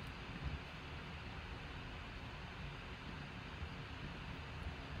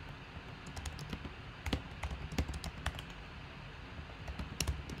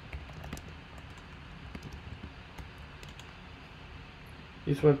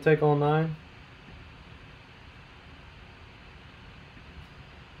 You just want to take all 9?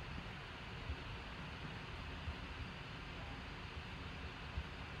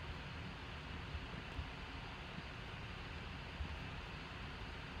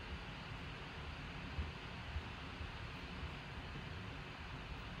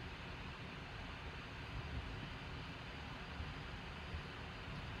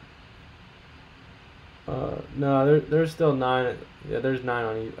 No, there's still 9. Yeah, there's 9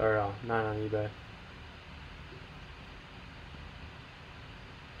 on 9 on eBay.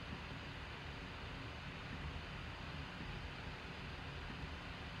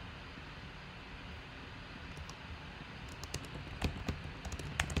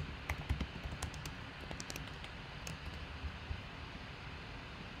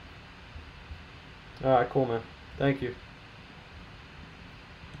 Alright, cool, man. Thank you.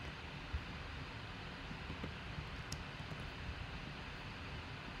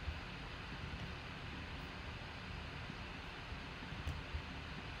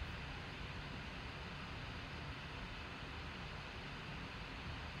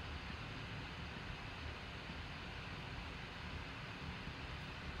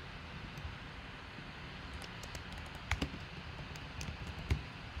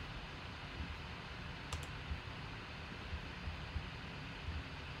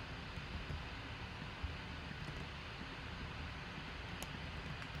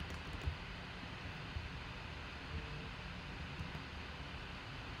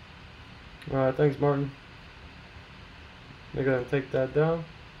 Alright, thanks, Martin. They're gonna take that down.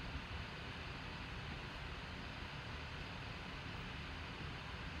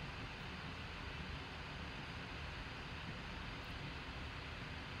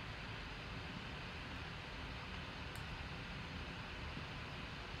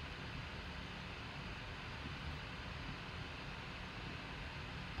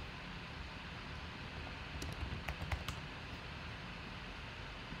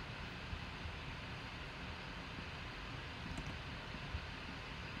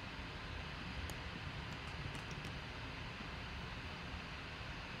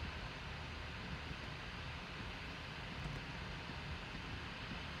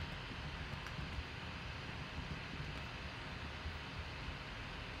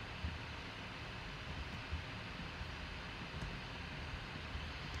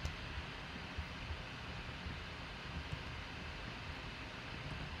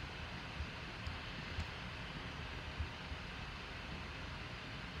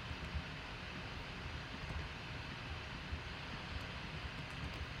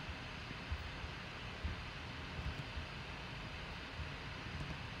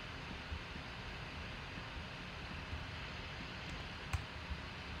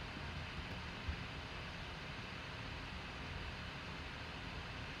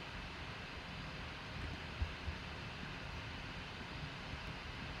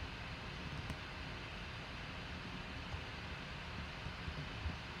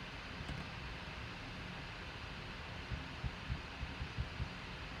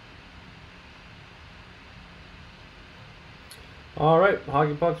 All right,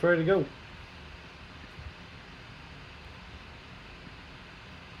 hockey puck's ready to go.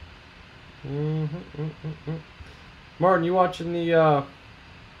 Martin, you watching the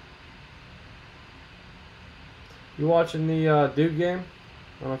Duke game?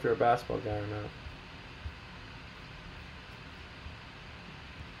 I don't know if you're a basketball guy or not.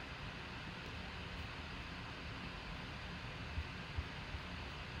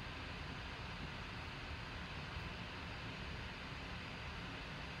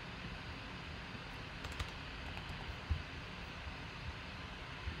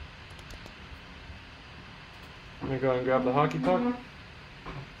 I'm gonna go ahead and grab the hockey puck.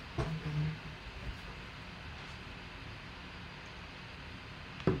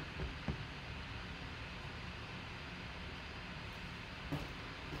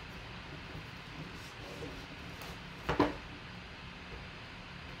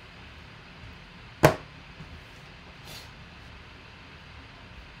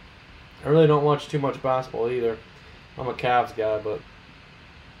 I really don't watch too much basketball either. I'm a Cavs guy, but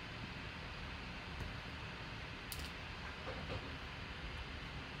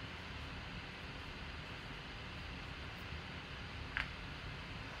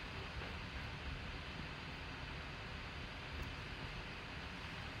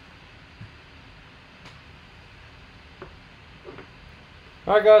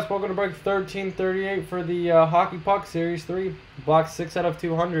alright guys, welcome to break 1338 for the Hockey Puck Series 3. Block 6 out of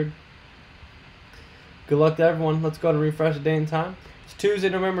 200. Good luck to everyone. Let's go ahead and refresh the day and time. It's Tuesday,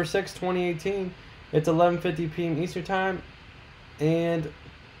 November 6, 2018. It's 11:50 p.m. Eastern Time and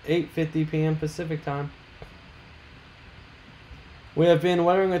 8:50 p.m. Pacific Time. We have Van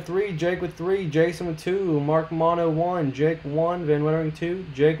Wettering with 3, Jake with 3, Jason with 2, Mark Mono 1, Jake 1, Van Wettering 2,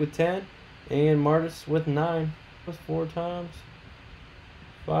 Jake with 10, and Martis with 9. That's 4 times.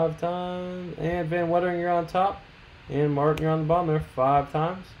 5 times. And Van Wettering, you're on top. And Martin, you're on the bottom there 5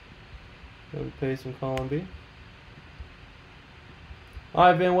 times. Go to pay some column B.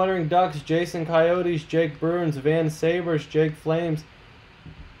 Alright, Van Wettering Ducks, Jason Coyotes, Jake Bruins, Van Sabres, Jake Flames,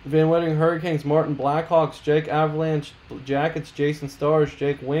 Van Wettering Hurricanes, Martin Blackhawks, Jake Avalanche Jackets, Jason Stars,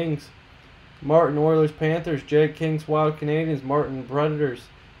 Jake Wings, Martin Oilers Panthers, Jake Kings Wild Canadians, Martin Predators,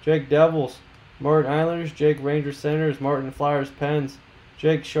 Jake Devils, Martin Islanders, Jake Rangers Senators, Martin Flyers Pens,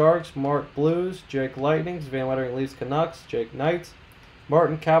 Jake Sharks, Mark Blues, Jake Lightnings, Van Wettering Leafs Canucks, Jake Knights,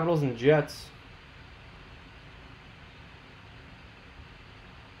 Martin Capitals and Jets.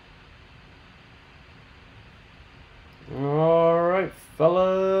 Alright,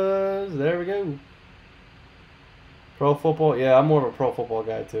 fellas. There we go. Pro football. Yeah, I'm more of a pro football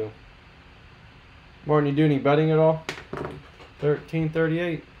guy, too. Martin, you do any betting at all?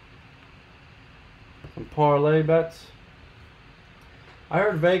 1338. Some parlay bets. I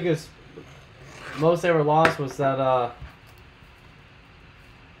heard Vegas, most they ever lost was that,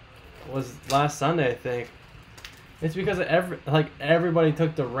 was last Sunday, I think. It's because of everybody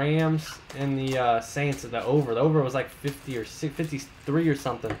took the Rams and the Saints at the over. The over was like 50 or 53 or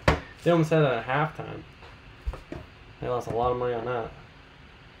something. They almost had it at halftime. They lost a lot of money on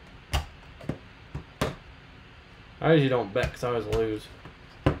that. I usually don't bet because I always lose.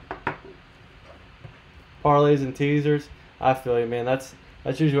 Parlays and teasers. I feel you, man. That's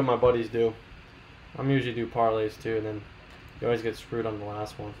usually what my buddies do. I'm usually do parlays too, and then you always get screwed on the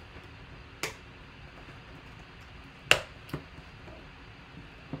last one.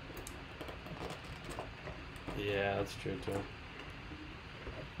 Yeah, that's true too.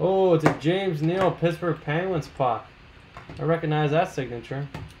 Oh, it's a James Neal Pittsburgh Penguins puck. I recognize that signature.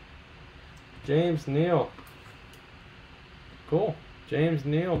 James Neal. Cool. James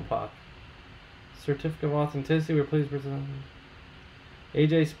Neal puck. Certificate of authenticity. We're pleased to present.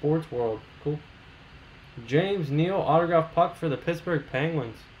 AJ Sports World. Cool. James Neal autograph puck for the Pittsburgh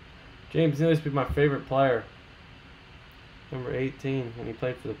Penguins. James Neal used to be my favorite player. Number 18 when he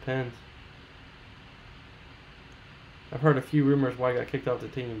played for the Pens. I've heard a few rumors why he got kicked off the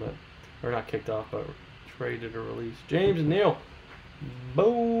team, or not kicked off, but traded or released. James Neal.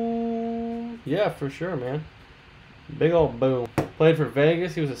 Boom. Yeah, for sure, man. Big old boom. Played for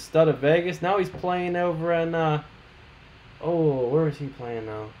Vegas. He was a stud of Vegas. Now he's playing over in, oh, where is he playing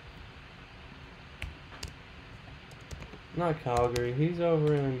now? Not Calgary. He's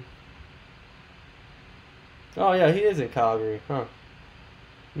over in... Oh, yeah, he is in Calgary. Huh.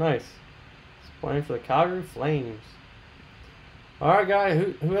 Nice. He's playing for the Calgary Flames. Alright, guy.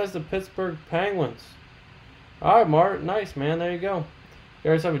 Who has the Pittsburgh Penguins? Alright, Mart. Nice, man. There you go. You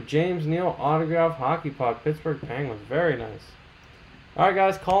guys have a James Neal autograph hockey puck. Pittsburgh Penguins. Very nice. Alright,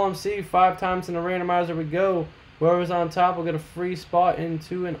 guys. Call MC 5 times in the randomizer we go. Whoever's on top will get a free spot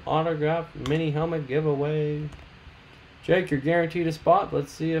into an autograph mini helmet giveaway. Jake, you're guaranteed a spot.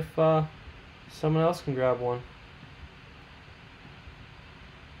 Let's see if someone else can grab one.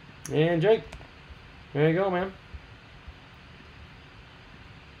 And Jake, there you go, man.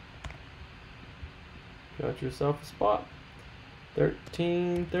 Got yourself a spot.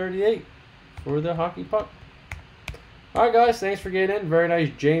 1338 for the hockey puck. Alright guys, thanks for getting in. Very nice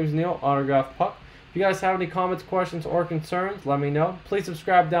James Neal autographed puck. If you guys have any comments, questions, or concerns, let me know. Please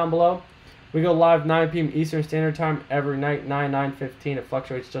subscribe down below. We go live 9 p.m. Eastern Standard Time every night, 9:15. It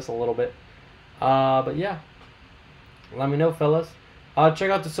fluctuates just a little bit. But yeah, let me know, fellas.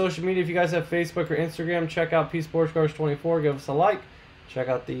 Check out the social media if you guys have Facebook or Instagram. Check out P-Sportscards24. Give us a like. Check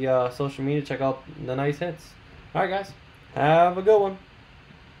out the social media. Check out the nice hits. Alright guys, have a good one.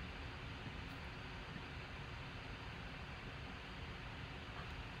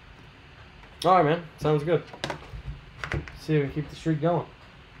 Alright, man. Sounds good. See if we can keep the streak going.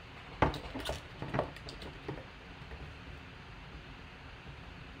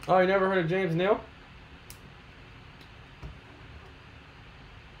 Oh, you never heard of James Neal?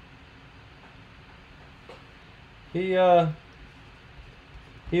 He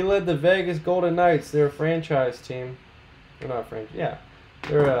led the Vegas Golden Knights, their franchise team. They're not franchise. Yeah.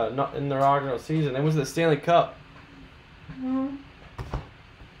 They're not in their inaugural season. It was the Stanley Cup.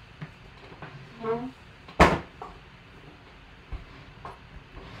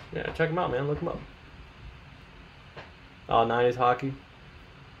 Yeah, check them out, man. Look them up. Oh, 90s hockey.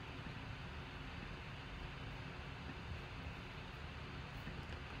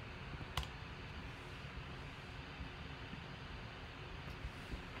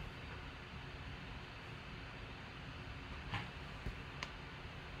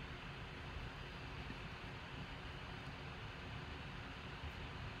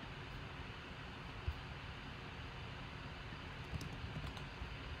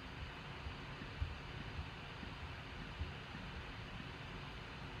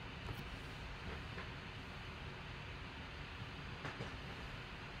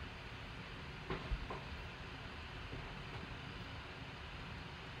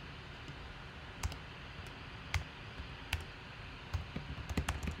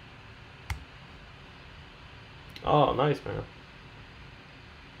 Oh, nice, man.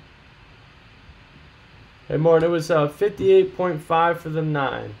 Hey, Morton, it was 58.5 for the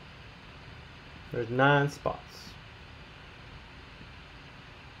 9. There's 9 spots.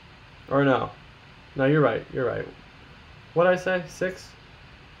 Or no. No, you're right. You're right. What'd I say? 6?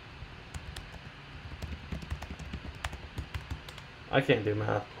 I can't do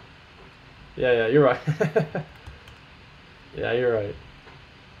math. Yeah, you're right. Yeah, you're right.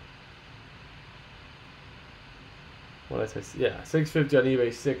 What did I say? Yeah, 650 on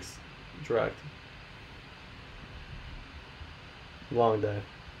eBay, 6 direct. Long day.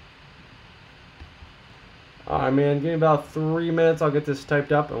 Alright, man. Give me about 3 minutes. I'll get this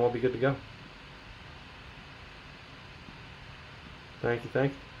typed up and we'll be good to go. Thank you,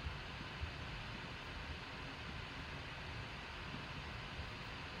 thank you.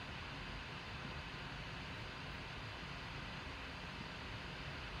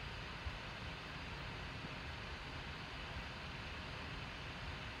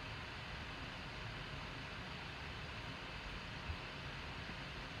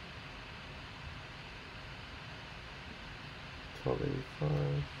 $12.85.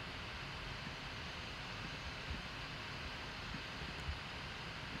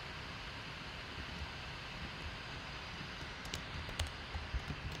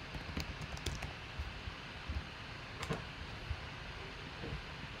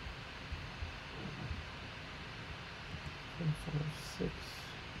 $1.56.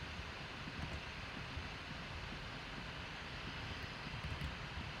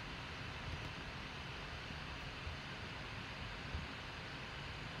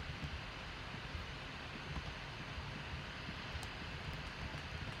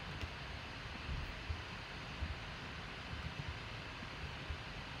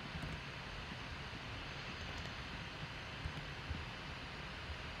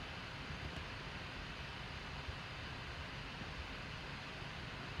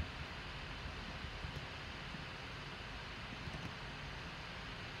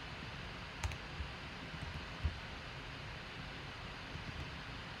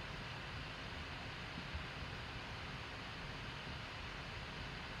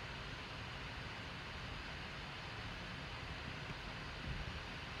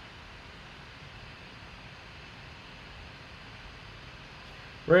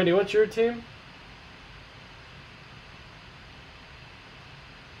 Randy, what's your team?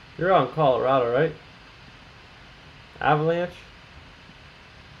 You're on Colorado, right? Avalanche?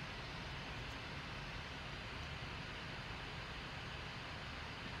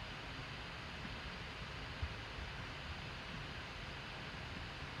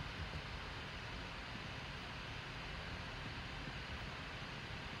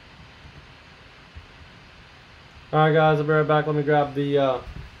 Alright guys, I'll be right back. Let me grab the go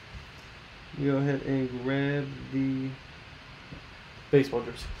ahead and grab the baseball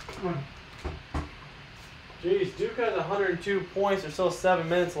jersey. Jeez, Duke has 102 points. There's still 7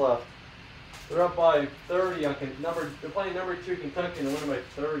 minutes left. They're up by 30 on they're playing number 2 Kentucky and they're winning by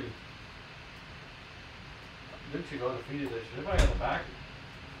 30. Duke should go undefeated this year. They probably got the back.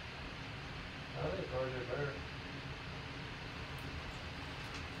 I think RJ Barrett.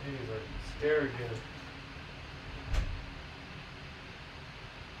 He's like scary good.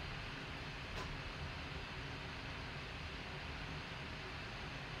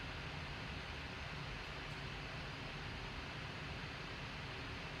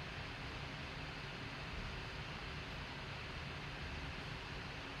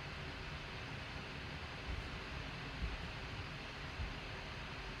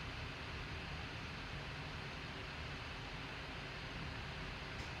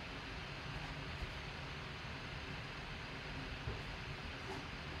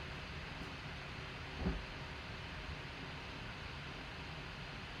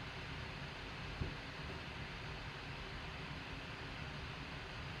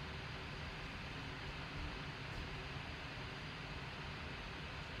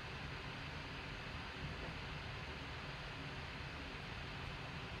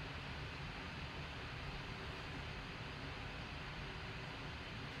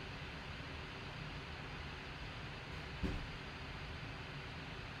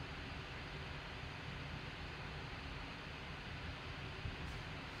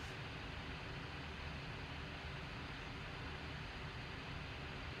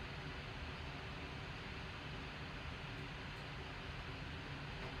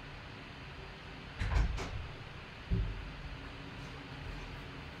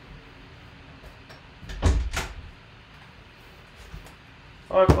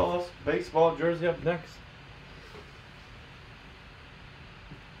 Alright fellas, baseball jersey up next.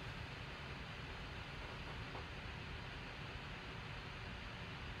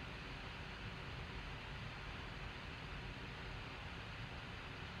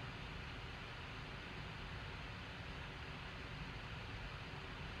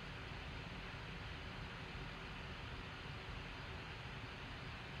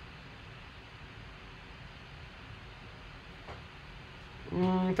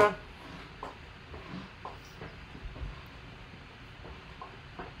 Okay.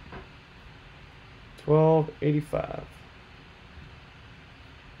 $12.85.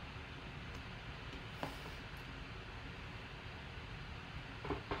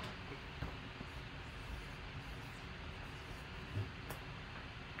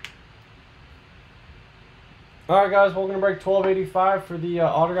 All right, guys, we're gonna break $12.85 for the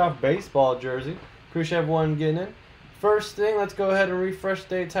autographed baseball jersey. Appreciate everyone getting in. First thing, let's go ahead and refresh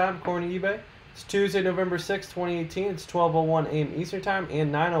date time according to eBay. It's Tuesday, November 6, 2018. It's 12:01 a.m. Eastern Time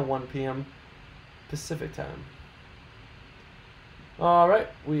and 9:01 p.m. Pacific Time. All right,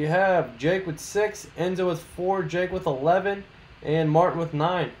 we have Jake with 6, Enzo with 4, Jake with 11, and Martin with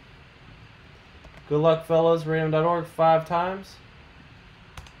 9. Good luck, fellas. Random.org 5 times.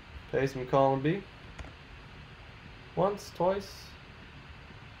 Paste me column B. Once, twice,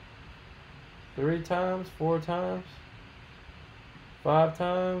 3 times, 4 times, 5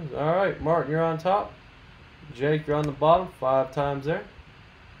 times. All right, Martin, you're on top. Jake, you're on the bottom. 5 times there.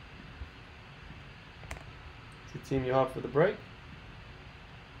 It's the team you have for the break.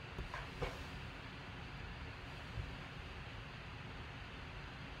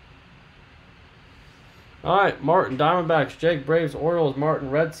 All right, Martin, Diamondbacks, Jake, Braves, Orioles,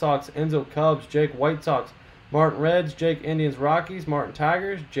 Martin, Red Sox, Enzo, Cubs, Jake, White Sox, Martin, Reds, Jake, Indians, Rockies, Martin,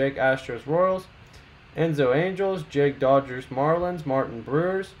 Tigers, Jake, Astros, Royals, Enzo, Angels, Jake, Dodgers, Marlins, Martin,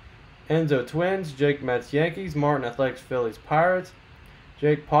 Brewers, Enzo, Twins, Jake, Mets, Yankees, Martin, Athletics, Phillies, Pirates,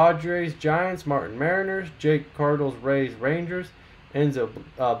 Jake, Padres, Giants, Martin, Mariners, Jake, Cardinals, Rays, Rangers, Enzo,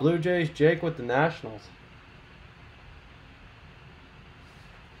 Blue Jays, Jake with the Nationals.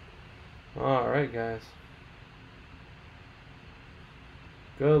 All right, guys.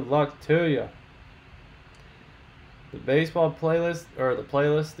 Good luck to you. The baseball playlist, or the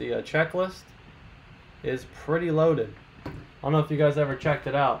checklist is pretty loaded. I don't know if you guys ever checked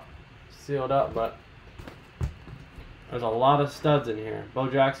it out. Sealed up, but there's a lot of studs in here. Bo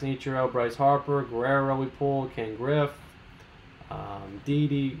Jackson, Ichiro, Bryce Harper, Guerrero we pulled, Ken Griff,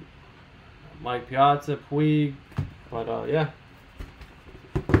 Didi, Mike Piazza, Puig. But yeah,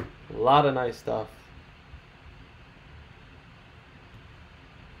 a lot of nice stuff.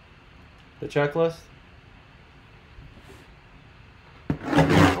 The checklist.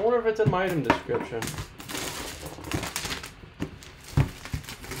 I wonder if it's in my item description.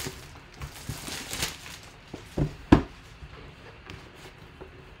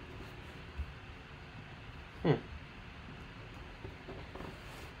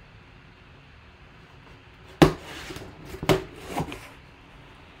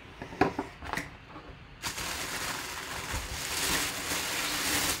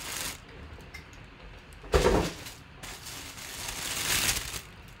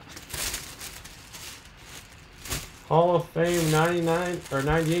 Hall of Fame 99 or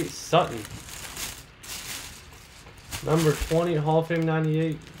 98 Sutton. Number 20 Hall of Fame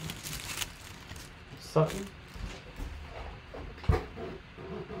 98 Sutton.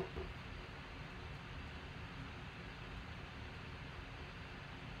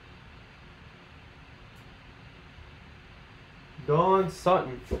 Don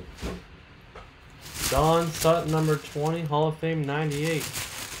Sutton. Don Sutton, number 20, Hall of Fame 98.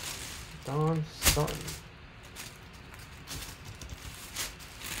 Don Sutton.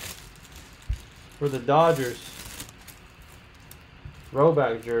 For the Dodgers.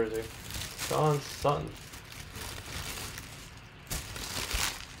 Throwback jersey. Don Sutton.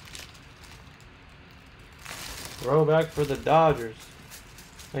 Throwback for the Dodgers.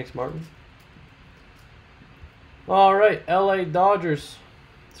 Thanks, Martin. Alright, LA Dodgers.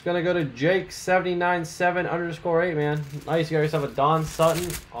 It's going to go to Jake797_8, man. Nice, you guys have a Don Sutton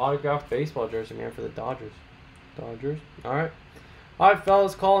autographed baseball jersey, man, for the Dodgers. Alright. Alright,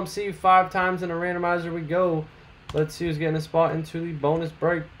 fellas, call them. See you 5 times in a randomizer we go. Let's see who's getting a spot into the bonus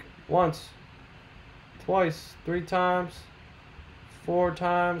break. Once, twice, 3 times, 4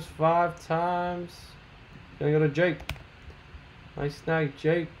 times, 5 times. Gonna go to Jake. Nice snag,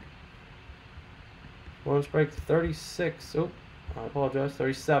 Jake. Bonus break 36. Oh, I apologize.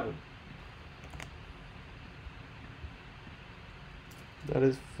 37. That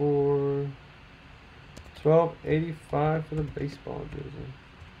is for $12.85 for the baseball jersey.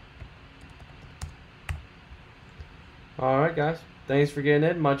 Alright, guys. Thanks for getting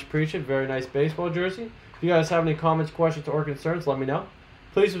in. Much appreciated. Very nice baseball jersey. If you guys have any comments, questions, or concerns, let me know.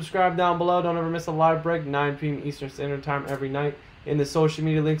 Please subscribe down below. Don't ever miss a live break, 9 p.m. Eastern Standard Time every night. And the social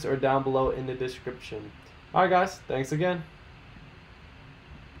media links are down below in the description. Alright, guys. Thanks again.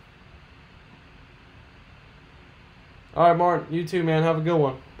 Alright, Martin. You too, man. Have a good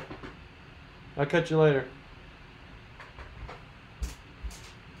one. I'll catch you later.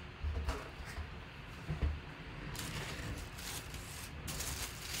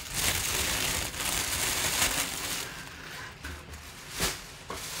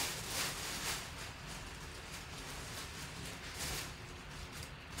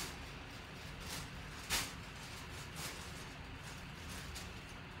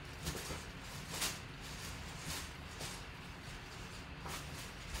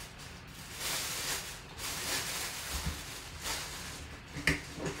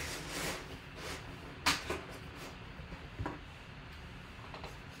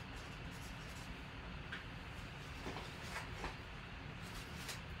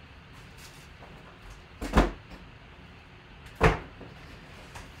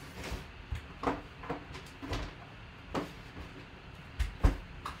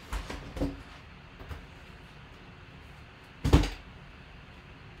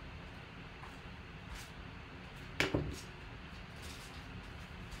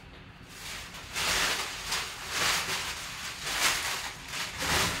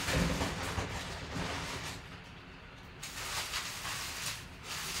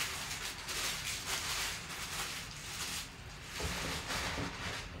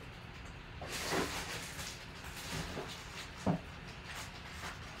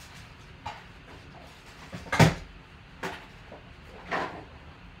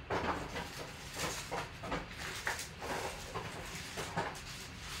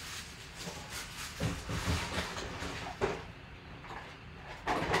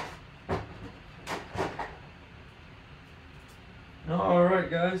 Alright,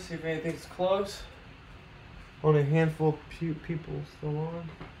 guys, see if anything's close. Only a handful of people still on.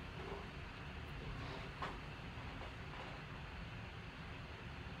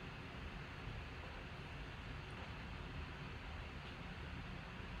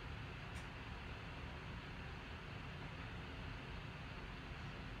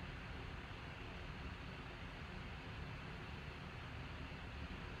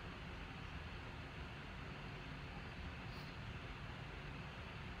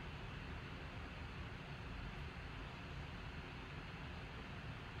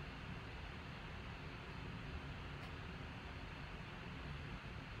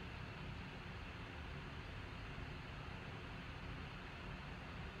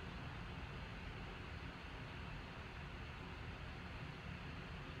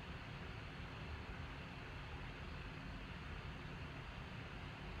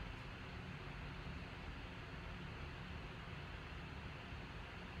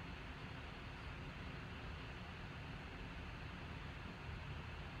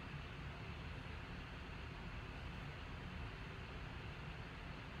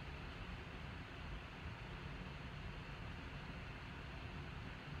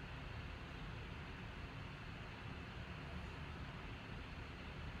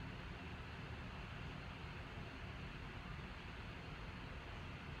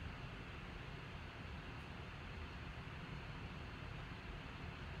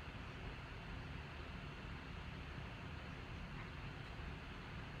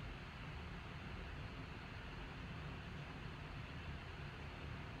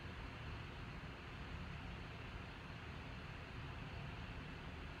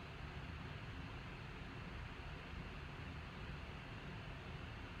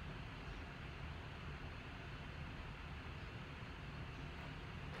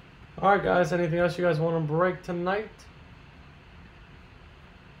 Alright guys, anything else you guys want to break tonight?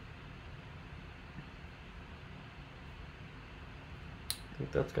 I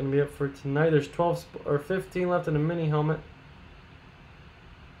think that's going to be it for tonight. There's 12 or 15 left in a mini helmet.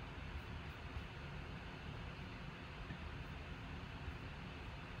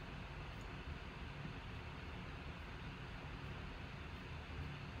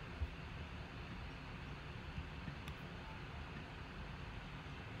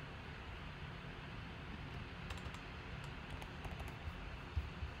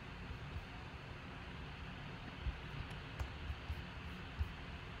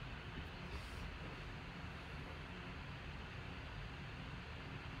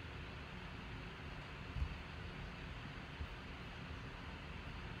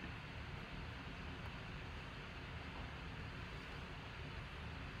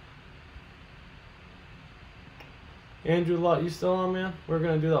 Andrew Lott, you still on, man? We're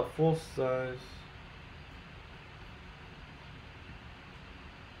going to do that full size.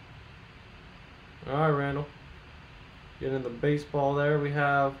 Alright, Randall. Get in the baseball there. We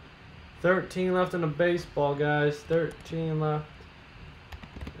have 13 left in the baseball, guys. 13 left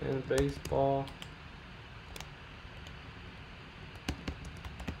in baseball.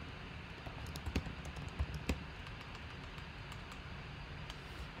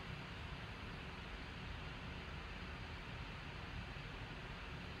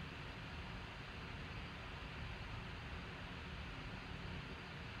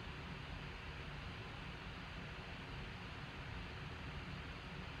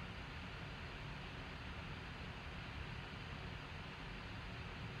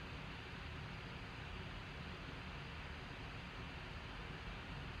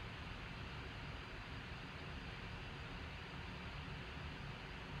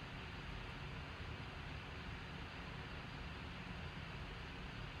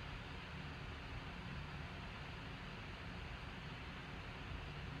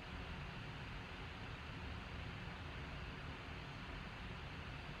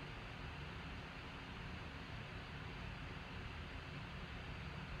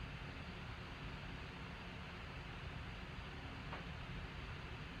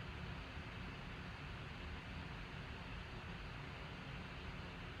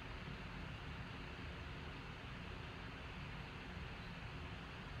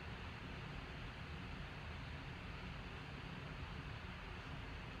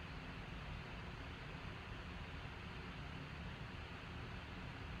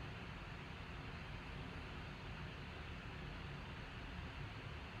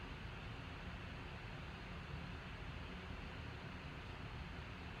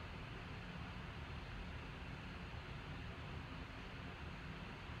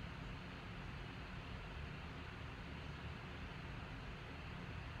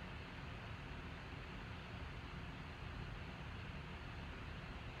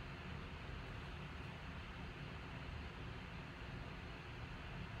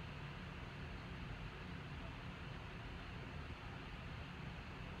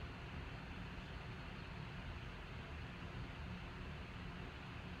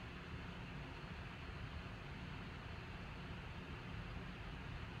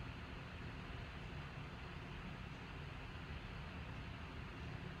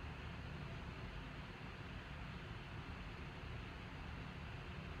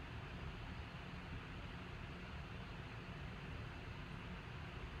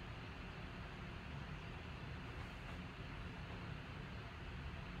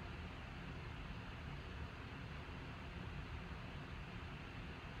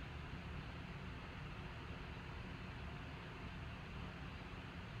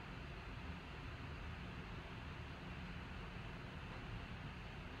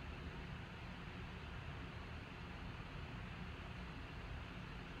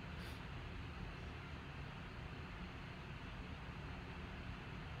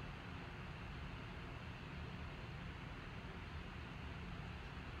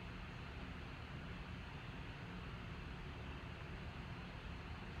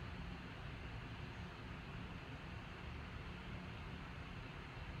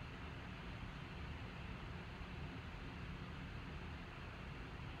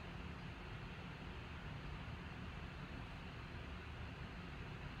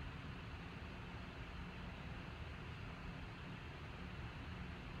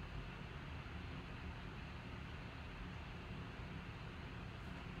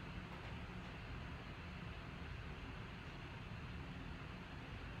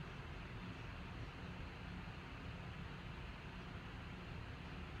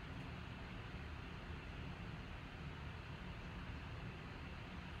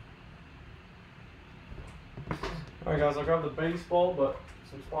 Alright guys, I'll grab the baseball, but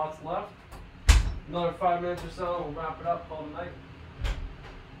some spots left. Another 5 minutes or so, and we'll wrap it up, call it a night.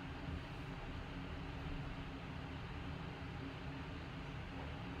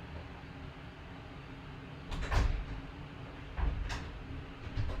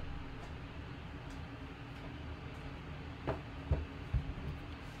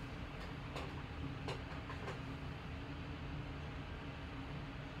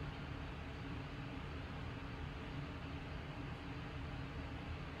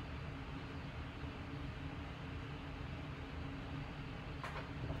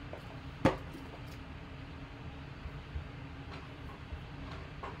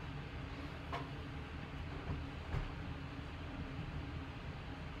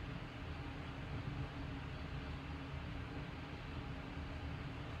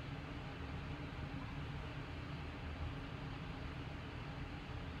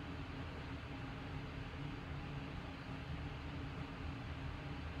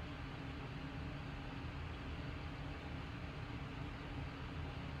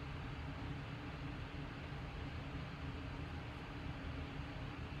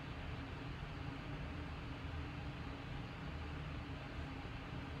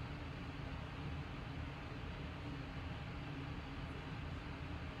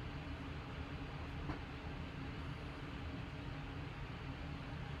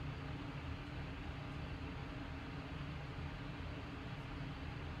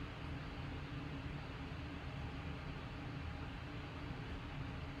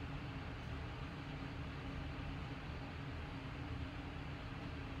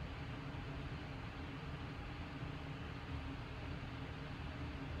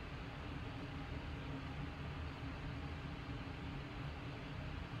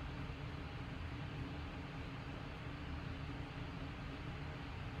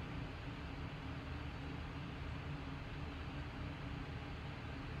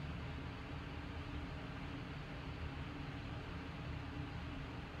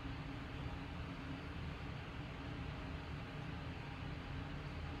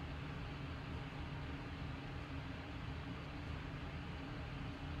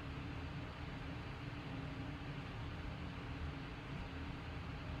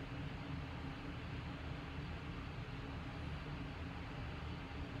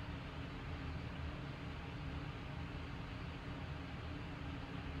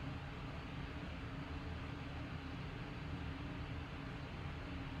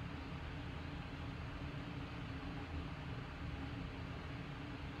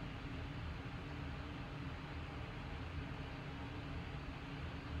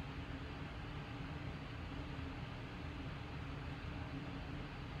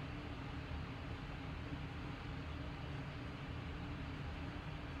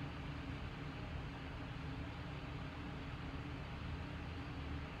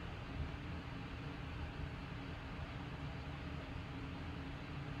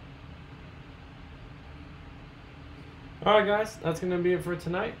 Alright guys, that's going to be it for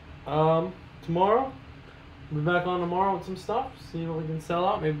tonight. Tomorrow, we'll be back on tomorrow with some stuff, see what we can sell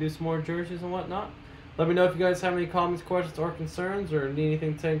out, maybe do some more jerseys and whatnot. Let me know if you guys have any comments, questions, or concerns, or need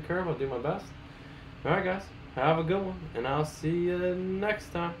anything taken care of. I'll do my best. Alright guys, have a good one, and I'll see you next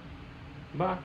time. Bye.